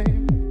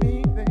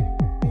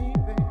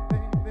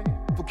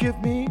 Forgive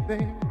me,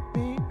 babe.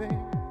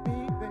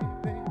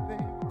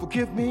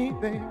 Forgive me,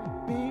 babe.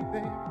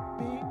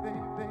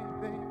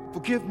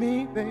 Forgive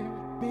me, babe.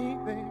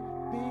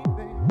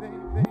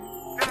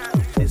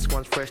 This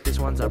one's fresh, this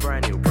one's a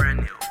brand new.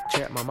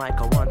 Check my mic,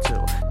 I want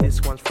to.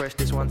 This one's fresh,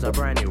 this one's a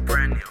brand new.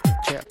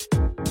 Check.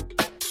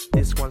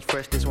 This one's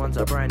fresh, this one's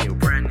a brand new.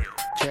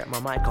 Check my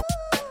mic.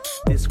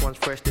 This one's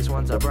fresh, this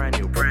one's a brand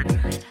new.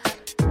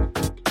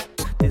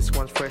 This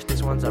one's fresh,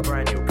 this one's a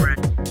brand new.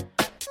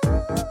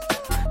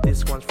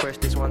 This one's fresh,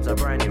 this one's a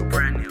brand new.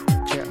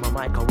 Check my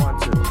mic, I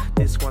want to.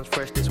 This one's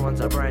fresh, this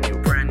one's a brand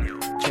new.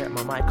 Check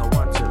my mic, I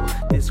want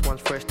to. This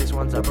one's fresh, this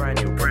one's a brand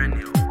new.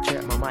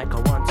 Check my mic, I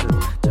want to.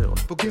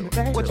 Forgive me,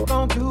 babe, what you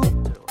gon' do?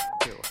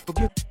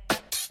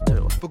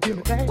 Forgive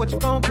me, babe, what you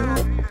gon' do?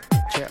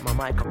 Check my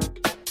mic.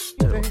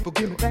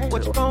 Forgive me, babe,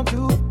 what you gon'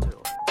 do?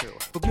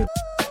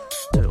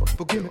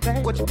 Forgive me,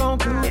 babe, what you gon'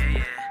 do?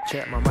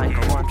 Check my mic, I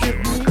want to. Forgive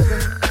me,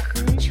 babe.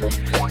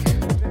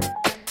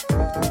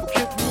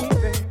 Forgive me,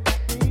 babe.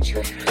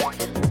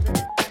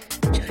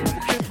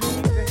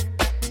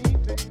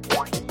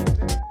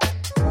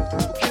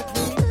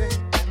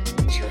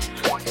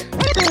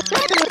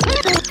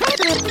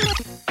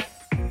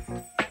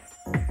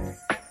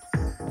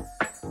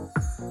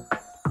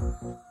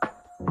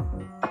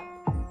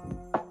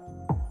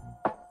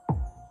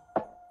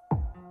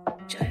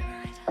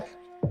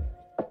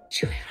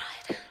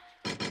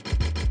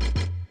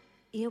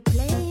 You're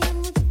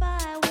playing with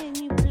fire when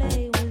you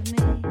play with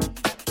me.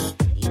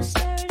 You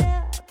stir it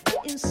up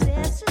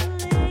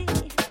incessantly.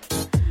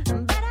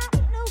 But I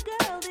ain't no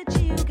girl that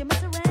you can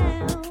mess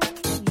around.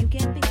 You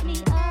can pick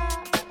me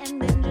up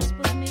and then just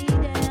put me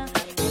down.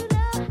 You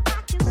know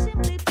I can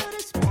simply put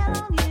a spell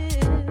on you.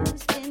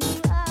 Spin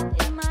you up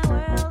in my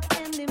world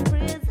and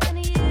imprison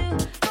you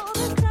for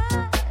the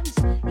crimes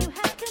you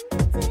have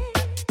committed.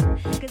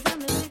 'Cause I'm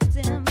the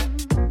victim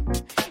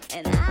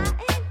and I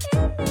ain't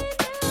in it.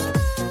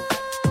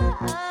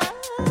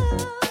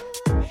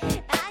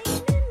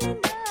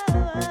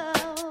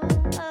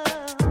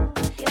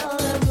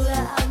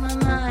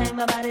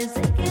 My body's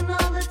aching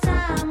all the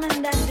time,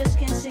 and I just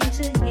can't seem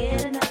to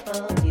get enough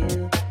of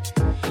you.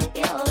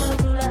 You're the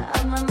ruler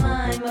of my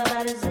mind. My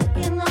body's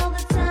aching all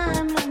the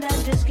time, and I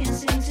just can't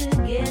seem to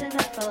get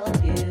enough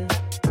of you.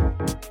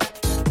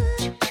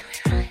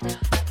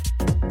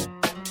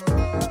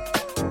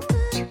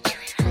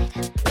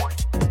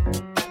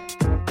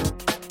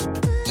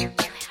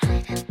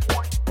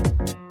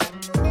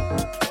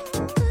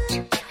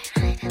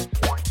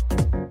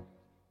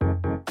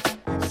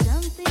 I've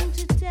something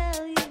to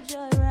tell you,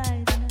 Joy,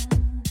 right now.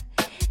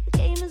 The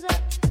game is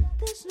up,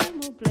 there's no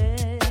more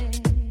play.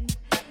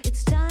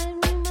 It's time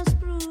you must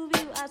prove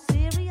you are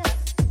serious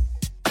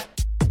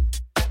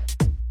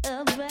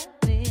about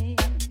me.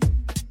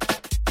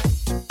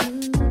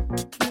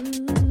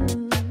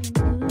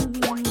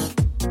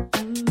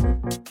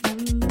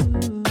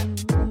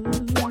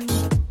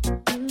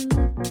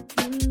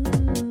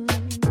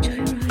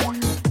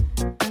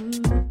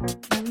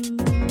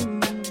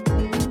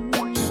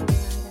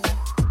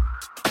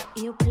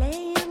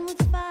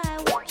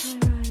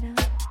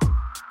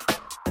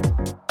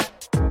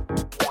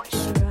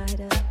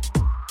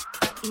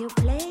 You're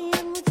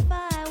playing with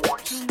fire,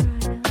 walking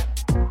right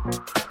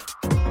up.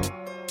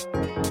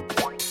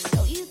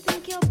 So you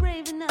think you're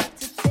brave enough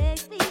to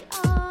take me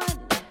on?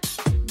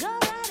 Go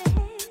right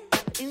ahead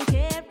and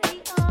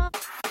carry on.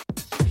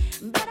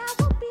 But I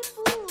won't be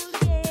fooled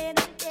again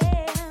and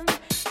again,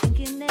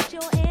 thinking that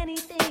you're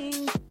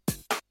anything.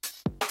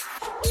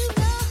 You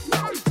know I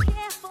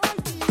care for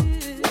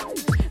you,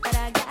 but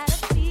I gotta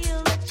feel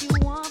that you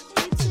want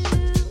me to.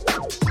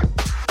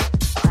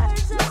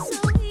 Words are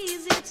so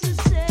easy to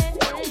say.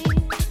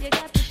 You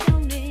got to show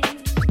me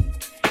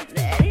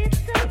that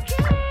it's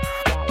okay.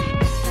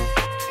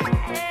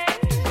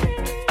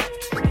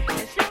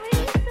 Show me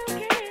it's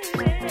okay.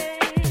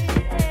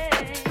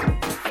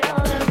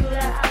 You're the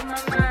ruler of my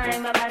mind.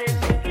 My body's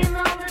thinking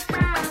all the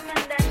time,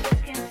 and I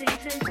just can't seem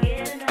to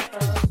get enough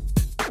of.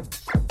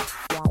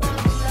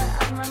 Ruler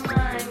of my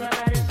mind. My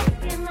body's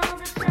thinking all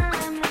the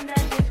time, and I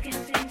just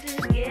can't seem to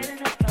get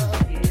enough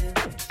of you.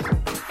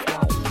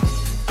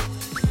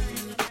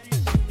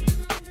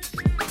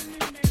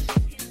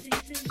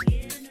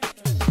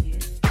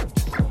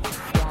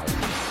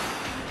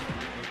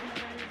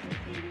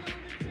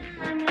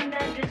 And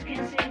I just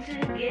can't seem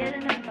to get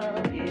enough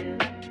of you.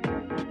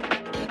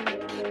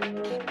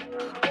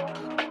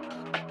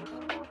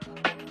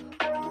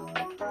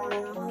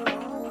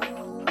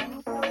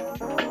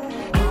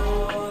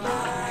 All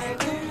I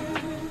do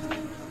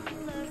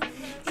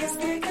is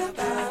think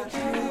about you.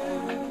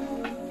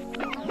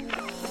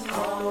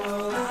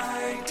 All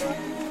I do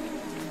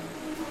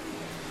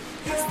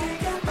is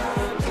think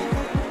about you.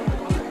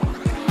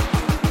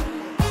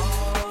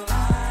 All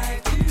I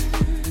do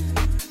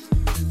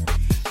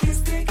is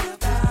think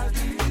about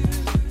you.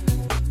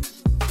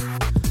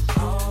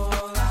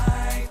 All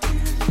I do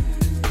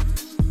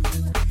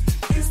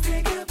is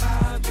think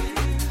about you.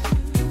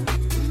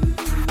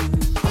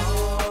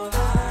 All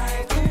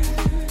I do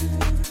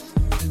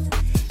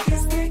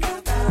is think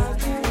about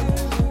you.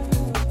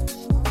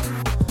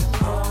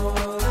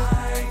 All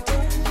I do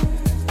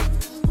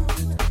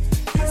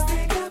is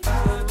think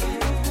about you.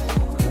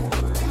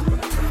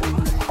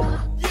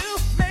 You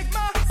make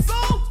my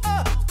soul a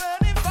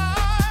burning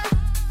fire.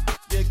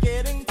 You're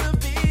getting to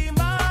be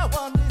my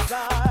one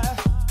desire.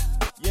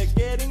 You're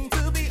getting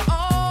to be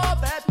all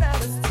that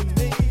matters to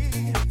me.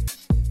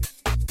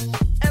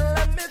 And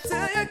let me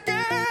tell you,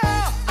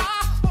 girl, I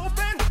hope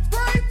and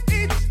pray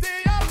each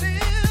day I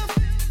live.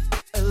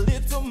 A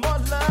little more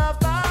love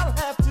I'll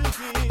have to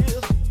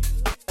give.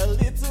 A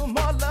little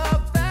more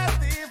love that's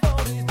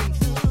devoted and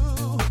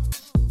true.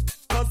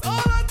 'Cause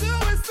all I do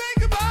is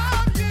think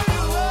about you.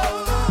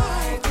 All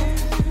I do,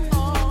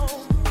 oh,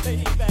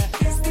 baby,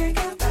 Is think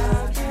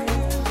about you.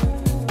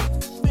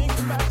 think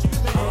about you,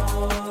 baby.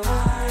 All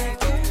I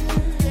do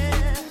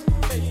Yeah,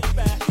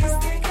 baby. is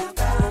think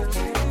about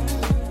you.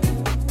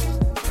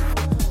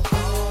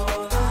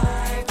 All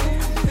I do,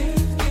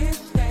 think it,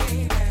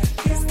 baby,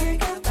 is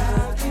think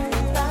about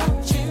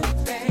you,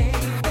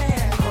 baby.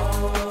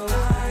 All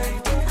I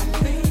do,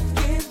 think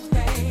it,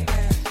 baby,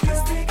 is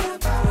think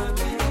about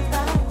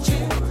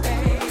you,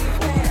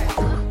 baby.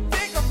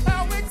 Think of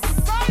how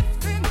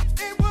exciting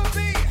it will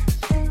be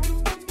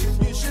if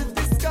you should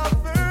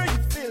discover you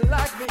feel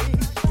like me.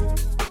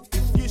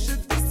 If you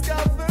should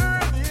discover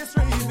this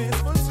remix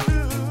was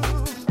true.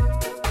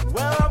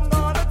 Well, I'm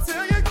gonna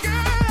tell you,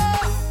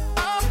 girl,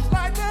 I'm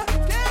like a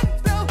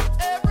candle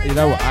every You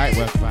know what? I ain't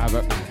day. worth for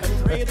Havoc. And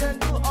pray that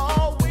you'll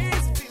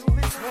always feel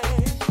this way.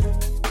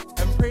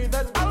 And pray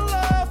that our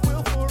love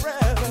will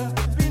forever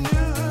be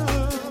new.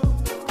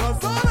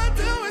 'Cause all I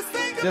do is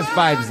think Just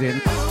about vibes in.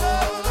 you.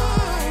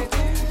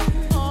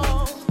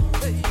 Oh,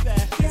 baby.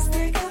 Is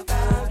think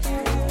about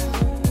you.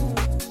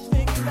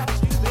 Think about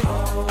you, baby.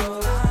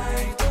 All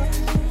I do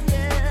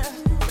Yeah,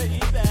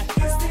 baby.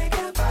 is think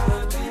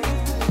about you.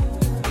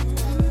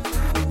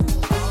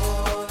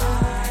 All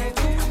I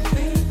do,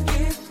 think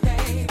it,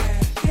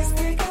 baby, is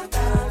think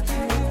about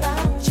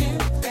you,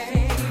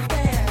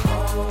 baby.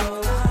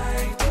 All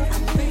I do,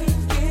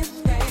 think it,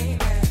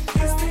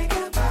 baby, is think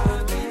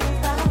about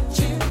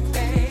you,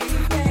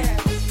 baby.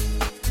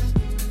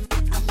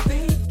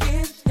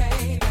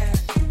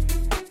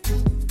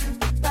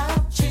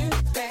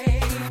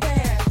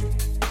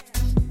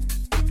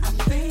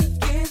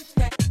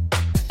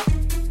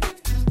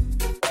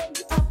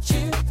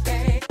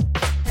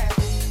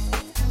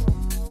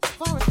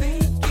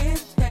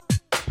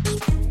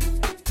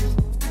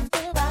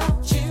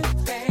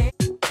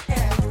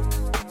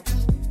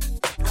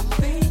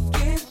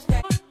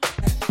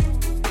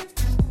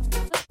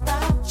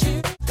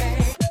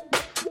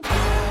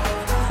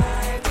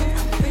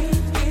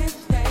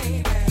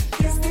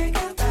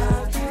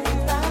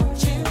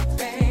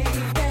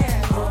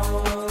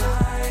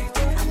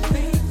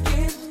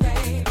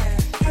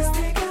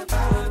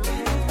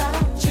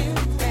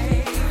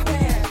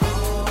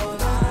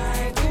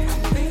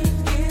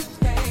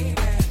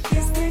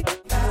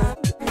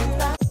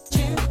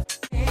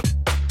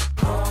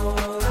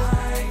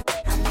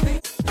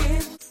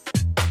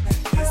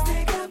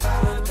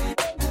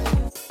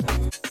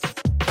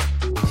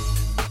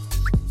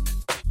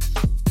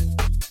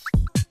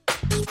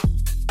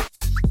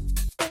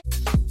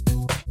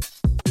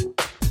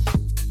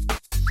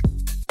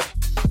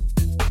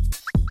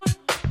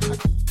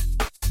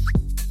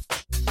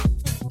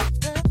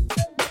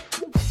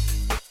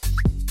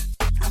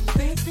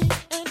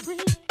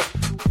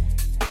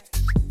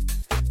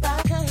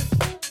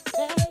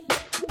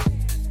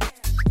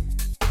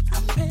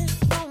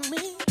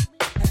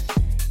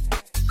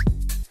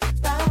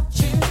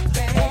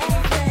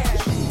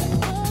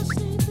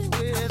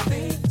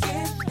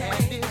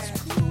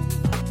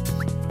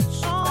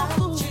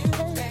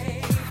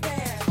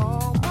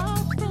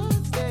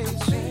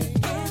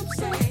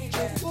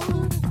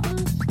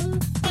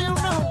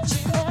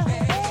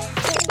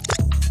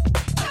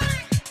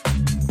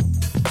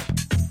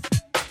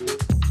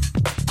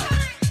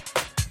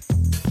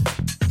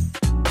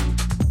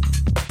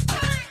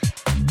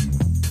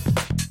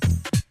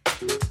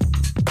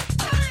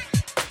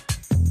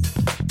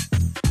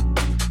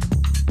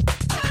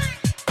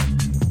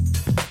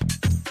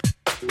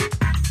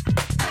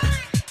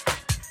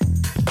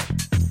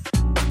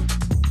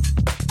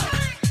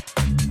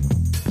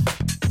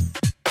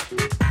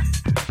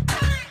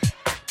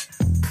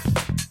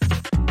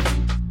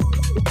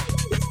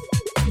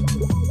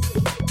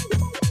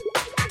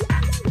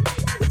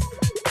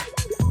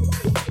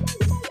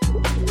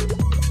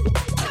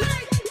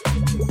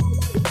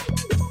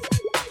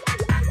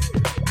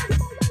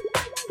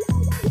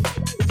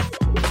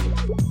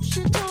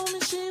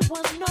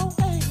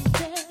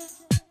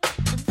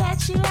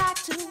 she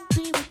like to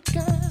be with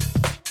girl.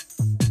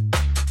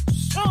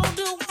 So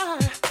do I,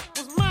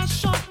 was my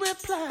short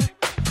reply.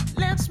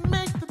 Let's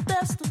make the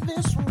best of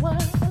this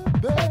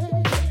world,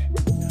 babe.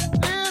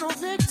 Little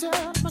Victor,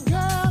 my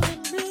girl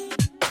and me,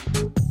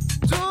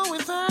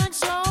 doing things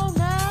so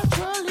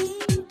naturally.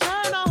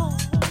 Turn on,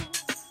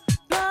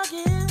 plug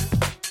in,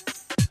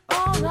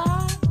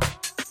 alright.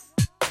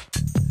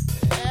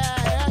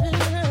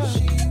 Yeah.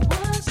 She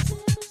was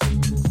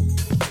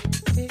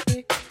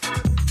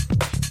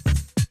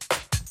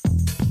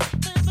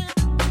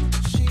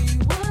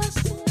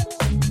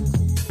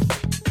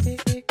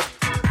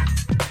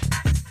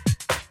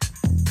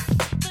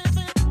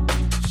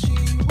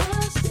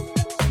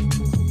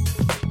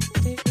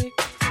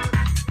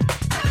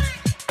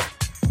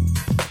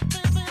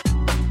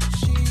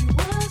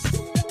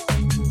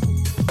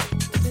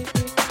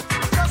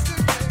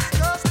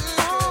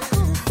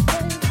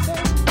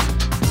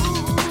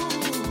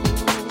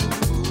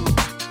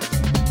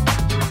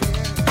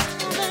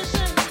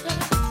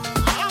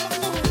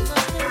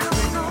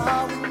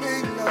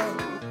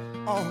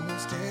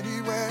almost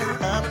anywhere.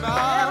 Haven't I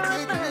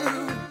taken you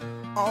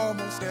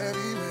almost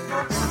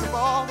everywhere? Think of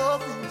all the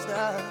things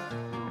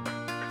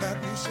that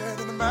we shared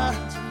in the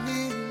night. To me,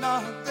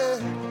 not there.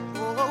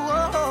 Oh,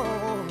 oh,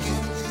 oh.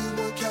 Giving you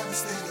what kind of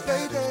state,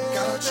 baby.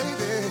 Got you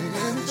there.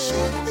 And it's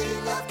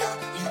everything I've got.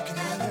 You can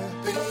have it,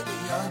 baby.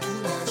 I'll do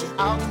magic.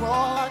 I'll do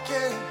all I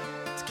can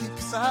to keep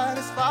you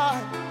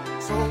satisfied.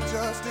 So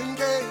just in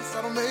case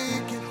I don't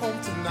make it home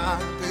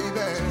tonight, baby.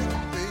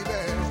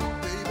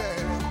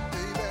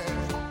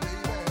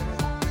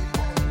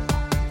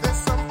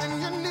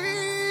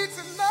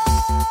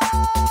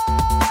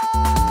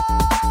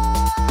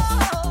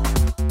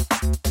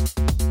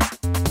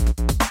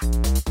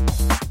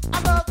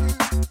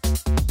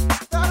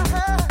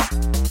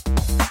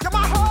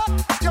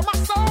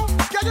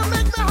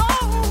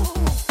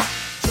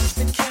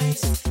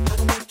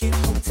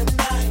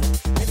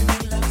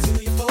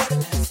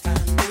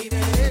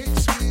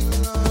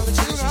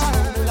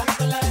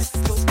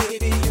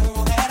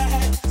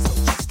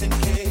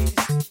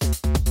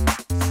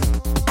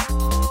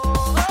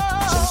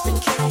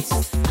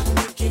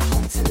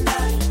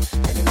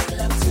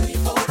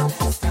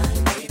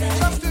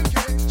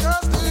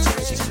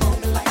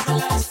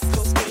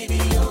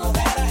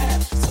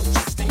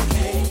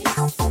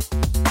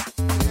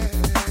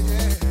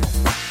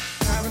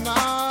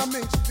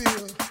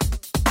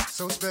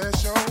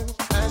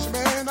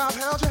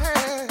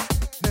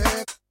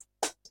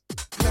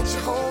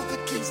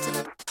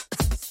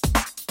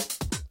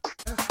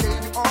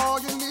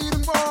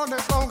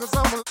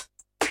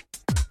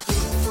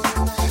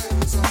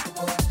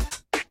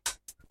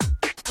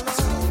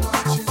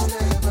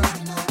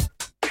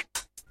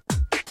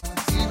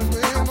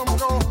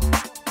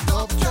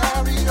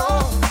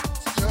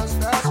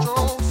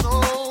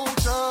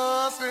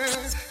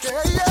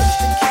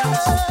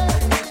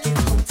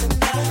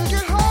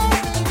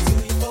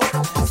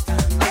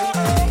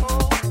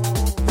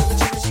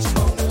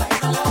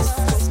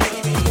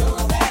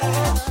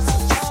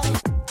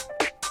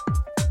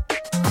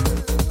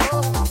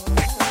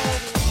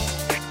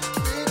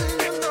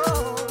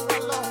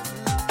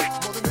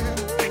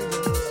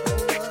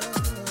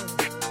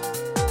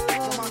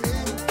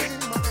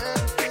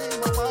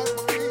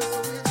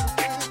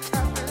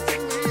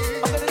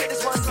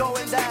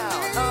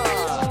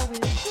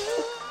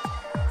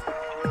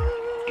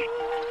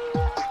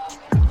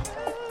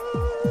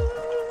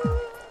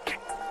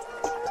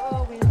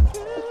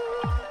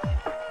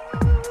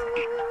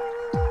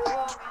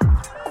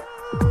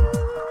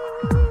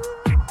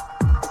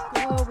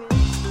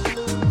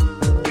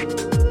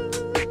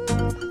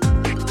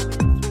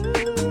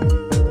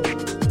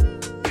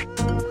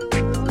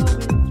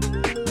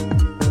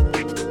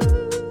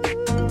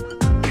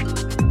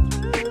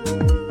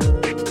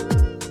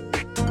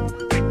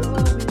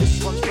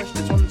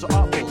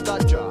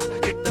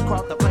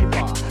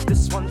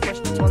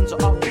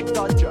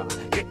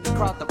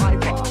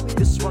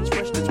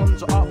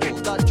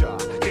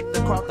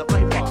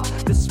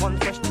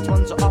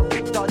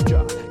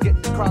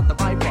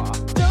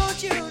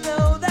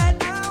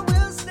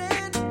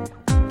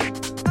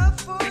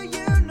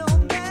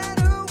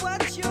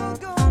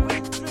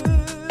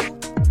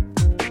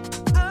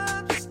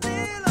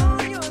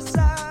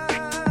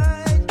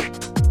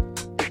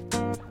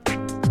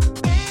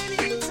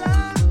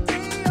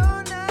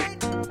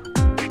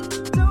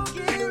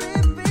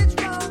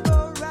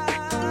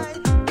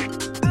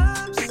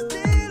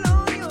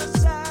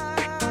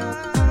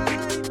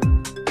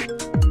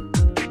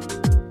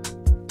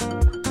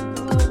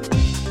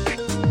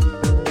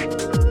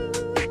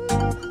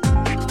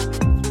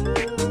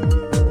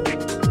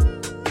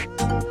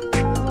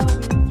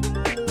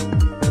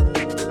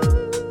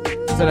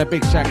 A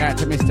big shout out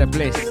to Mr.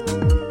 Bliss.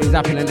 He's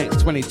up in the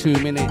next 22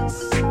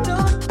 minutes.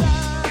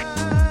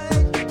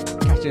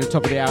 Catching the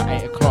top of the hour,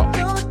 8 o'clock.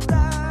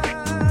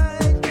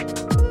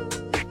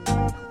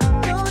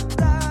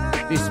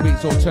 This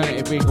week's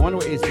alternative week. I wonder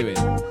what he's doing.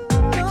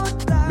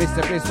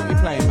 Mr. Bliss, what are you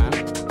playing, man?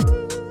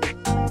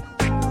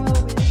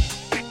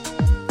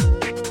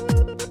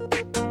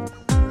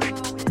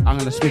 I'm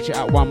going to switch it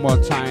out one more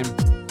time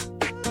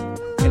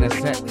in a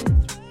sec.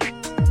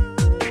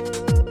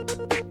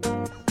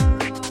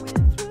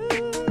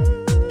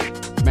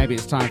 Maybe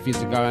it's time for you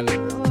to go and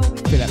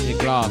fill up your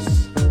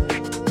glass.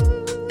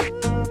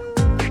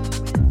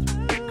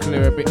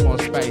 Clear a bit more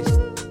space.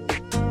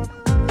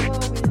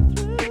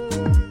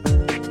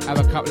 Have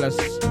a couple of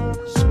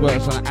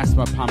squirts on an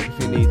asthma pump if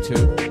you need to.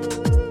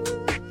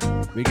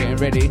 We're getting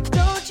ready.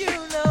 Don't you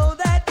know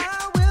that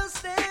I will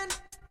stand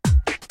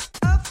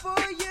up for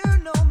you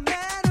no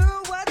matter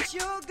what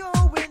you're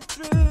going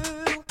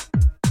through?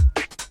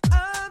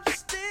 I'm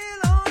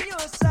still on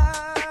your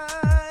side.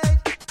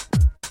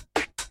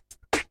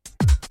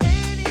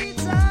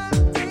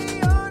 Anytime,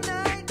 day or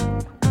night.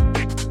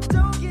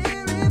 Don't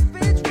care if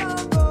it's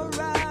wrong or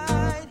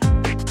right.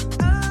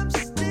 I'm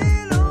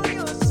still on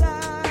your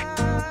side.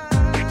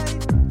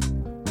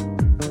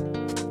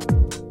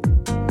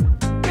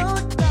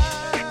 Don't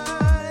lie.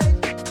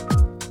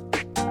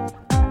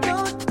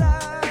 Don't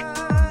lie.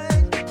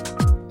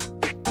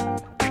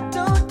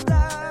 Don't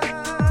lie.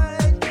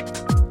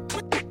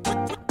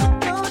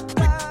 Don't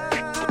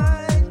lie.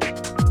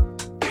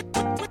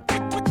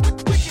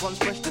 This one's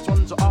fresh, this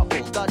one's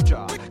awful,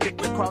 dodger. Get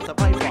the crowd the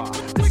viper.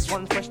 This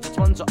one's fresh, this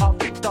one's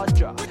awful,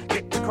 dodger.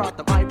 Get the crowd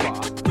the viper.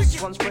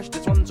 This one's fresh,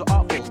 this one's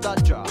awful,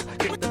 dodger.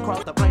 Get the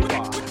crowd the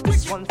viper.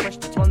 This one's fresh,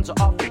 this one's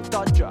awful,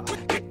 dodger.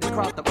 Get the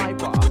crowd the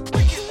viper.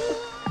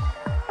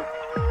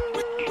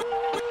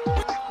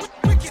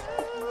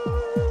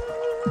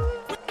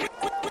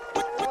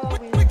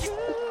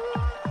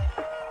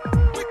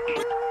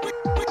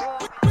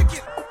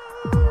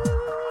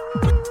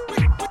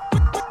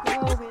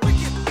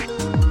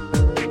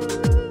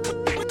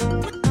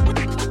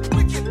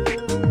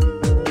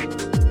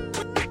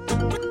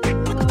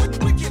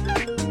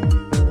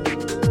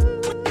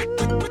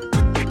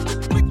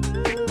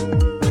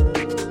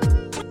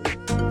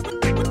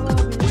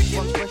 This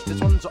one's fresh, this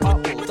one's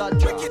awful,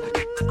 dodger.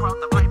 Get the crowd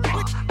the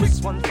viper.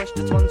 This one's fresh,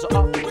 this one's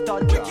awful,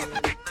 dodger.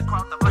 Get the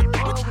crowd the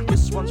viper.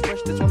 This one's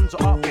fresh, this one's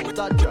awful,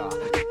 dodger.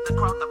 Get the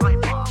crowd the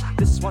viper.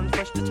 This one's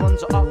fresh, this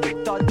one's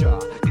awful, dodger.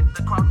 Get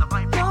the crowd the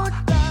viper. Don't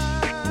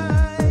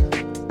lie.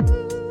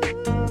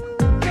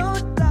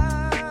 Don't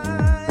lie.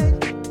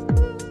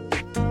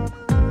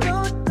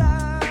 Don't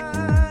lie.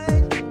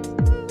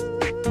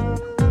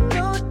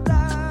 Don't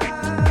lie.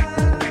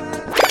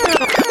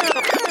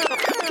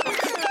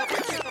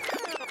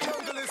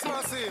 Jungle is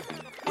massive.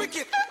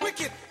 Wicked,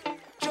 wicked.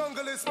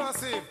 Jungle is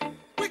massive.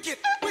 Wicked,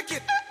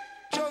 wicked.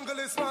 Jungle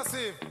is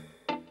massive.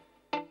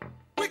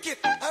 Wicked.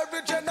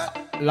 Original.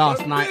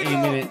 Last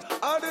 19 minutes.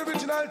 All the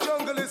original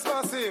jungle is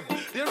massive.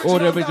 All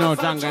the original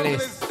dancehall jungle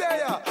is.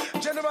 there.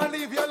 General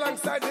leave you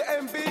alongside the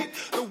MB.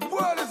 The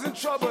world is in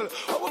trouble.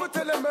 I want to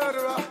tell a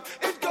murderer.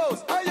 It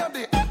goes. I am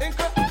the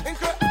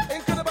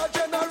incredible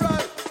general.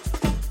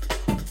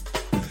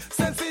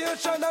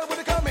 Sensational with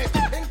the coming.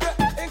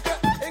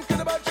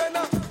 Incredible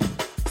general.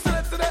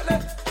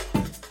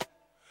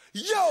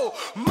 Yo,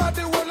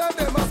 Matty, one of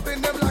them, I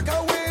spin them like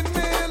a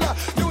windmill.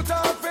 New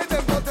talk for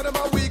them, go to them,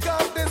 and we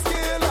got the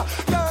skill.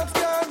 Dance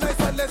can nice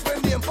and less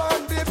when name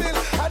on the bill.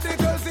 And the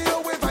girls see you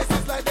with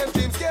vices like them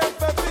teams can't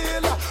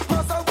fulfill.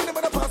 Pass on, win them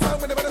in the pass on,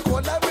 win them in the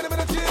cold, like win them in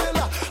the chill.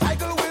 I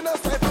go winner,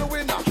 cycle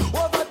winner,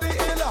 over the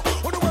hill.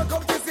 Who the one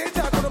come to see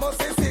that, who the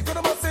must say sick, who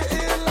the must say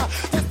ill.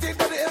 Just think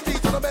that the MD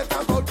to the best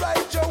and go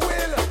right your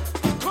will.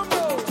 Come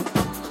on.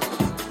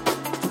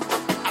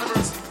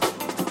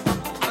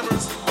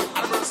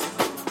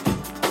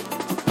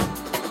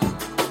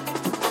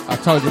 I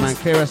told you, man,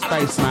 clear a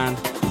space, man.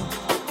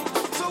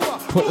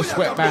 Put the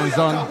sweatbands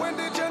on.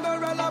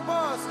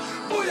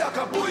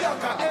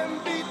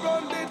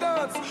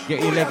 Get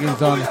your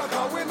leggings on.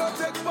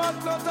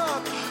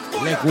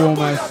 Leg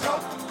warmers.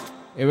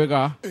 Here we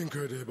go.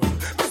 Incredible.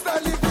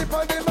 Mr. Lee, keep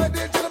on the mic,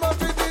 the gentleman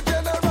fit the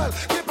general.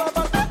 Keep on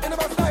back in my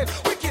style.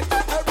 Wicked,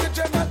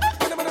 original.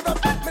 Minimum of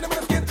the minimum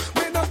of skin.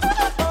 Minimum of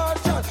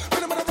partial.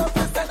 Minimum of the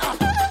fist and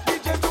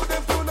DJ to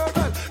them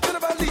funeral.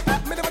 General Lee,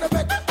 minimum of the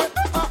back.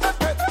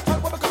 All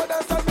what come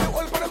dance on me,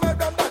 all for the mad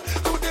damn that.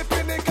 To the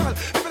pinnacle.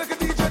 If you look at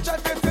DJ, chat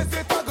them, face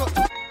it, tago.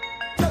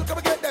 Tell come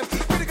and get them.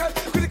 Critical.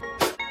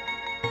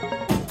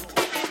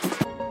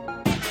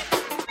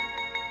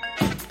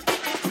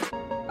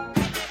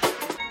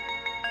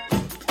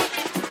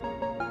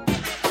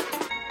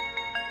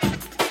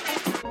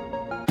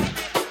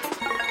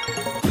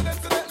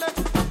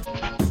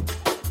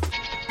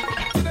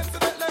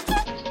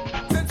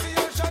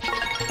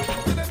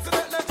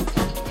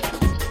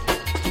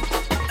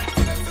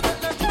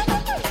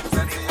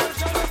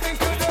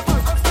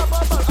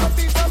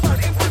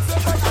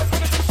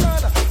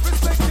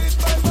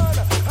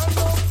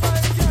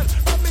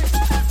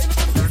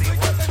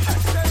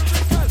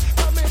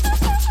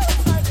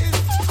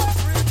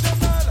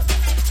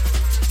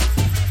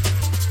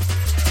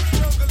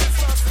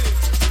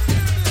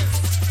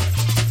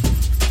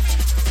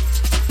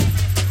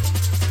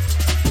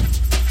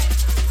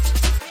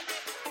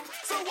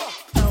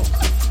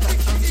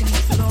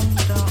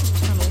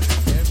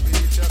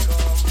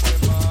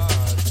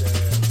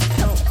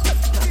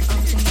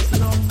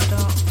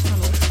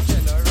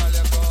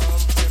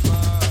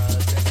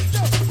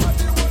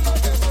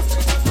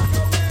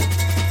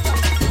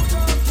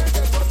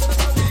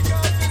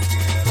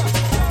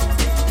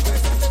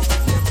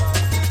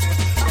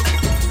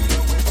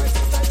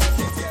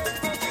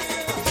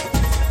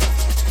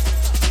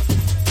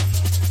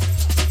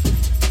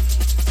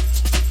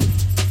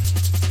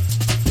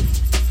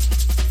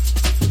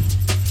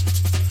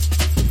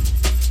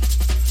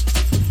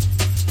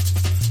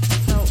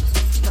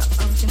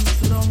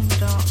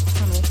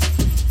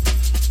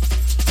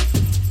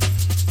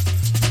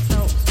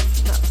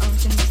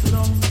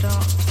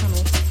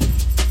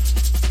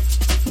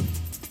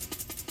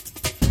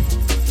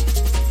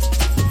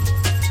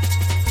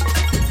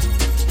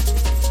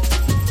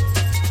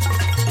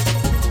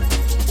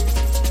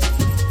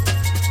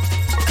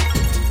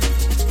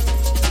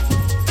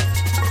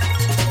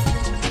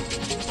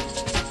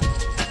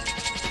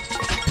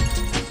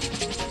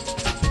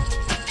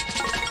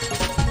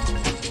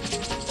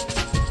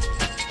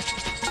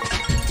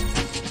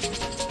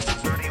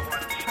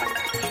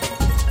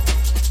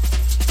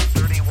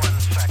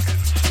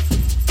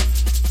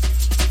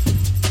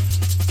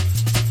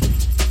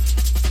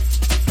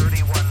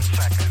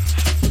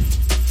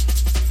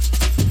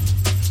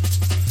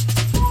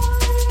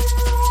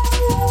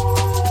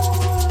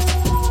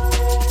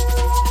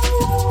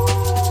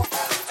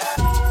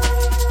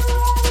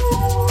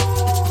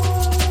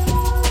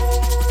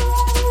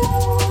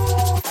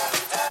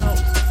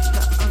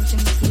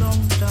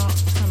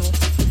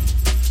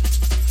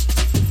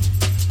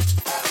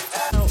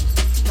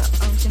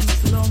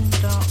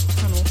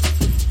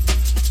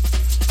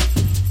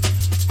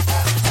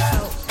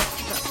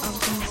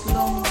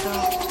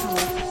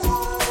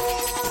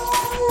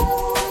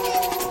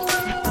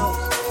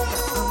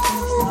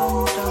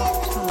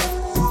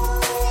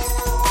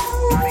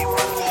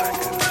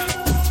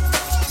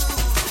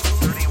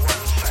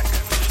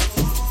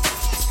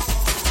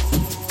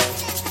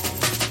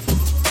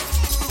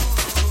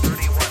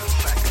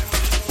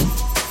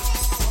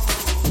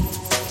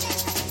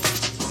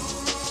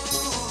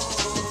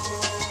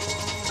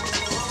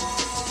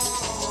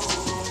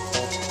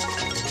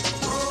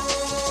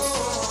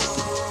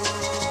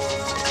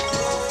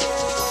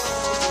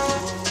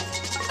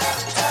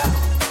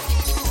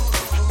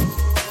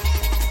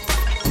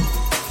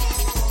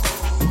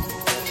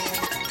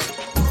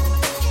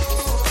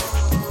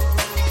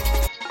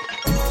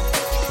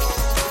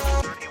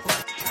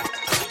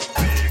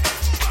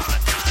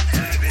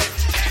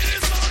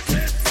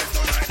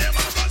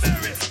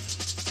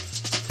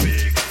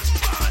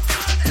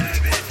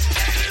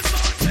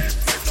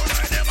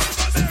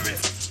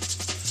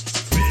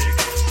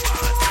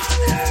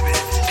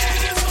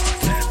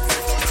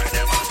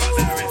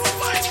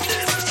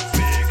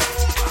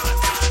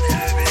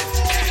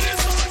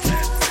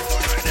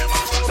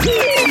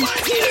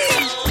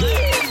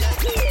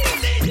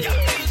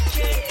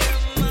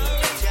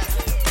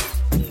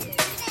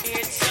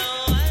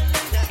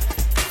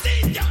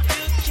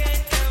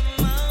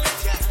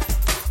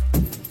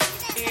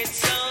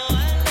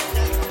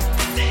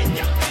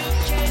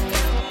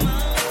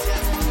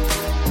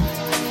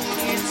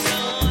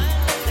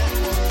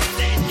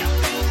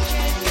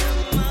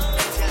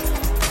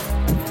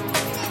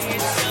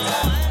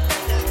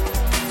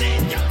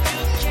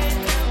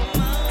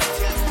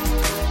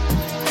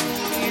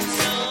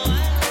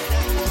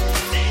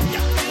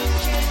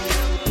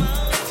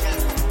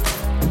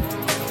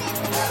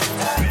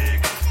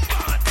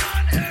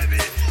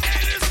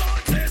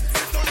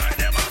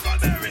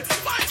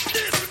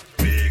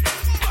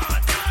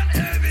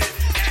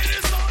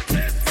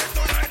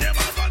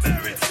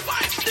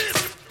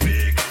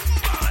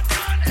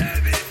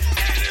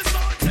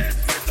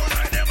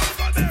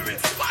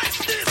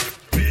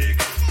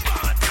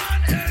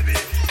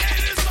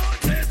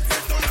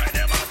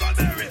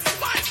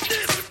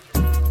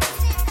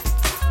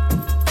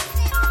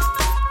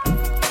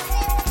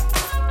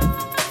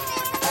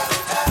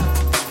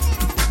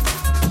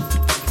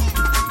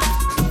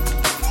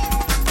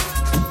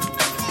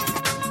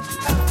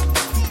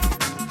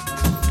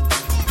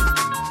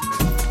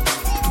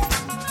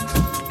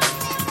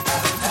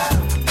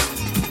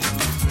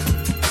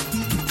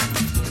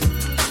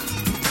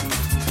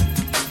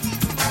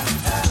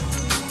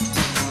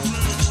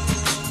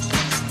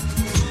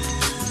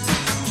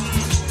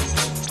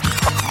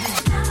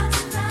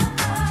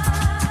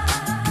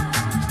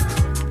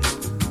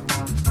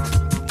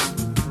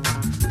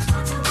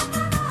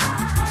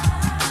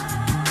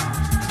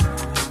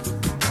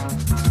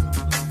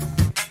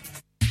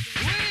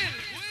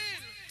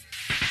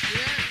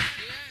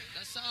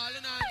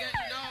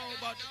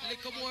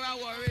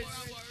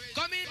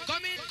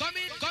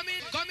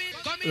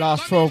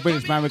 Last 12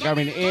 minutes, man, we're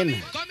going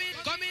in.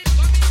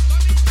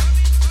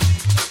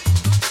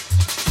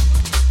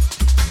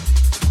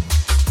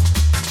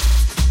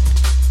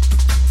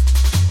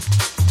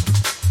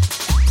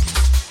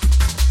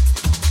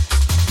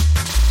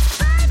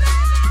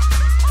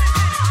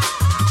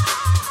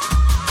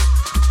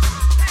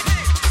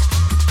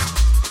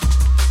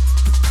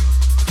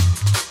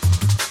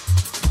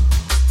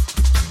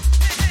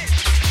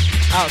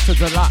 Out to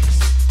Deluxe.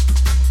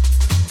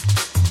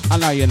 I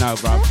know you know,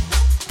 bruv.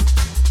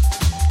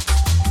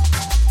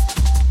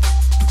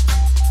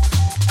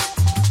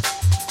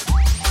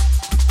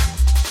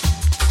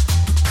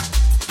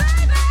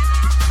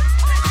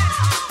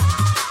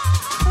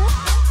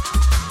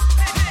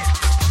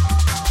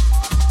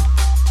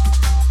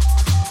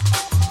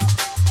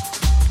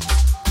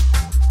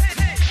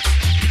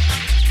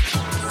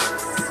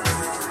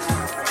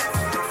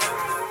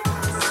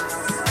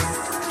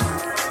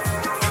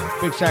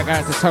 Big shout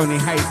out to Tony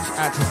H,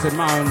 out to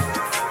Simone.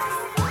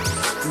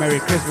 Merry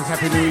Christmas,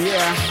 Happy New Year.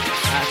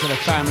 Out to the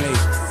family.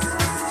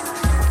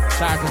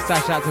 Shout out to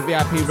Sash, out to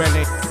VIP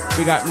Rennie.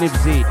 Big up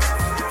Nibsy,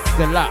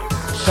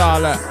 Deluxe,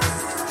 Charlotte,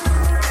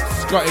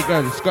 Scotty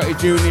Gunn, Scotty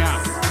Jr.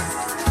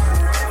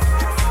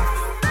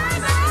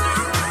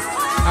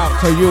 Out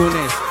to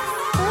Eunice,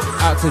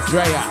 out to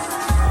Drea.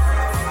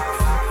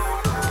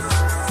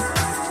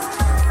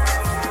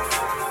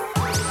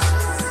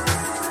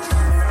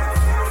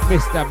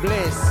 Mr.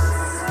 Bliss.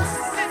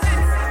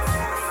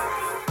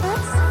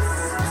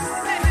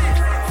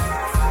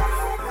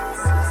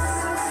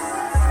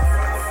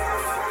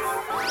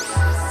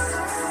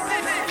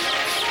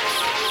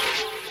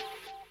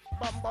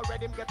 Bumbo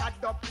red, him get a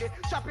double.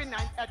 Chopping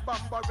nine at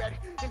Bumbo red.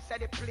 Him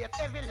said he played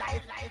every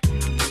life.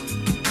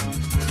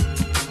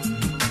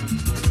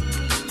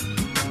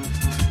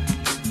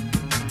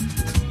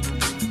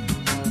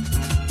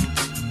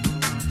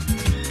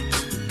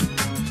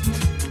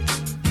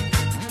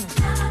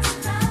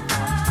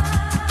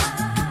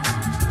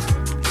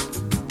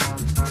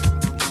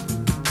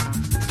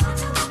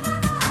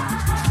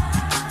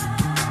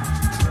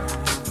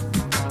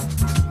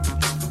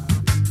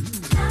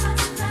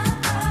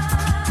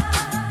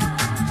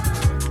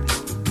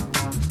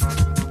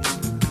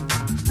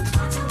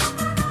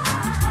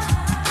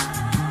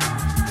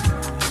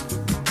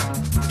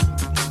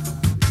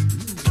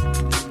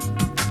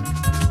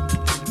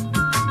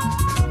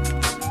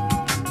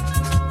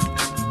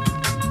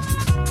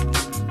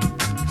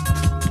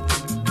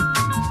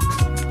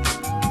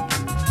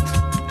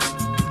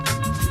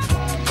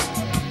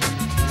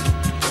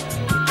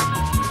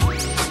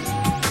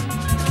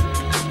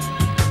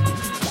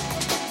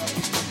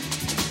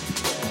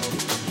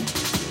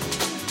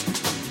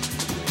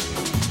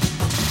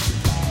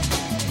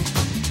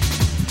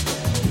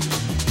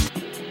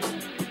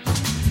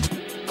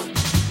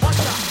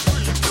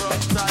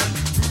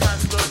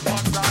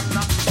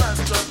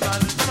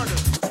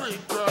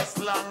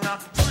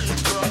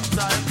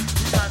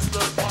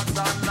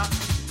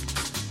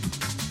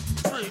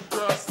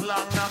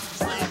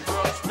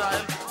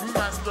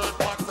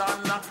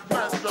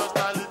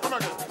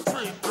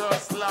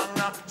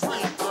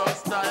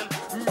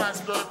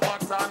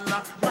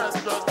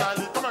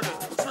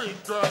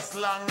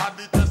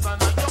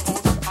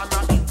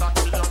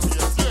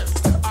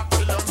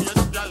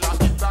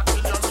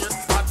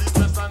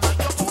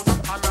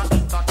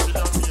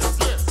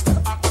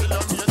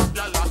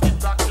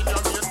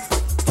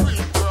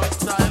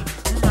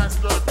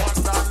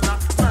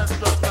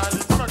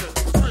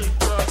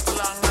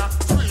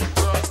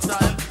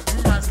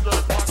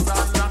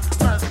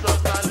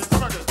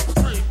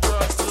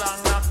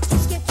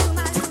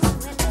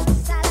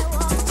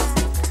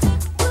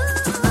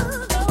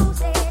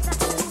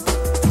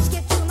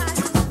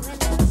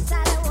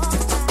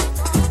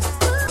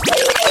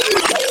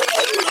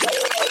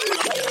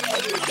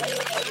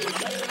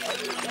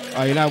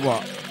 Oh, you know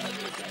what?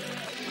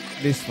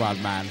 This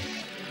one, man.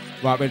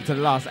 Right, we're into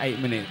the last 8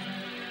 minutes.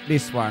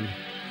 This one,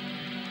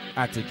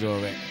 I had to draw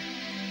it.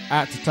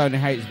 Out to Tony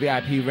H,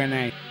 VIP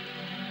Renee,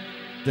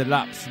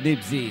 Deluxe,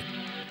 Nibsy,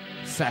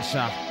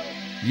 Sasha,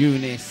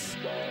 Eunice.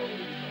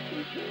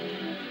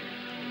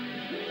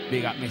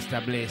 Big up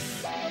Mr.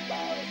 Bliss.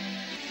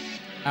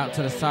 Out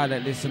to the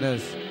silent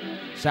listeners.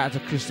 Shout out to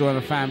Crystal and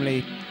the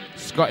family.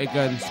 Scotty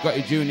Gunn,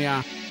 Scotty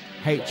Jr.,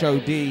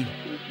 HOD,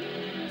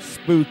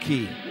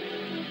 Spooky,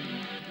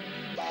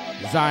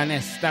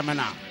 Zionist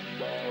Stamina,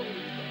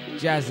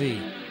 Jazzy.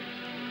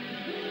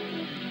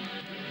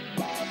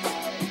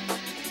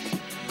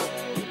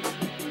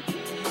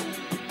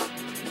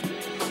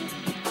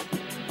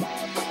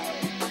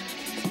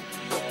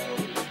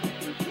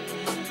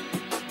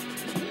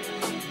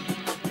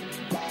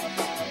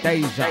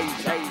 Deja.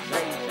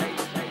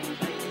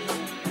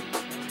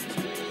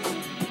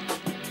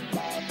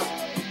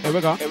 Here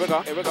we go. Here we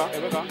go. Here we go.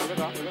 Here we go. Here we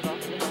go. Here we go.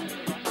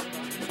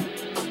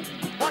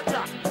 Watch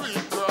out, free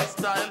girl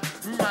style,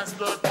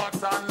 master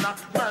pattern,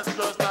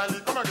 master style.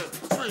 Come again,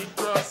 street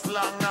girl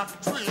slang,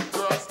 street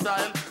girl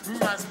style,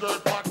 master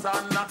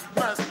pattern,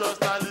 master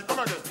style. Come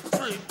again,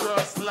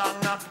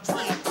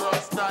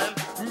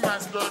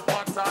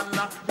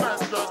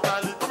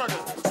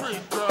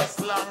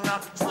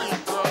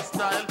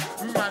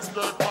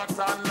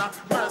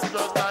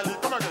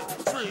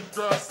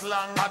 girl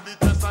slang at the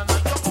test and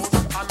at your house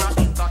and I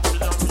hit a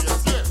kill your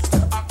mates. Yes,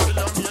 I kill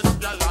your mates,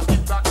 girl, I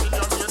hit a kill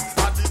your mates.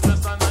 At the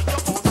test and at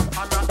your house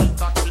and I hit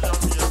a kill your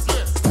mates.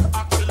 Yes,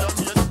 I kill your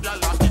mates,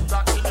 girl, I hit a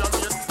kill your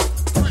mates.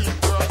 Sweet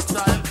girl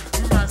style,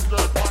 nice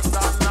girl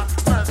pattern,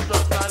 nice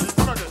girl style is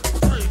murder.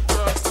 Sweet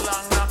girl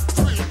slang,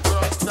 sweet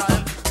girl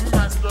style,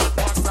 nice girl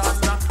pattern,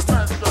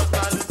 nice girl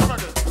style is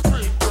murder.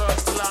 Sweet girl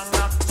slang.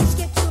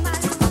 Skip to my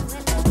room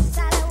and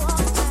inside I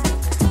walk back.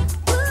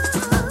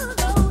 Ooh,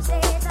 those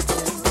days are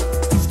through.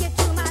 Skip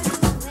to my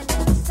room and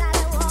inside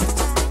I walk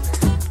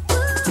back.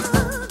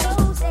 Ooh,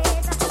 those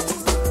days are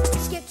through.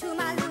 Skip to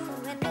my room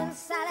and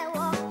inside I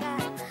walk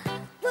back.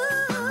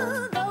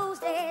 Ooh, those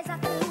days are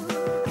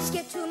through.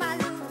 Skip to my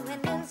room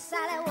and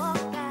inside I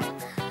walk back.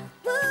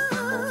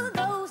 Ooh,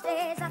 those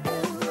days are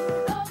through.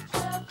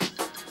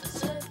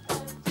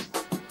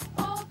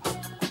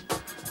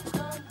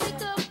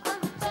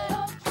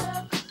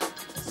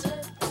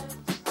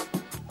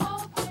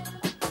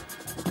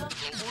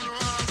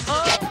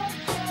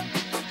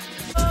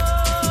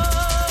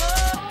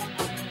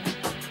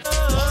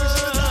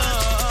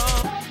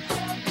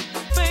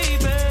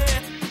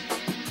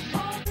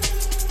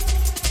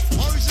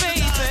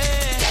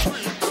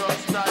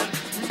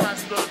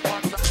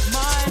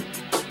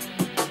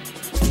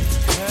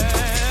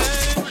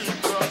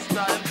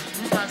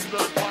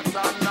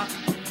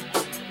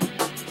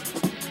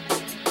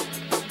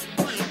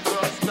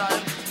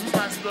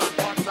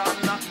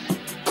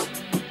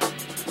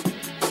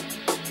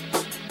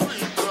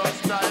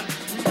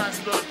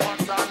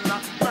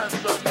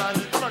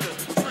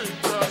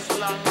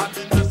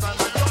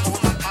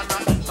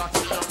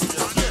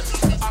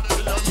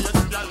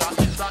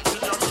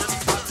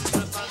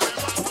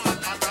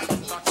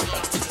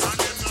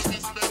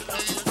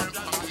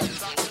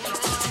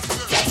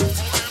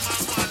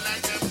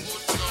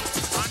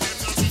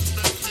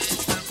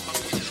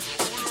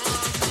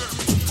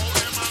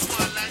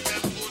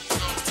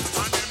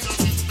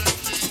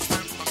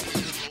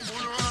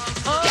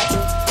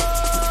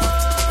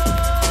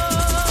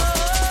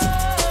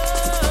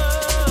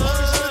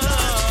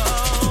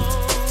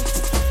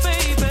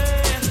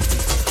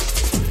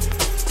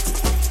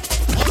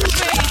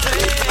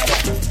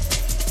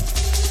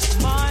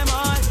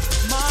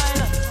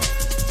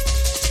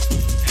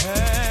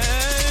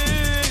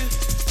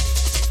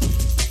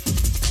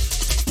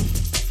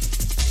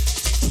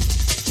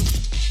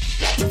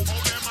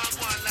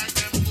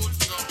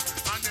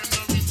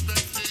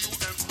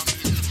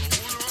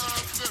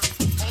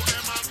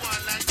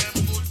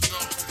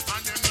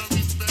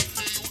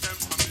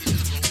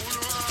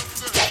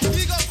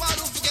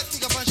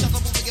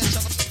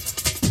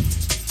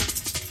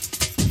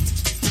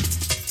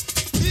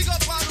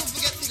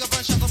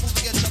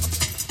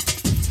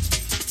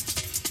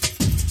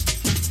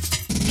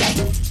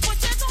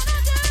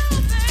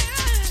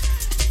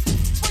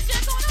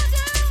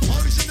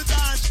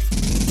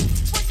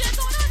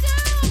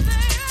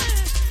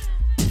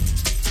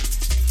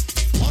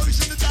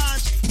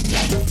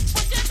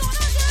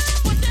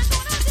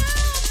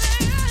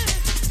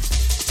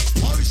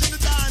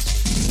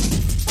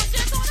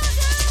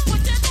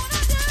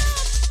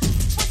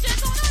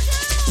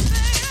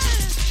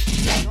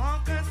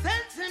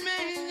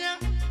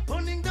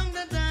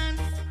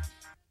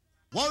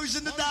 Boys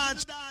in the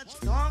dance.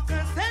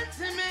 Talker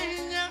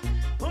sensimania,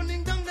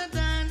 pulling down the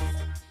dance.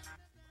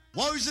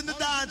 Boys in the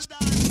dance.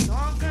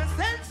 Talker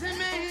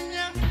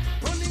sensimania,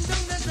 pulling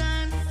down the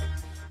dance.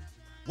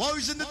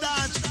 Boys in the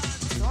dance.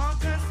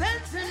 Talker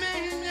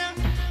sensimania,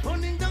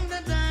 pulling down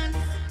the dance.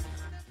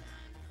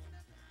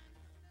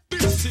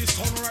 This is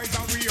sunrise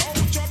and we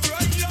out your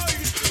bright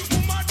light.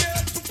 Mama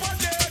dead, papa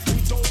dead,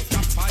 without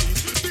a fight.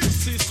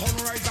 This is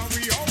sunrise and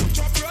we out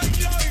your bright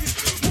light.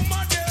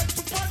 Mama dead,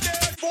 papa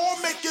dead, for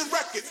making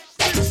records.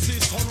 This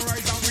is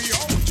sunrise and we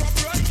out your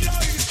bright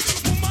light.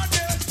 Mama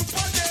dead,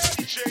 papa dead,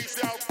 DJs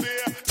out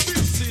there.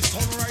 This is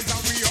sunrise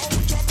and we out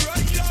your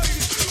bright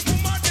light.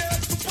 Mama dead,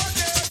 papa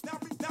dead. Now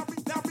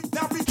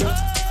we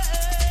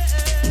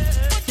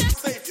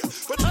Savior,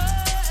 but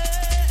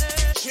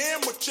jam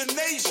with your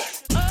nation.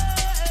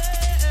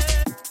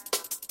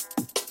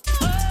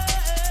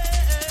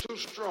 Too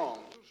strong.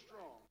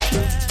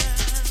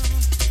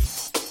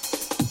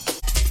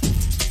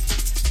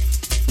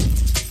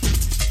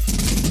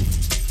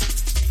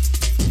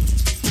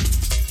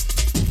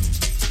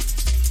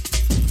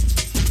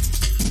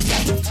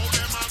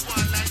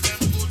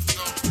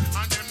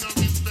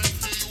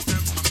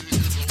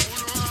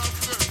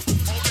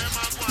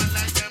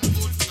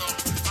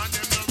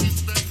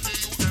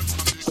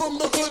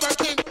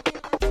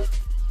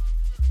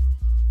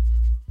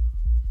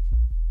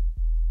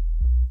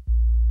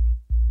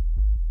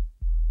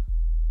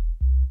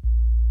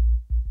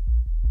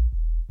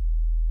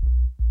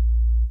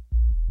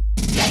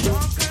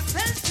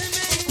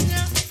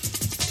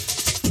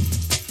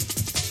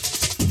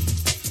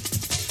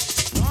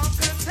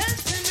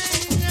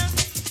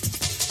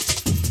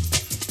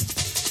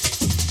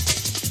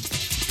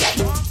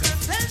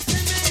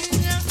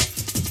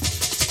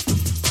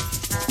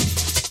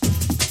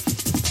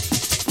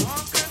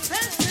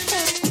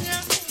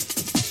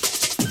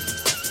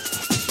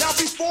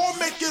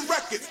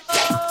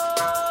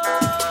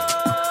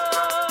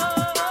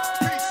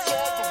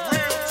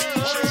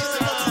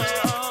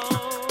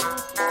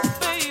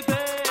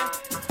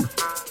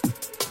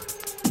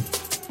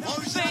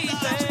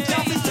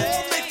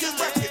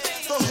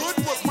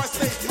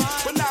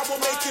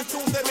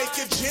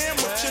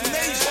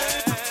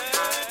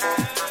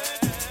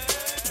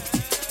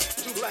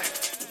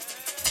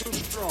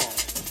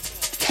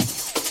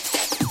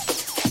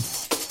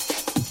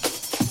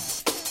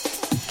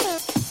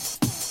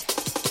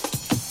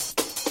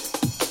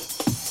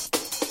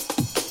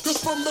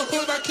 from the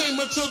hood, I came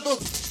into the.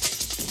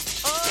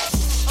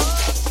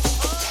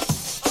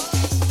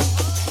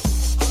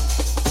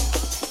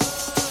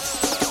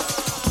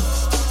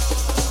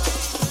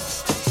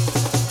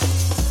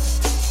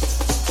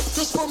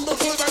 Just from the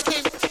hood, I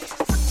came.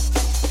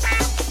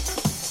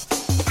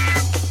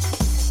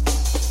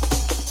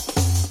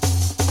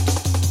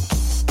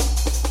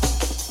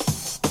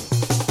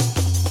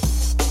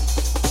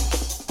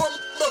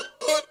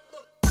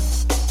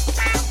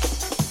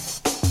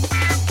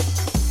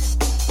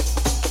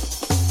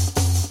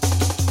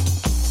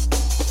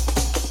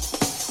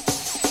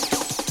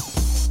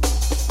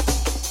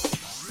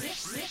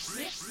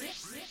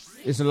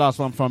 This is the last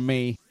one from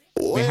me.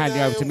 We hand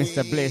you over to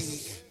Mr.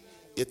 Bliss.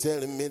 You're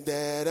telling me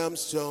that I'm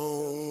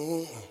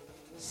strong.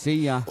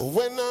 See ya.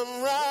 When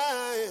I'm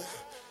right,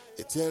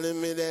 you're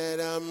telling me that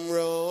I'm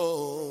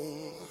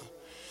wrong.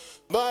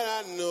 But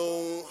I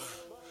know,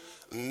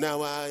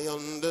 now I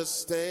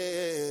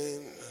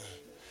understand.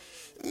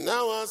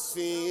 Now I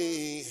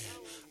see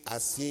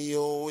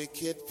your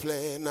wicked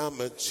plan. I'm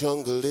a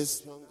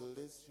junglist.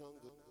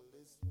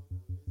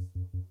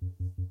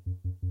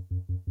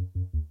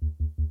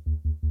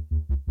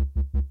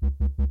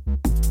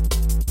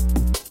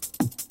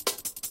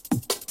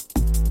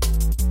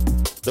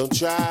 Don't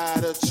try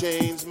to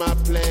change my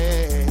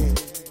plan.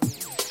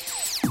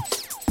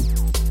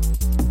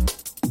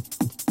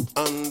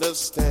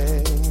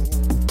 Understand.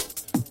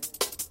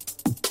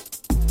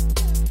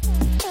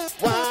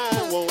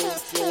 Why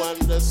won't you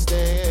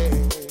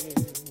understand?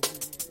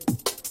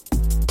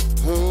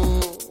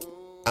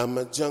 I'm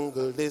a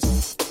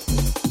junglist.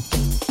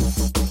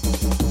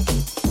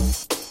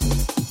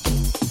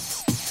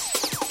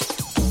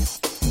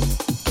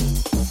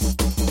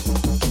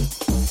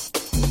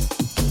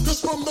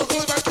 Just from the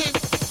hood, I came.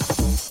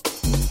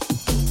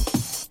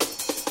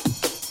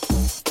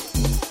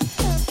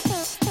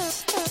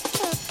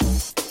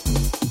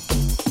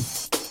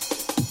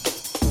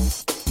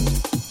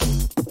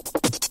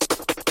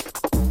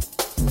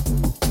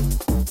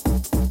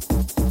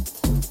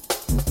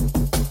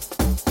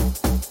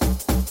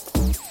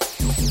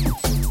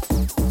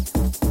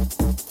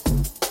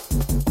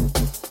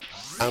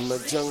 I'm a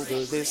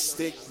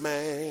jungleistic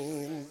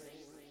man.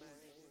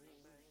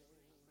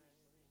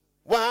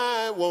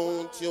 Why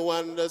won't you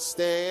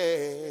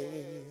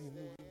understand?